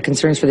 out of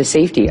concerns for the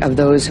safety of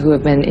those who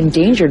have been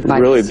endangered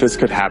by this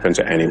could happen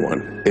to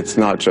anyone. It's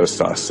not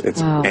just us.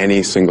 It's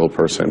any single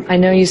person. I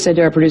know you said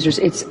to our producers,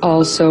 it's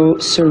all so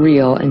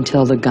surreal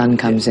until the gun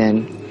comes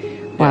in.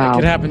 Wow. Yeah, it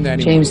could happen to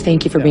anyone. James,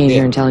 thank you for being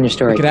here and telling your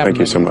story. Thank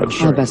you so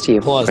much. All the best to you.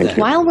 Pause that.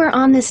 While we're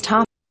on this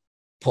topic.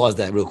 Pause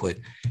that real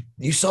quick.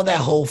 You saw that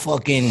whole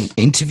fucking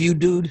interview,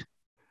 dude?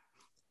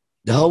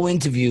 The whole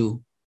interview.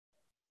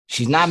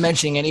 She's not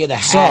mentioning any of the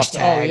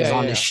hashtags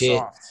on the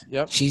shit.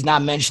 Yep. She's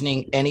not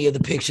mentioning any of the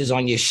pictures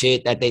on your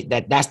shit.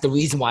 That's the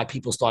reason why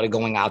people started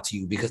going out to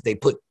you, because they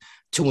put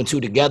 2 and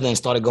 2 together and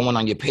started going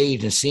on your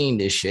page and seeing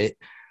this shit,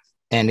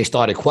 and they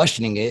started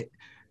questioning it.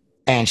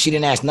 And she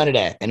didn't ask none of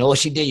that. And all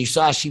she did, you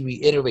saw, she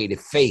reiterated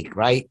fake,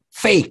 right?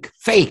 Fake.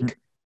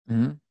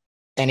 Mm-hmm.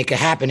 And it could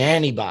happen to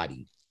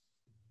anybody.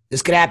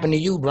 This could happen to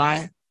you,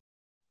 Brian.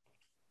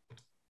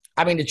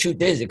 I mean, the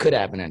truth is, it could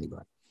happen to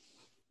anybody.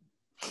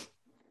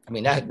 I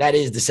mean, that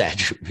is the sad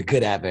truth. It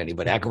could happen to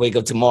anybody. I could wake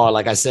up tomorrow,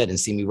 like I said, and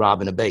see me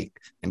robbing a bank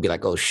and be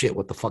like, oh, shit,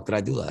 what the fuck did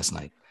I do last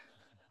night?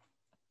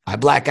 I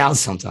black out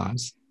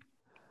sometimes,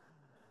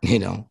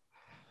 But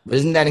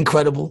isn't that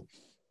incredible?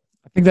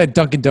 I think that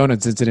Dunkin'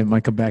 Donuts incident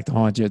might come back to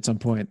haunt you at some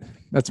point.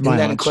 That's my Isn't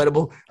that hunch.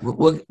 incredible?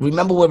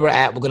 Remember where we're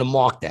at. We're going to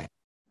mark that.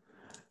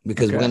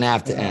 because we're going to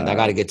have to end. I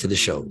got to get to the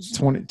shows.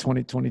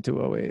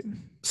 2208.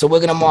 So we're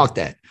going to mark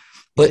that.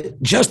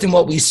 But just in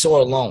what we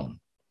saw alone,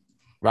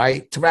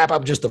 right? To wrap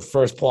up just the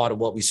first part of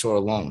what we saw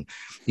alone,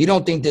 you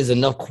don't think there's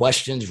enough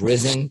questions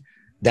risen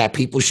that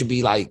people should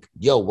be like,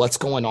 yo, what's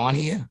going on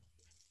here?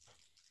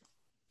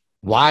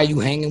 Why are you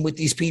hanging with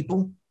these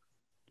people?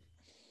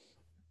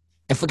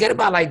 And forget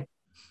about like,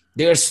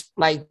 there's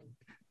like,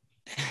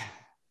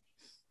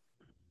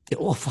 they're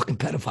all fucking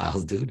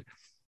pedophiles, dude.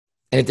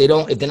 And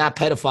if they're not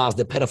pedophiles,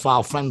 they're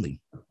pedophile friendly.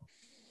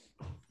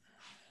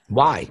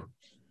 Why?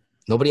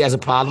 Nobody has a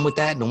problem with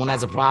that. No one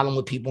has a problem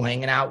with people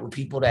hanging out with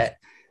people that,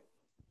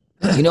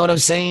 you know what I'm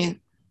saying?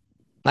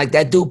 Like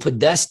that dude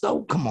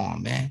Podesto, come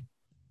on, man.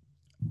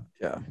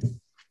 Yeah.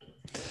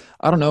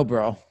 I don't know,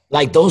 bro.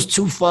 Like those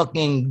two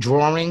fucking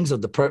drawings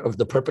of the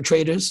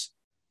perpetrators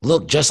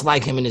look just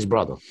like him and his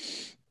brother.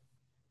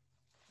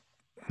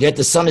 Yet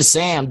the son of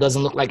Sam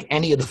doesn't look like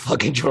any of the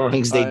fucking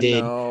drawings they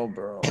did. Know,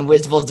 bro. And we're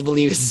supposed to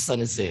believe it's the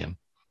son of Sam.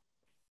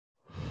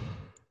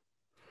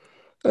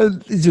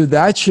 Dude,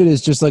 that shit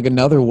is just like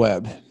another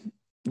web,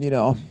 you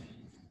know.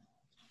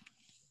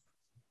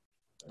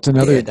 It's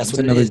another. Yeah, that's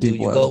what it is, dude.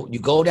 You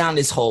go down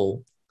this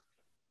hole,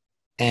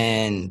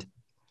 and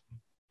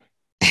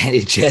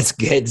it just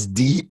gets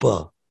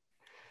deeper.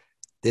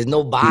 There's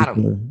no bottom.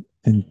 Deeper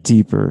and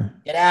deeper.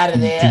 Get out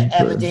of there,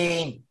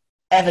 Everdeen.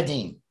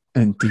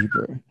 And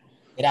deeper.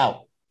 Get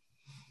out.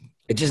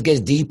 It just gets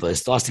deeper. It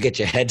starts to get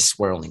your head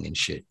swirling and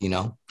shit, you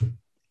know?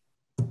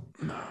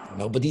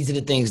 No, but these are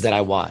the things that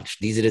I watch.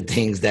 These are the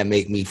things that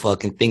make me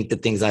fucking think the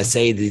things I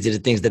say. These are the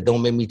things that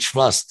don't make me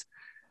trust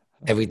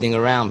everything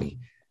around me,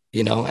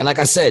 you know? And like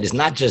I said, it's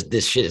not just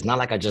this shit. It's not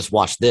like I just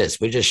watched this.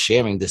 We're just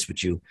sharing this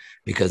with you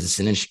because it's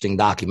an interesting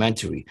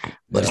documentary.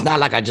 But It's not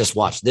like I just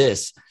watched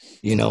this,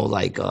 you know?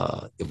 Like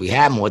if we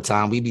had more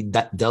time, we'd be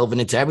delving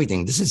into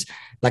everything. This is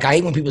like, I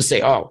hate when people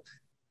say, oh,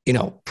 you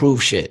know,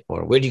 prove shit,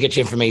 or where'd you get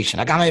your information?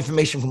 I got my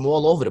information from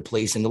all over the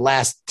place in the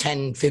last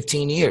 10,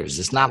 15 years.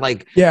 It's not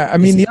like, yeah, I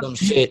mean, the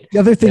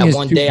other thing is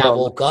one day I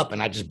woke up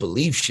and I just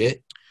believe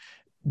shit.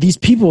 These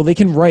people, they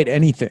can write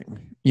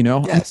anything, you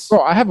know? Yes.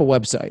 Bro, I have a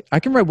website.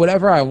 I can write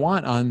whatever I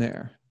want on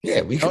there.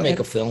 Yeah, we can make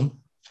a film.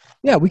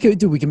 Yeah, we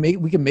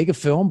can make a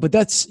film, but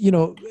that's, you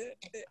know,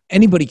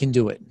 anybody can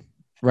do it,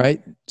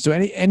 right? So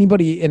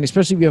anybody, and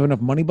especially if you have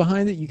enough money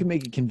behind it, you can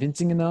make it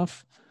convincing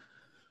enough.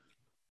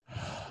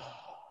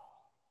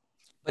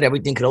 But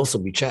everything could also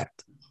be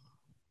checked.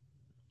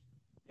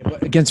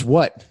 Against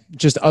what?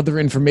 Just other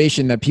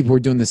information that people are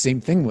doing the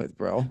same thing with,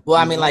 bro. Well,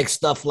 I mean, like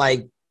stuff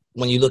like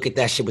when you look at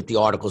that shit with the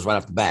articles right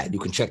off the bat, you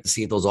can check to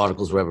see if those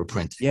articles were ever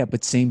printed. Yeah,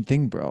 but same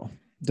thing, bro.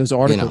 Those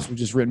articles were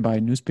just written by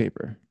a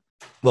newspaper.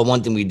 Well,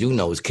 one thing we do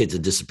know is kids are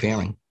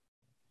disappearing.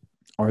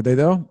 Are they,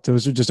 though?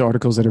 Those are just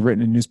articles that are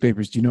written in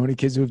newspapers. Do you know any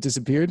kids who have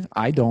disappeared?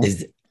 I don't.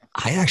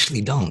 I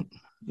actually don't.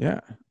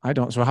 Yeah, I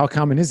don't. So how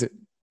common is it?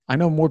 I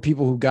know more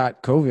people who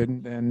got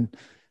COVID than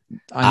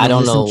I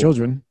don't know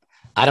children.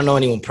 I don't know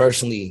anyone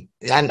personally.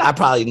 I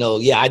probably know.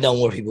 Yeah, I know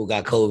more people who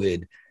got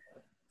COVID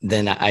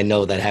than I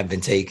know that have been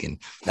taken.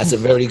 That's a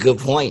very good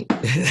point.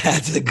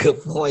 That's a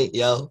good point,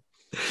 yo.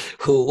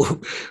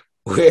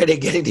 Where are they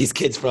getting these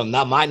kids from?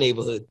 Not my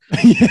neighborhood.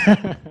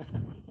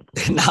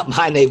 Not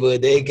my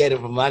neighborhood. They get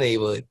it from my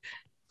neighborhood.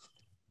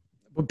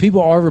 But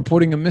people are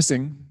reporting them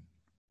missing.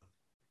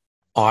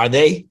 Are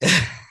they?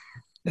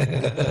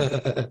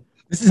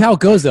 This is how it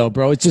goes, though,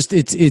 bro. It's just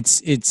this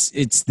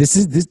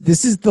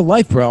is the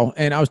life, bro.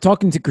 And I was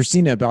talking to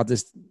Christina about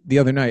this the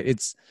other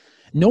night.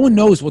 No one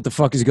knows what the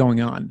fuck is going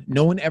on.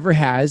 No one ever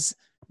has.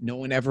 No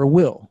one ever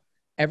will.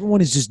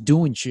 Everyone is just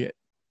doing shit.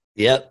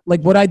 Yep.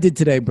 Like what I did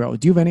today, bro.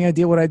 Do you have any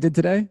idea what I did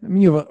today? I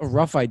mean, you have a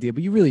rough idea,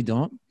 but you really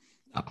don't.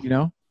 You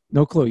know,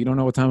 no clue. You don't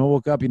know what time I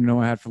woke up. You don't know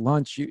what I had for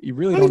lunch. You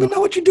really don't even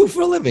know what you do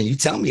for a living. You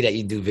tell me that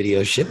you do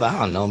video shit, but I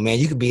don't know, man.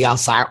 You could be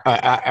outside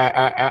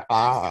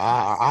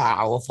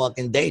all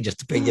fucking day just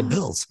to pay your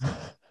bills.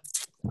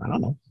 I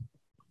don't know.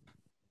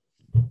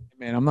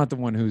 Man, I'm not the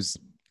one who's,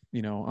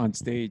 you know, on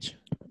stage,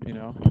 you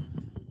know.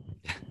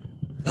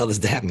 What the hell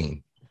does that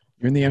mean?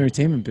 You're in the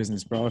entertainment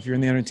business, bro. If you're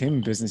in the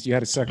entertainment business, you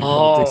had to suck.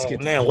 Oh,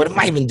 man, what am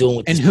I even doing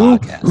with this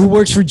podcast? Who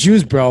works for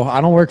Jews, bro? I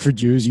don't work for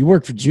Jews. You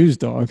work for Jews,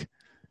 dog.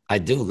 I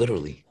do,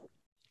 literally.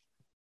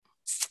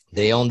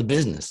 They own the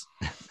business.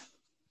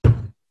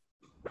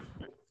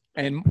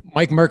 And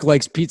Mike Merck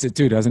likes pizza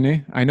too, doesn't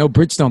he? I know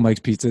Bridgestone likes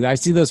pizza. I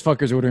see those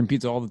fuckers ordering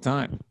pizza all the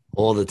time.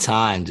 All the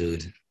time,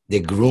 dude. They're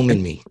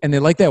grooming me. And they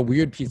like that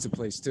weird pizza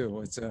place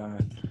too. It's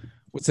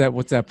what's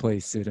that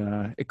place?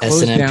 It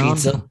closed S&M down.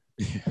 Pizza?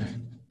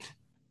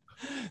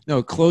 No,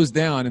 it closed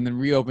down and then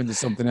reopened to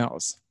something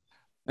else.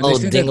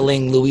 And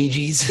Ding-a-ling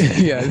Luigi's.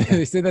 Yeah,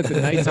 they say that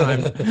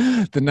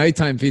the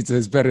nighttime pizza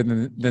is better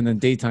than the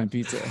daytime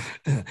pizza.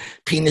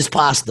 Penis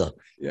pasta.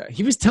 Yeah,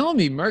 he was telling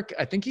me, Merck,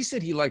 I think he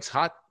said he likes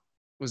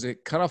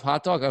cut off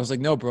hot dog? I was like,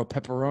 no, bro,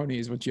 pepperoni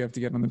is what you have to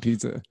get on the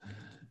pizza.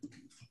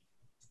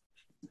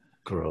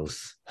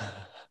 Gross.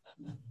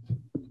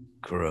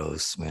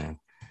 Gross, man.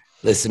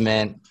 Listen,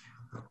 man,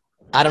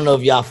 I don't know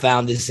if y'all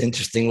found this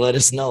interesting. Let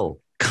us know.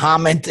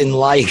 Comment and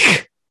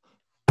like.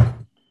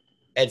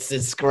 and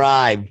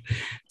subscribe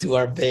to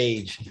our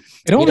page.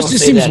 It almost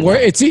just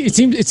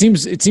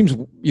seems it seems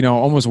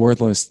almost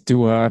worthless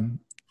to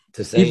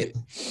say it.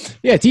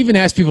 Yeah, to even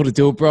ask people to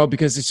do it, bro,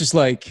 because it's just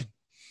like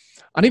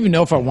I don't even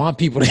know if I want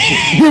people to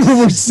hear what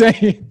we're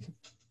saying.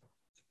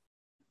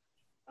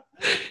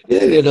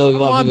 I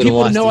want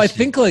people to know I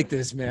think like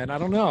this, man. I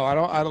don't know.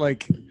 I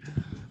like.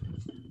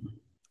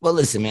 Well,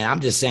 listen, man. I'm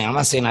just saying. I'm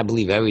not saying I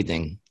believe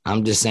everything.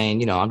 I'm just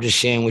saying, I'm just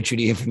sharing with you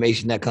the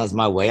information that comes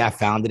my way. I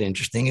found it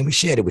interesting, and we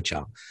shared it with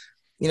y'all.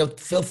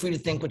 Feel free to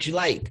think what you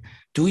like.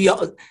 And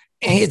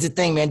here's the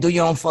thing, man. Do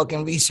your own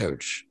fucking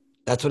research.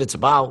 That's what it's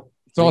about.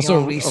 It's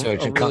also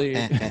research,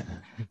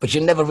 but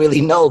you never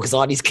really know because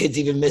all these kids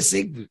even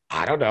missing.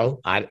 I don't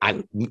know.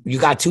 You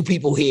got two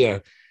people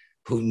here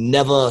who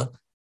never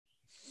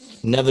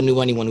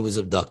knew anyone who was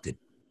abducted.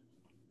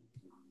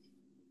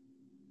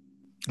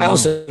 I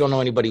also don't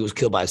know anybody who was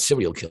killed by a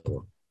serial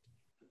killer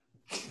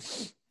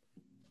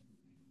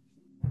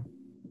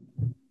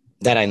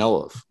that I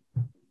know of.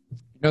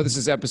 This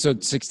is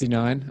episode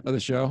 69 of the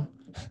show.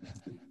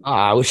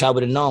 I wish I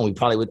would have known.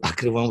 I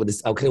could have went with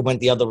this. I could have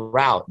went the other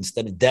route.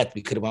 Instead of death,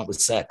 we could have went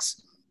with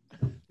sex.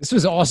 This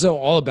was also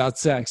all about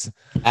sex.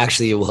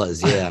 Actually, it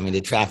was. Yeah. I mean,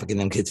 they're trafficking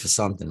them kids for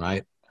something,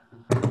 right?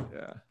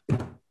 Yeah.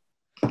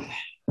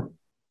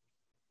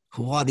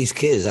 Who are these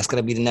kids? That's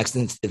going to be the next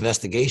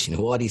investigation.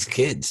 Who are these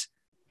kids?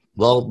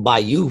 Well, by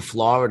you,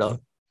 Florida.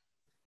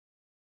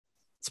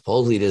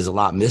 Supposedly there's a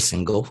lot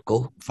missing. Go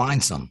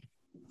find some.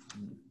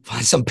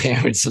 Find some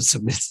parents of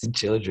some missing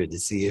children to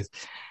see if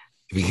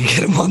we can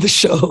get them on the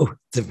show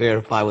to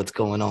verify what's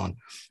going on.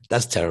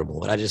 That's terrible.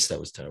 What I just said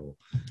was terrible.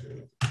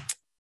 I'm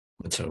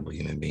a terrible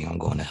human being. I'm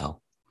going to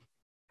hell.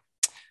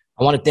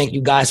 I want to thank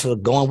you guys for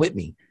going with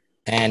me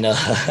and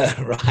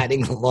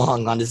riding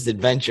along on this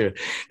adventure.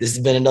 This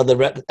has been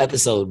another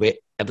episode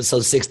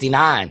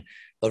 69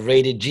 of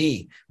Rated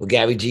G with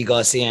Gary G.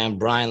 Garcia and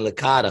Brian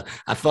Licata.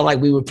 I felt like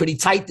we were pretty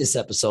tight this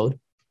episode.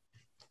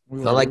 It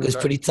was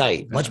pretty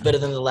tight. Yeah. Much better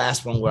than the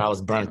last one where I was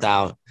burnt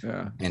out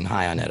and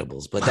high on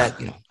edibles. But that,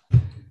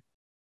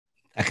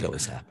 that could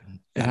always happen.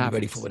 Be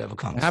ready for whatever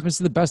comes. It happens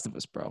to the best of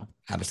us, bro.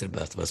 Happens to the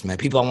best of us, man.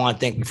 People, I want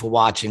to thank you for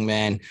watching,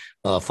 man.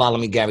 Follow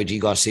me, Gary G.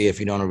 Garcia, if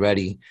you don't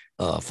already.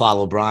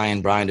 Follow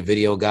Brian the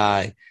video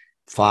guy.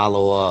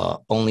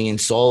 Follow Only in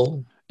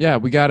Soul. Yeah,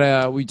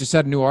 we just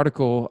had a new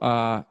article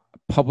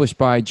published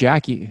by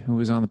Jackie, who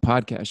was on the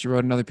podcast. She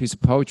wrote another piece of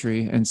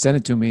poetry and sent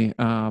it to me.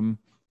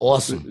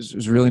 Awesome. It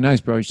was really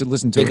nice, bro. You should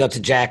listen to it. Big up to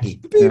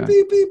Jackie. Yeah.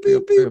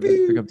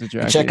 Big up to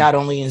Jackie. Check out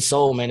Only in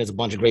Soul, man. There's a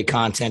bunch of great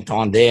content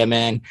on there,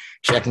 man.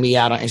 Check me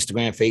out on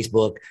Instagram,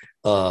 Facebook.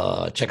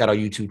 Check out our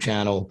YouTube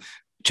channel.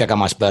 Check out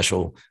my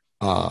special.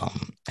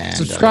 And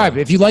subscribe.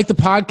 If you like the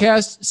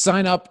podcast,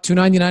 sign up.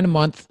 $2.99 a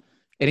month.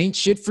 It ain't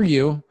shit for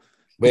you.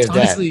 Where's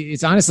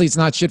It's honestly, it's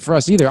not shit for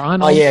us either.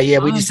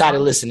 We decided,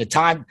 listen, the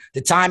time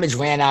has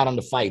ran out on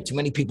the fight. Too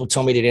many people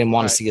told me they didn't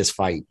want to see us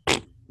fight.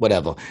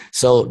 Whatever.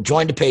 So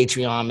join the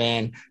Patreon,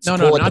 man.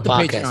 Support not the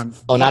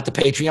Patreon. Oh, not the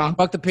Patreon?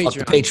 Fuck the Patreon.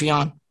 Fuck the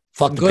Patreon.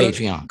 Fuck the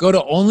Patreon. Go to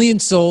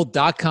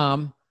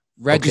onlyinsoul.com,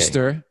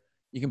 register. Okay.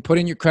 You can put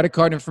in your credit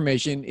card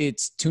information.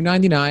 It's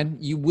 $2.99.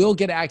 You will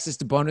get access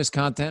to bonus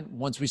content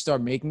once we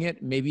start making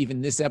it. Maybe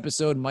even this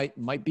episode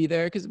might be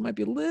there because it might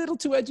be a little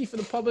too edgy for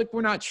the public.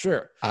 We're not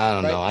sure. I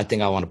don't know. I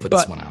think I want to put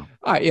this one out.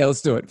 All right, yeah,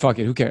 let's do it. Fuck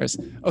it. Who cares?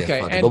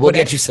 Okay. But we'll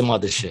get you some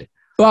other shit.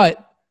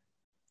 But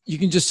you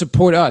can just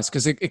support us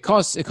because it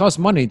costs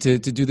money to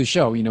do the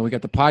show. We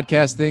got the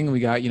podcast thing,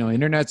 we got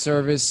internet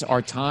service,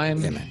 our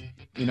time. Yeah,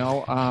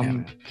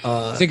 man.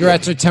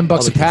 Cigarettes are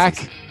 $10 a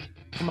pack.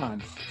 Come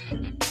on.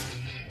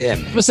 Yeah,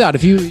 man. Help us out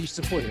if you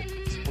support it.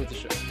 Support the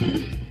show.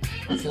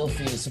 Feel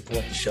free to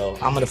support the show.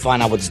 I'm gonna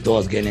find out what this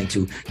door's getting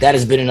into. That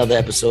has been another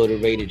episode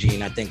of Rated G,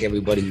 and I thank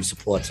everybody who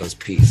supports us.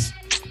 Peace.